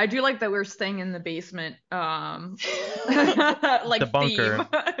 I do like that we're staying in the basement, The like theme. bunker.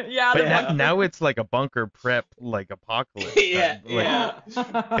 Yeah, the But now Yeah. bunker. now it's like a bunker prep like apocalypse Yeah, time, like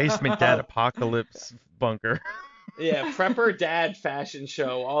yeah. basement dad Um, apocalypse bunker. yeah, Prepper Dad fashion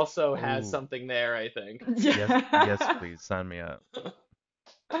show also has Ooh, something there, I think. yes, yes, Yeah. please sign me up.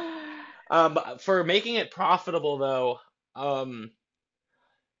 For making it profitable though, um,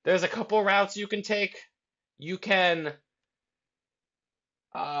 there's a couple routes you can take. You can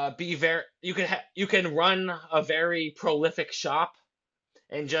be very you can run a very prolific shop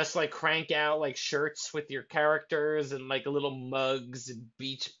and just like crank out like shirts with your characters and like little mugs and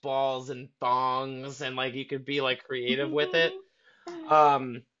beach balls and thongs and like you could be like creative with it.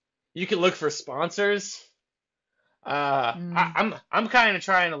 Um, you can look for sponsors. Mm. I'm kind of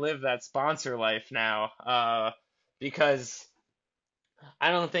trying to live that sponsor life now. Because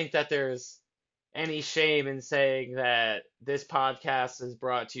I don't think that there's any shame in saying that this podcast is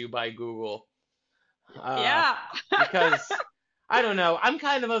brought to you by Google. Uh, Yeah. because I don't know. I'm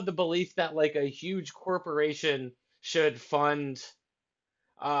kind of the belief that like a huge corporation should fund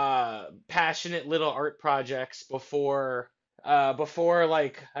passionate little art projects before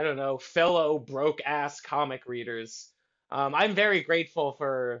like I don't know fellow broke ass comic readers. I'm very grateful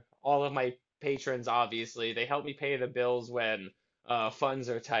for all of my patrons. Obviously, they help me pay the bills when funds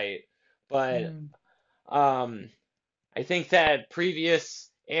are tight. But Mm. um, I think that previous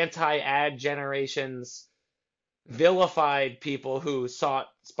anti-ad generations vilified people who sought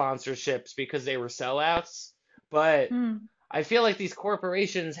sponsorships because they were sellouts. But Mm. I feel like these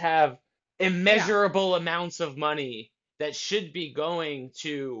corporations have Yeah. immeasurable amounts of money that should be going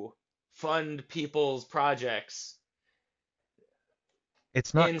to fund people's projects.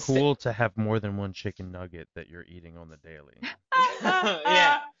 It's not Instead, cool to have more than one chicken nugget that you're eating on the daily.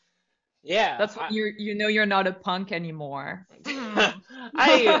 yeah, yeah. That's when you know you're not a punk anymore. Mm.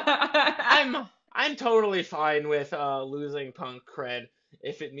 I I'm totally fine with losing punk cred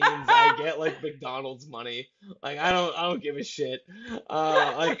if it means I get like McDonald's money. Like I don't give a shit.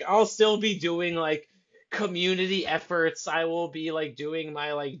 Like I'll still be doing like community efforts. I will be like doing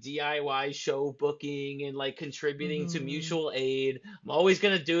my like DIY show booking and like contributing to Mhm. mutual aid. I'm always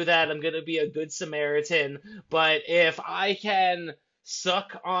gonna do that. I'm gonna be a good Samaritan. But if I can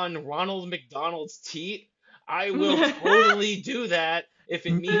suck on Ronald McDonald's teat, I will totally do that if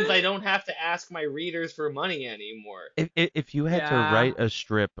it N- means I don't have to ask my readers for money anymore. If you had to Yeah. write a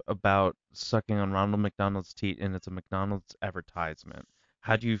strip about sucking on Ronald McDonald's teeth and it's a McDonald's advertisement,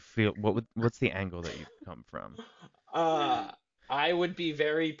 how do you feel? What's the angle that you'd come from? Uh, I would be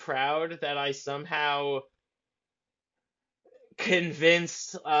very proud that I somehow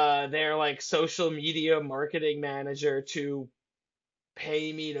convinced their like social media marketing manager to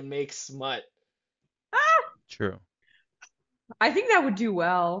pay me to make smut. True. I think that would do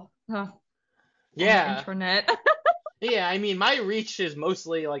well on the Yeah. internet. Yeah, I mean my reach is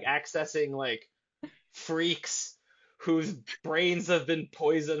mostly like accessing like freaks whose brains have been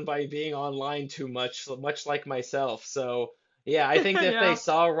poisoned by being online too much, so much like myself. So, yeah, I think that if they Yeah.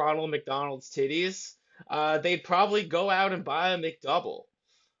 saw Ronald McDonald's titties, they'd probably go out and buy a McDouble.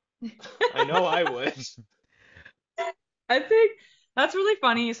 I know I would. I think that's really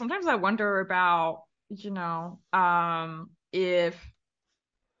funny. Sometimes I wonder about, if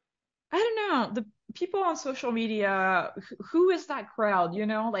I don't know, the people on social media, who is that crowd,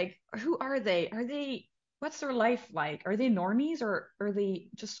 Like, who are they? What's their life like? Are they normies or are they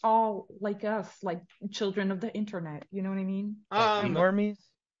just all like us, like children of the internet? You know what I mean? Are we Um, normies?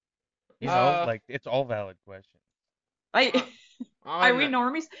 uh, Like it's all valid questions. uh Like, are on, we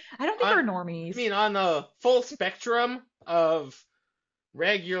normies? I don't think on, we're I normies. mean, on the full spectrum of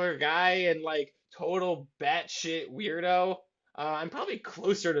regular guy and like total batshit weirdo, I'm probably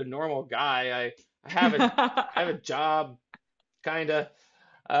closer to normal guy. I have a job, kinda.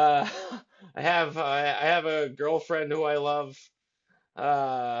 Uh, I have a girlfriend who I love.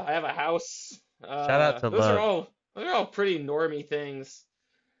 I have a house. Shout out to love. Those are all pretty normy things.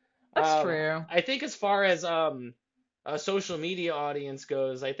 That's true. I think as far as a social media audience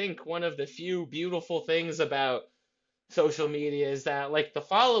goes, I think one of the few beautiful things about social media is that like the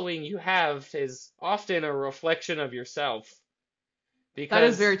following you have is often a reflection of yourself That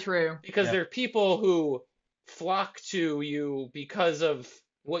is because very true. Yeah. there are people who flock to you because of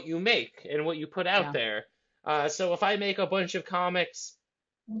what you make and what you put out Yeah. there. So if I make a bunch of comics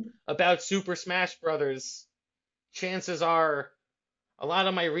about Super Smash Brothers, chances are a lot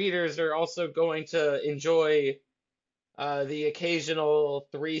of my readers are also going to enjoy the occasional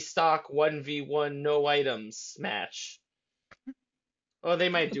 3 stock 1v1 no items match. Well, they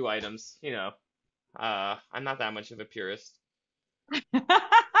might do items, you know. I'm not that much of a purist.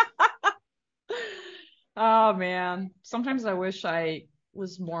 Oh man. Sometimes I wish I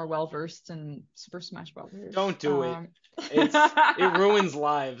was more well versed in Super Smash Brothers. Don't do it. It ruins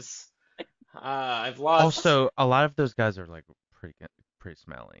lives. I've lost. Also, a lot of those guys are like pretty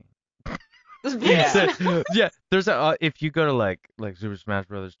smelly. Yeah. Yeah, there's a if you go to like Super Smash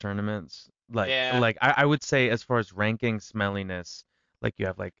Brothers tournaments, Yeah. I would say as far as ranking smelliness, like you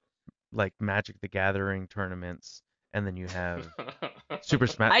have like Magic the Gathering tournaments, and then you have Super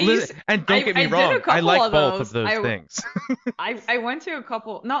Smash. I used And don't get me I did a wrong, I couple like of both of those. those things. I went to a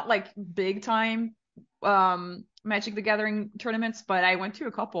couple, not like big time Magic the Gathering tournaments, but I went to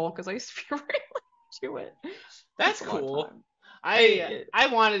a couple because I used to be really into it. That's It's a lot of cool. time. I I I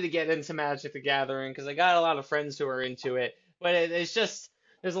wanted to get into Magic the Gathering because I got a lot of friends who are into it, but it's just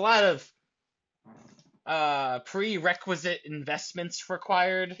there's a lot of prerequisite investments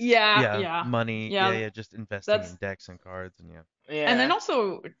required. yeah, Yeah, yeah. money. Yeah, Yeah, yeah, just investing that's in decks and cards and yeah. and then Yeah.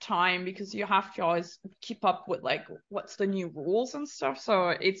 also time because you have to always keep up with like what's the new rules and stuff. So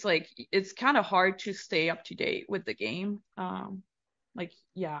it's like it's kind of hard to stay up to date with the game. Like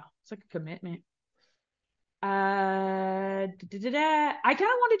yeah, it's like a commitment. I kind of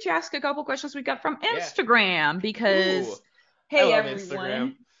wanted to ask a couple questions we got from Yeah. Instagram Ooh, because, I hey love Instagram.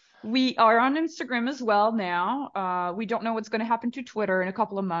 everyone, we are on Instagram as well now. We don't know what's going to happen to Twitter in a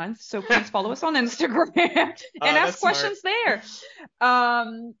couple of months, so please follow us on Instagram and ask That's smart. questions there.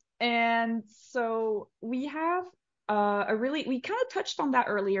 And so we have we kind of touched on that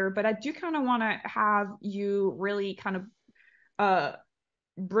earlier, but I do kind of want to have you really kind of uh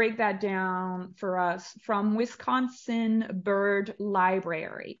break that down for us from Wisconsin Bird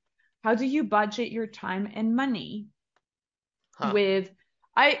Library. How do you budget your time and money Huh. with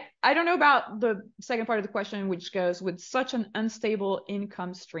I don't know about the second part of the question, which goes with such an unstable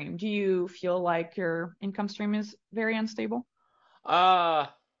income stream. Do you feel like your income stream is very unstable? Uh,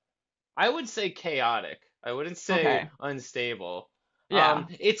 I would say chaotic. I wouldn't say Okay. unstable. Yeah.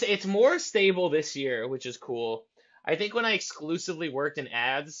 It's more stable this year, which is cool. I think when I exclusively worked in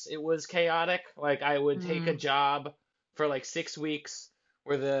ads, it was chaotic. Like I would take a Mm. job for like 6 weeks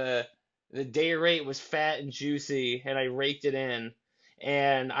where the day rate was fat and juicy, and I raked it in,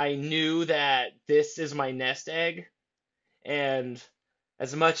 and I knew that this is my nest egg, and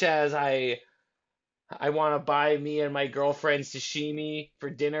as much as I want to buy me and my girlfriend sashimi for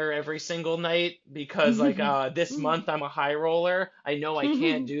dinner every single night because like this month I'm a high roller. I know I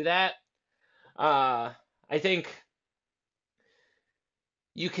can't do that. I think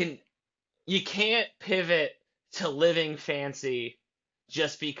you can you can't pivot to living fancy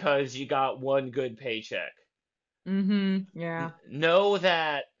just because you got one good paycheck. Yeah. Know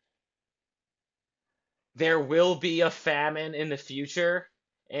that there will be a famine in the future,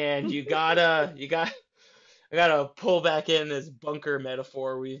 and I gotta pull back in this bunker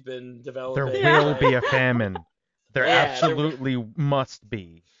metaphor we've been There developing, Yeah. will but be a famine. There yeah, absolutely must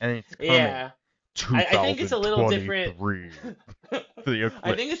be, and it's coming. yeah. I think it's a little different. 2023, the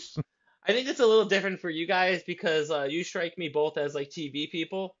I think it's eclipse. I think it's a little different for you guys because you strike me both as like TV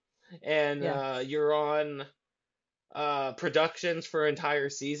people, and Yeah. you're on productions for entire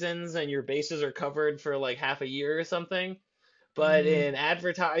seasons, and your bases are covered for like half a year or something. But Hmm. in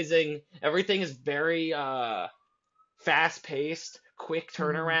advertising, everything is very fast paced, quick Hmm.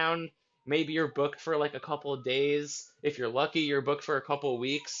 turnaround. Maybe you're booked for like a couple of days. If you're lucky, you're booked for a couple of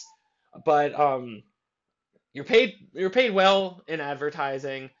weeks. But you're paid well in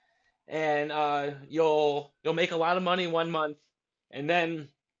advertising, and you'll make a lot of money one month, and then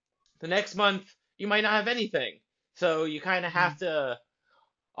the next month you might not have anything. So you kind of have to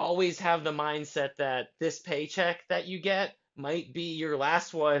always have the mindset that this paycheck that you get might be your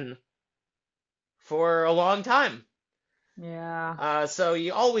last one for a long time. Yeah. So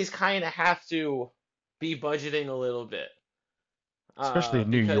you always kind of have to be budgeting a little bit. Especially in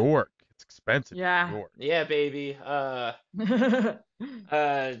New Because York. It's expensive in New Yeah. York. yeah, baby.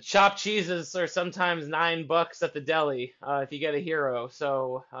 Chopped cheeses are sometimes $9 at the deli if you get a hero.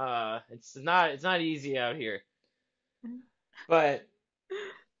 So it's not easy out here. But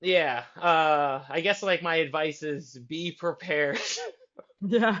yeah, I guess like my advice is be prepared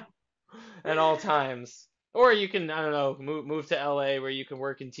Yeah. at all times. Or you can, I don't know, move to LA where you can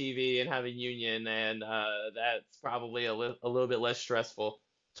work in TV and have a union, and that's probably a little bit less stressful.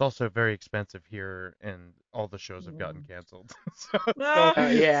 It's also very expensive here, and all the shows have gotten Mm. canceled. so, so, Ah.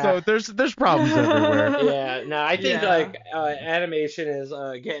 Yeah. so there's problems everywhere. Yeah, no, I think Yeah. like animation is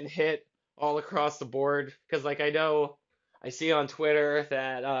getting hit all across the board because like I know I see on Twitter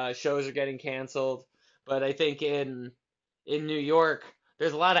that shows are getting canceled, but I think in New York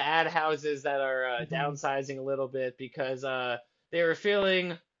there's a lot of ad houses that are Mhm. downsizing a little bit because they were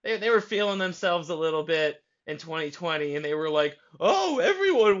feeling they were feeling themselves a little bit in 2020 and they were like, "Oh,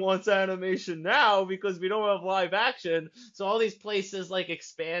 everyone wants animation now because we don't have live action." So all these places like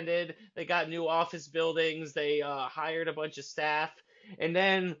expanded, they got new office buildings, they hired a bunch of staff, and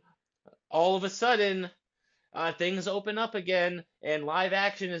then all of a sudden things open up again and live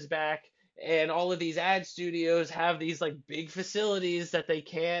action is back. And all of these ad studios have these like big facilities that they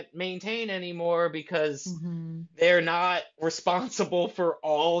can't maintain anymore because Mhm. they're not responsible for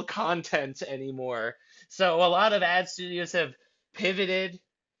all content anymore. So a lot of ad studios have pivoted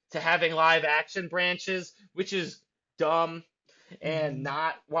to having live action branches, which is dumb and Mhm.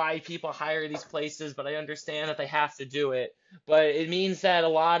 not why people hire these places, but I understand that they have to do it. But it means that a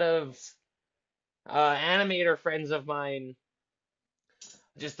lot of animator friends of mine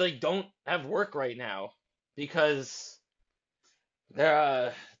just like don't have work right now because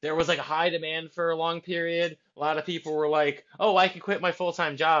there was like a high demand for a long period. A lot of people were like, "Oh, I can quit my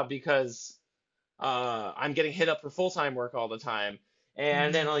full-time job because I'm getting hit up for full-time work all the time."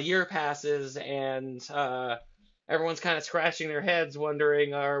 And then a Mhm. year passes and everyone's kind of scratching their heads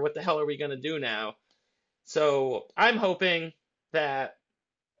wondering, what the hell are we going to do now? So I'm hoping that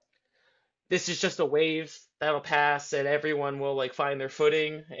this is just a wave that'll pass and everyone will like find their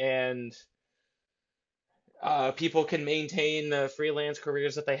footing and people can maintain the freelance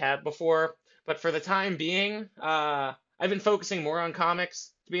careers that they had before. But for the time being, I've been focusing more on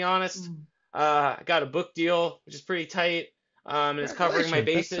comics, to be honest. Mm. I got a book deal, which is pretty tight, and it's covering my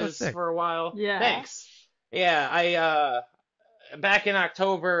Congratulations, that's so bases sick. for a while. Yeah. Thanks. Yeah, I back in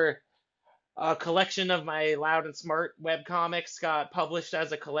October, a collection of my Loud and Smart webcomics got published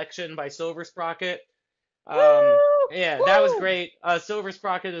as a collection by Silver Sprocket. Um, Woo! yeah, that was Woo! great. Silver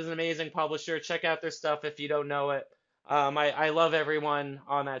Sprocket is an amazing publisher. Check out their stuff if you don't know it. I love everyone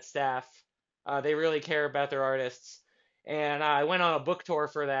on that staff. They really care about their artists. And I went on a book tour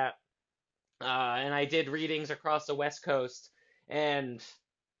for that, and I did readings across the West Coast. And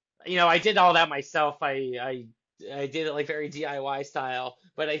I did all that myself. I did it like very DIY style,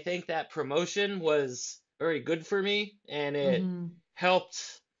 but I think that promotion was very good for me, and it Mhm.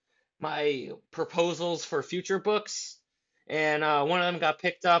 helped my proposals for future books, and one of them got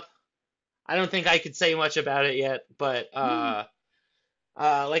picked up. I don't think I could say much about it yet, but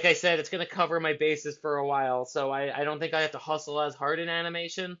like I said, it's gonna cover my bases for a while, so I don't think I have to hustle as hard in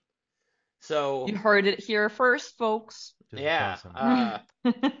animation. You So heard it here first, folks. Dude, that's yeah,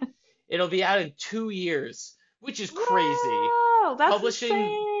 awesome. it'll be out in 2 years, which is crazy. Wow, that's Publishing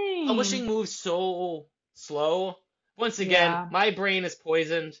insane. publishing moves so slow. Once again, Yeah. my brain is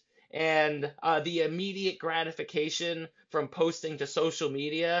poisoned, and the immediate gratification from posting to social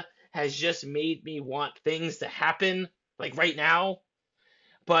media has just made me want things to happen like right now.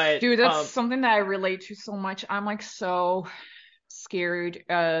 But Dude, that's something that I relate to so much. I'm like so scared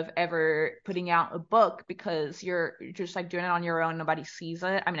of ever putting out a book because you're just like doing it on your own, nobody sees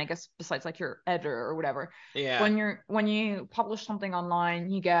it. I mean, I guess besides like your editor or whatever. yeah, When you publish something online,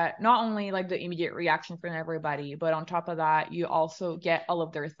 you get not only like the immediate reaction from everybody, but on top of that, you also get all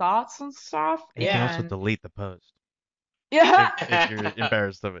of their thoughts and stuff. You can yeah, also And delete the post yeah. if you're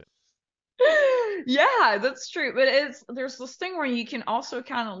embarrassed of it. Yeah, that's true. But there's this thing where you can also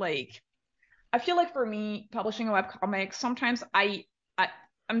kind of like I feel like for me, publishing a webcomic, sometimes I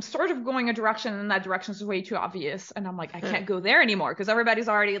I'm sort of going a direction and that direction is way too obvious. And I'm like, I can't go there anymore because everybody's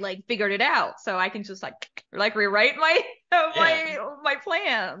already like figured it out. So I can just like rewrite my yeah, my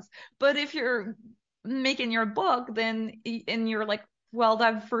plans. But if you're making your book, then and you're like, well,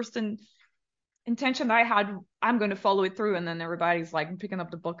 that first intention that I had, I'm going to follow it through. And then everybody's like picking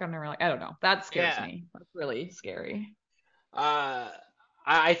up the book and they're like, I don't know. That scares yeah. me. That's really scary. Uh,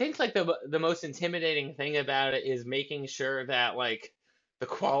 I think like the most intimidating thing about it is making sure that like the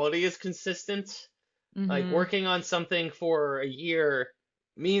quality is consistent. Like Mm-hmm. working on something for a year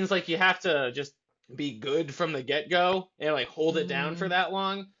means like you have to just be good from the get-go and like hold it down for Mm-hmm. that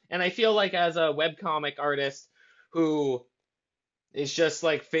long. And I feel like as a webcomic artist who is just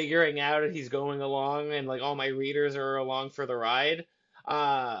like figuring out as he's going along and like all my readers are along for the ride,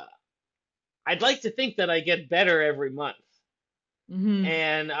 uh, I'd like to think that I get better every month. Mm-hmm.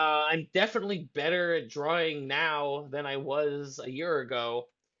 And I'm definitely better at drawing now than I was a year ago.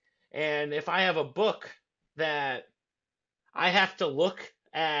 And if I have a book that I have to look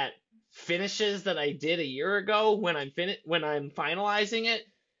at finishes that I did a year ago when I'm finalizing it,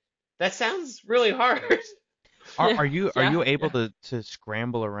 that sounds really hard. Are Yeah, are you are yeah, you able yeah. to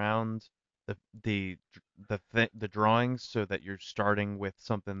scramble around the the the drawings so that you're starting with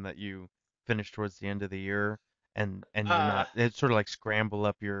something that you finish towards the end of the year, and you're Uh, not, it's sort of like scramble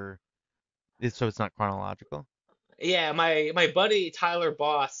up so it's not chronological? yeah, my buddy Tyler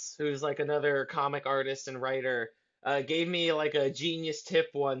Boss, who's like another comic artist and writer, gave me like a genius tip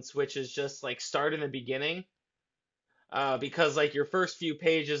once, which is just like start in the beginning, because like your first few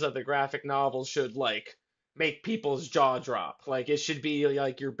pages of the graphic novel should like make people's jaw drop. Like it should be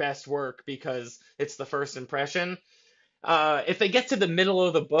like your best work because it's the first impression. If they get to the middle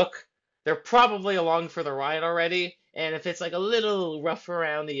of the book, they're probably along for the ride already. And if it's like a little rough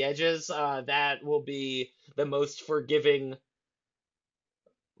around the edges, that will be the most forgiving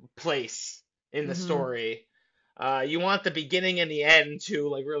place in the Hmm. story. You want the beginning and the end to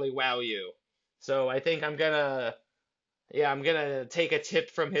like really wow you. So I think I'm gonna take a tip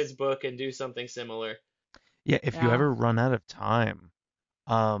from his book and do something similar. Yeah, if you Yeah. ever run out of time,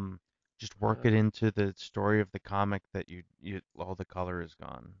 um, just work Uh, it into the story of the comic that you all the color is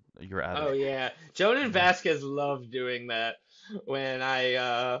gone. You're out oh of, yeah, Jonan yeah, Vasquez loved doing that when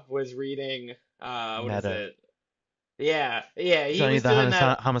I was reading what is meta. it? Yeah, yeah, he Johnny was the doing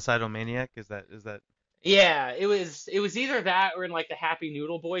that. homicidal maniac, is that Yeah, it was either that or in like the Happy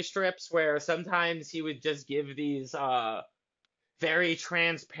Noodle Boy strips where sometimes he would just give these very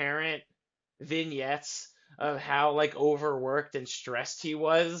transparent vignettes of how like overworked and stressed he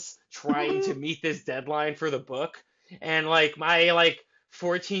was trying to meet this deadline for the book. And like my like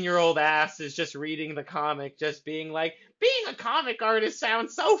 14-year-old ass is just reading the comic, just being like, being a comic artist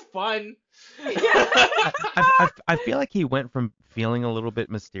sounds so fun. Yeah. I feel like he went from feeling a little bit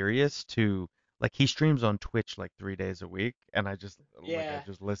mysterious to, like, he streams on Twitch like 3 days a week, and I Yeah,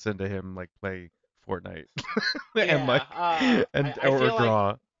 just listen to him like play Fortnite and yeah. like and I or feel like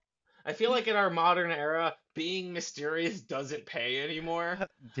draw. in our modern era, being mysterious doesn't pay anymore.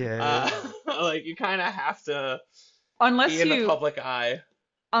 Yeah. Uh, like you kind of have to be Unless in the you public eye.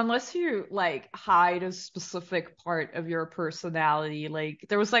 unless you like hide a specific part of your personality. Like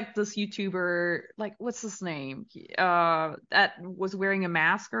there was like this YouTuber, like what's his name? That was wearing a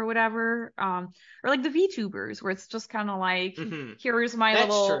mask or whatever. Or like the VTubers where it's just kind of like, Hmm. here's my That's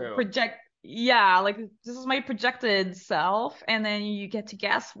little true. project yeah, like this is my projected self, and then you get to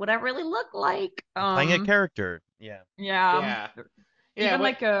guess what I really look like. I'm playing a character. Yeah. Yeah. Yeah. Yeah, Even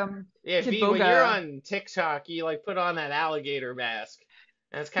what like yeah, Kid V, when you're Boga. on TikTok, you like put on that alligator mask.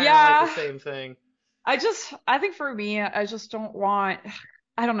 And it's kind of like the Yeah, same thing. I think for me, I just don't want,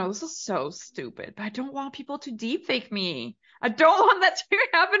 I don't know, this is so stupid, but I don't want people to deepfake me. I don't want that to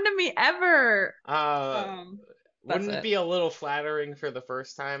happen to me ever. Uh, Um, that's wouldn't it it. be a little flattering for the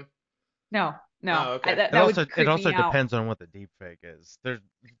first time? No, no, Oh, okay. It that would also it creep me also out. depends on what the deep fake is. There's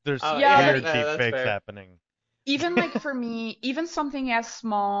Oh, Yeah, yeah, but weird deep that's fakes fair. happening. even like for me, even something as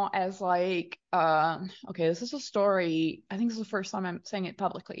small as like, okay, this is a story. I think this is the first time I'm saying it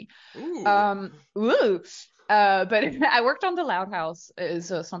publicly. Ooh. Ooh. But I worked on the Loud House,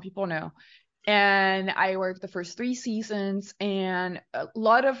 as some people know. And I worked the first 3 seasons, and a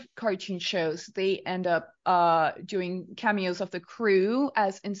lot of cartoon shows they end up doing cameos of the crew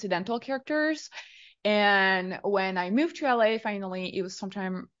as incidental characters. And when I moved to LA, finally, it was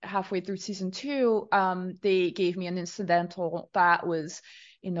sometime halfway through season 2. They gave me an incidental that was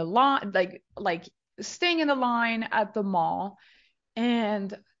in the line, like staying in the line at the mall,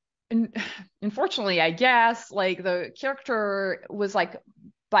 and unfortunately, I guess, like the character was like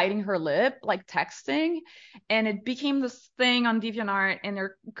biting her lip, like texting, and it became this thing on DeviantArt, and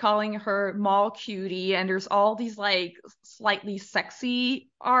they're calling her mall cutie, and there's all these like slightly sexy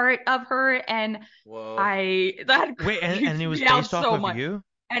art of her, and Whoa. I that Wait, and creeps it was me out based off so of much. you?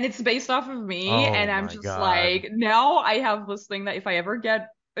 And it's based off of me, Oh and I'm my just God. like, now I have this thing that if I ever get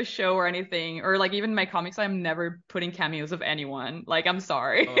a show or anything, or like even my comics, I'm never putting cameos of anyone. Like, I'm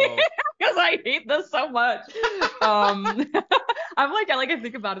sorry. Oh. Because I hate this so much. I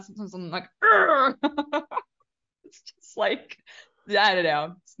think about it sometimes. I'm like, "Ugh." It's just like, I don't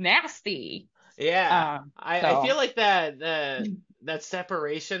know, it's nasty. Yeah. I feel So like that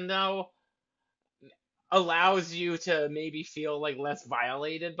separation though allows you to maybe feel like less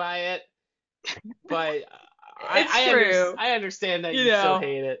violated by it, but it's true, I understand that you you still know.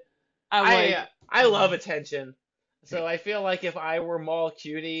 hate it. I'm like, I love attention, so I feel like if I were mall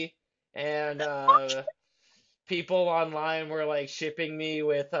cutie and people online were like shipping me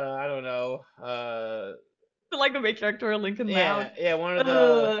with I don't know like the main character, Lincoln Loud. yeah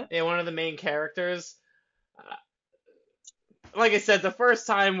Ugh. one of the main characters, uh, like I said, the first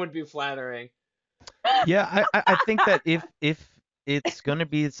time would be flattering. Yeah, I think that if it's gonna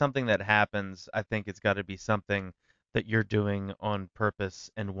be something that happens, I think it's got to be something that you're doing on purpose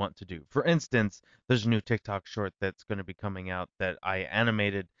and want to do. For instance, there's a new TikTok short that's going to be coming out that I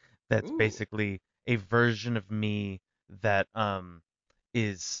animated that's Ooh. basically a version of me that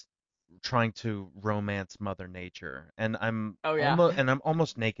is trying to romance Mother Nature, and Oh yeah. I'm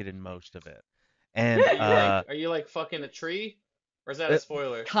almost naked in most of it. And Are you like fucking a tree? Or is that a uh,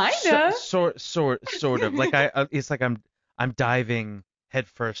 spoiler? Kinda. sort of like it's like I'm diving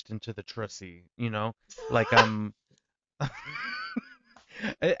headfirst into the Trussie, you know, like I'm.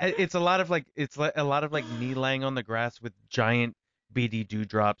 It's a lot of like it's like a lot of like me laying on the grass with giant beady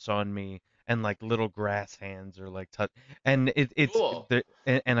dewdrops on me and like little grass hands or like touch and it's Cool. the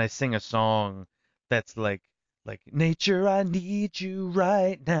and I sing a song that's like nature I need you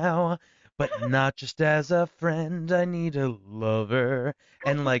right now but not just as a friend I need a lover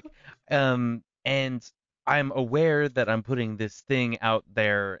and like and I'm aware that I'm putting this thing out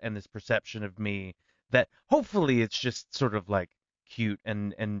there and this perception of me that hopefully it's just sort of like cute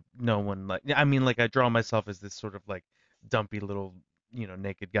and no one like I mean like I draw myself as this sort of like dumpy little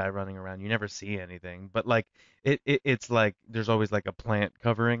naked guy running around. You never see anything, but like it's like there's always like a plant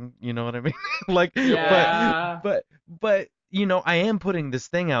covering, you know what I mean? Like but Yeah. Yeah. but I am putting this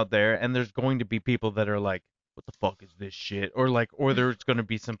thing out there and there's going to be people that are like what the fuck is this shit or there's going to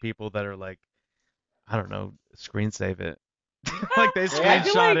be some people that are like I don't know, screen save it. Like they I Yeah.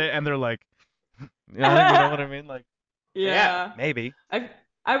 feel screenshot like it and they're like you know what I mean? Like Yeah. yeah. maybe.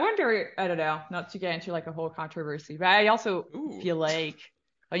 I wonder, I don't know, not to get into like a whole controversy, but I also Ooh. feel like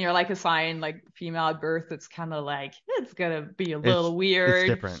when you're like assigned like female at birth, it's kind of like it's gonna be a It's little it's weird.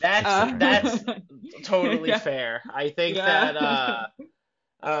 different. It's That's different. Yeah. that's totally Yeah, fair. I think that yeah.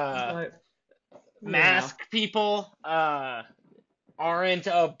 uh But you know. masked people aren't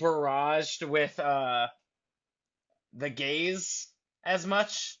barraged with the gays as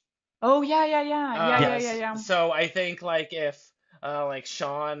much. Oh yeah, yeah, yeah, yeah, yeah, yeah, Yes. yeah. So I think like if like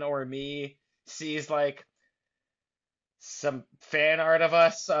Sean or me sees like some fan art of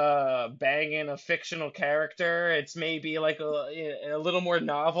us banging a fictional character, it's maybe like a little more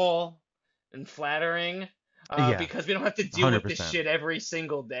novel and flattering Yeah. because we don't have to deal with this 100%. shit every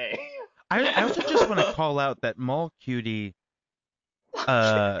single day. I also just want to call out that Mall Cutie.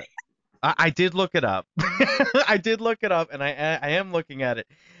 Uh, I did look it up. I did look it up, and I am looking at it.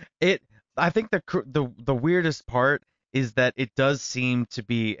 It. I think the weirdest part is that it does seem to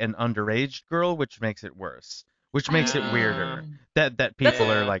be an underage girl, which makes it worse. Which makes it weirder Um, that that's people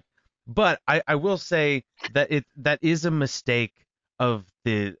a are Yeah. like. But I will say that that is a mistake of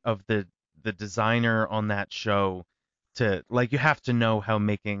the designer on that show to like you have to know how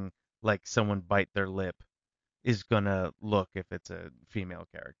making like someone bite their lip is gonna look if it's a female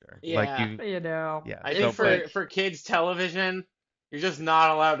character. Like Yeah. you, you know, yeah. I think So it's like, like for kids television, you're just not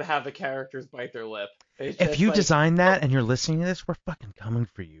allowed to have the characters bite their lip. It's if just you like, design that and you're listening to this, we're fucking coming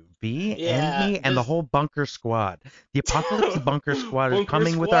for you. V and yeah, me and the just whole bunker squad. The apocalypse bunker squad is Bunker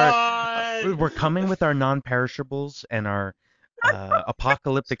coming with our. Squad. We're coming with our non-perishables and our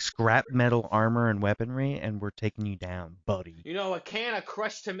apocalyptic scrap metal armor and weaponry, and we're taking you down, buddy. You know, a can of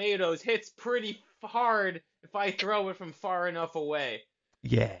crushed tomatoes hits pretty hard if I throw it from far enough away.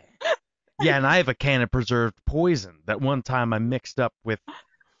 Yeah. Yeah, and I have a can of preserved poison that one time I mixed up with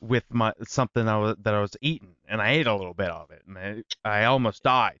my something that I was eating, and I ate a little bit of it, and I almost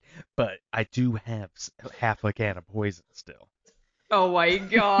died. But I do have half a can of poison still. oh my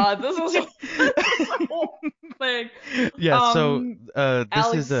God, this is this whole thing. Yeah, so Um,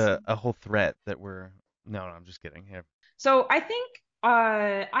 this is Alex, a whole threat that we're. No, I'm just kidding. Here. so I think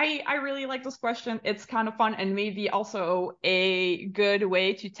I really like this question. It's kind of fun and maybe also a good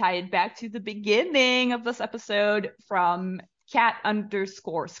way to tie it back to the beginning of this episode from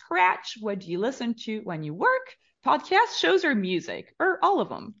cat_scratch. What do you listen to when you work? Podcasts, shows, or music, or all of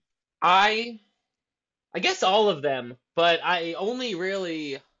them? I I guess all of them, but I only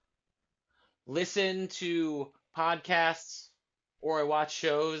really listen to podcasts or I watch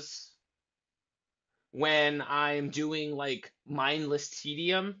shows when I'm doing like mindless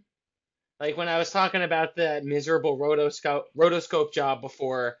tedium. Like when I was talking about that miserable rotoscope job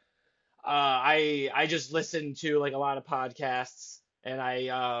before, I just listened to like a lot of podcasts and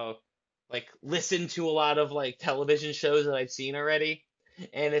I like listened to a lot of like television shows that I've seen already.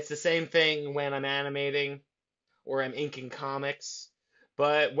 And it's the same thing when I'm animating or I'm inking comics.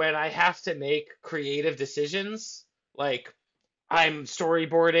 But when I have to make creative decisions, like I'm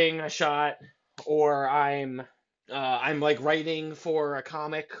storyboarding a shot or I'm like writing for a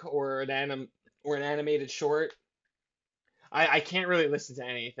comic or an animated short, I can't really listen to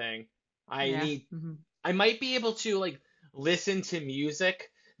anything. I Yeah. need I might be able to like listen to music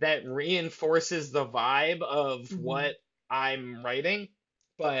that reinforces the vibe of Hmm. what I'm writing,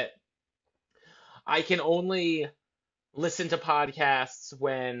 but I can only listen to podcasts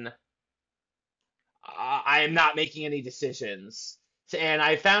when I am not making any decisions. And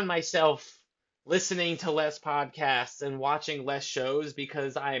I found myself listening to less podcasts and watching less shows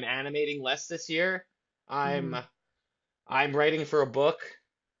because I'm animating less this year. I'm Hmm. I'm writing for a book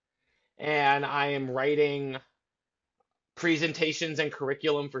and I am writing presentations and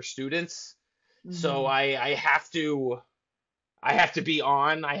curriculum for students. So Hmm. I have to be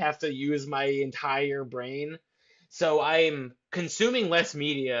on. I have to use my entire brain. So I'm consuming less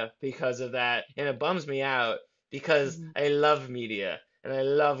media because of that, and it bums me out because Hmm. I love media and I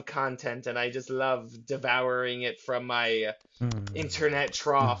love content and I just love devouring it from my Mm. internet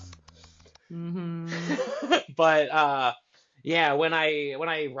trough. Mm. Hmm. But yeah, when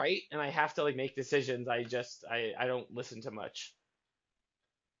I write and I have to like make decisions, I don't listen to much.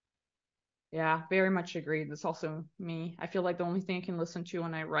 Yeah, very much agreed. That's also me. I feel like the only thing I can listen to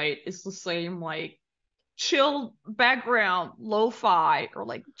when I write is the same like chill background lo-fi or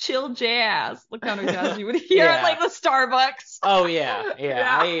like chill jazz, the kind of jazz you would hear at Yeah. like the Starbucks. Oh yeah,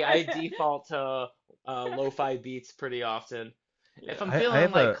 yeah. Yeah. I default to lo-fi beats pretty often. If I'm Yeah. I feeling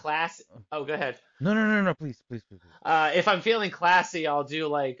have like a class, oh go ahead. no, no, no, no, please, please, please, please. If I'm feeling classy, I'll do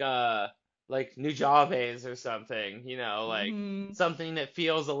like New Javes or something, like Hmm. something that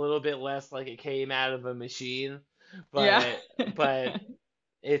feels a little bit less like it came out of a machine, Yeah. but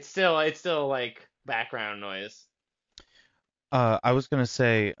it's still like background noise. I was gonna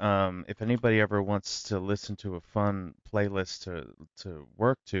say, if anybody ever wants to listen to a fun playlist to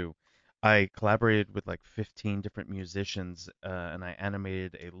work to, I collaborated with like 15 different musicians, and I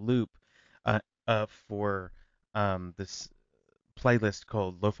animated a loop, uh, for this playlist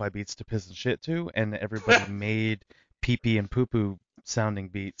called Lo-Fi Beats to Piss and Shit to, and everybody made pee pee and poo poo sounding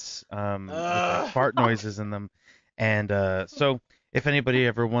beats, with like Ugh. fart noises in them, and so if anybody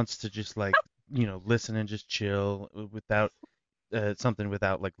ever wants to just like listen and just chill without something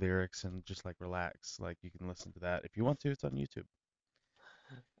without like lyrics and just like relax. Like you can listen to that if you want to. It's on YouTube.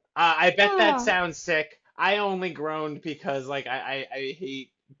 I bet that Ah. sounds sick. I only groaned because like I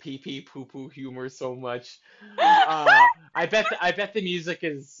hate pee pee poo poo humor so much. I bet the music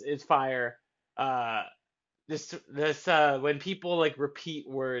is fire. Uh, this when people like repeat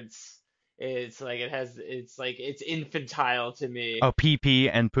words, it's like it's infantile to me. Oh, pee pee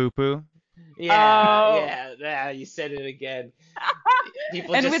and poo poo. Yeah, Oh. yeah, yeah. You said it again.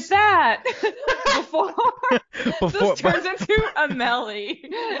 People And with just that, before this before turns into a melee,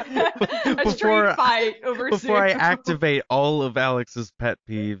 a street before fight over before soup. I activate all of Alex's pet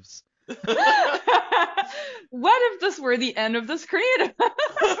peeves. What if this were the end of this creative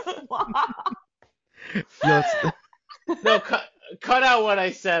block? Yeah, let's, no cut out what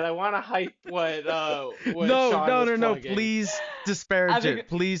I said. I want to hype what no, Sean no, was no, no. plugging. Please disparage Having it.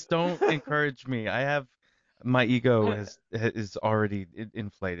 Please don't encourage me. I have my ego is already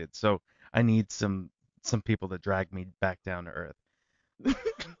inflated, so I need some people to drag me back down to earth.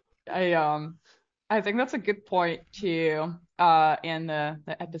 I I think that's a good point to end the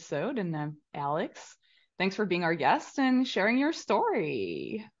episode. And Alex, thanks for being our guest and sharing your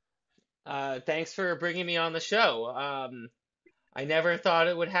story. Thanks for bringing me on the show. I never thought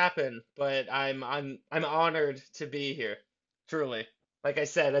it would happen, but I'm honored to be here. Truly. Like I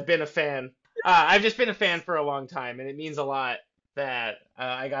said, I've been a fan. I've just been a fan for a long time, and it means a lot that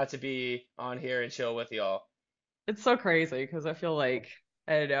I got to be on here and chill with y'all. It's so crazy because I feel like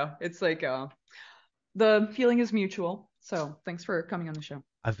I don't know. It's like the feeling is mutual. So thanks for coming on the show.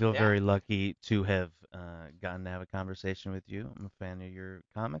 I feel Yeah. very lucky to have gotten to have a conversation with you. I'm a fan of your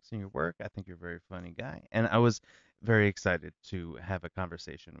comics and your work. I think you're a very funny guy, and I was very excited to have a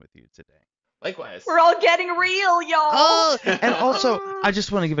conversation with you today. Likewise. We're all getting real, y'all. Oh, and also, I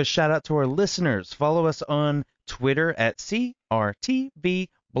just want to give a shout out to our listeners. Follow us on Twitter at CRTV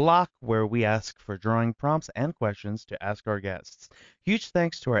Block, where we ask for drawing prompts and questions to ask our guests. Huge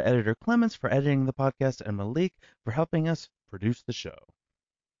thanks to our editor Clemens for editing the podcast and Malik for helping us produce the show.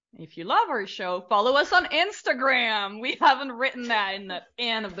 If you love our show, follow us on Instagram. We haven't written that in the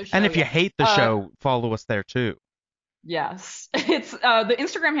end of the And show if you yet. hate the show, follow us there too. Yes, it's the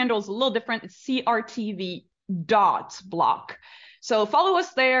Instagram handle is a little different. It's CRTV dot block. So follow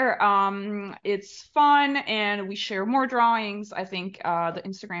us there. It's fun and we share more drawings. I think the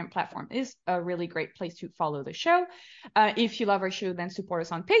Instagram platform is a really great place to follow the show. If you love our show, then support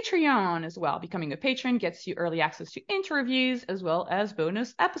us on Patreon as well. Becoming a patron gets you early access to interviews as well as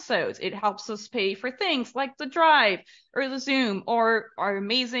bonus episodes. It helps us pay for things like the Drive or the Zoom or our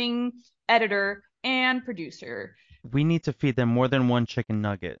amazing editor and producer. We need to feed them more than one chicken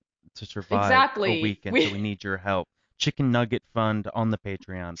nugget to survive Exactly. a weekend, so we need your help. Chicken Nugget Fund on the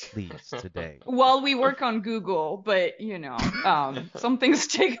Patreon, please, today. While we work on Google, but some things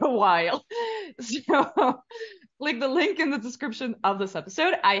take a while. So click the link in the description of this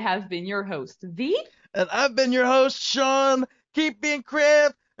episode. I have been your host, V. And I've been your host, Sean. Keep being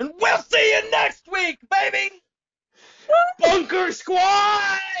creative, and we'll see you next week, baby! Bunker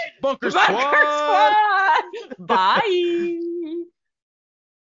Squad! Bunker Squad!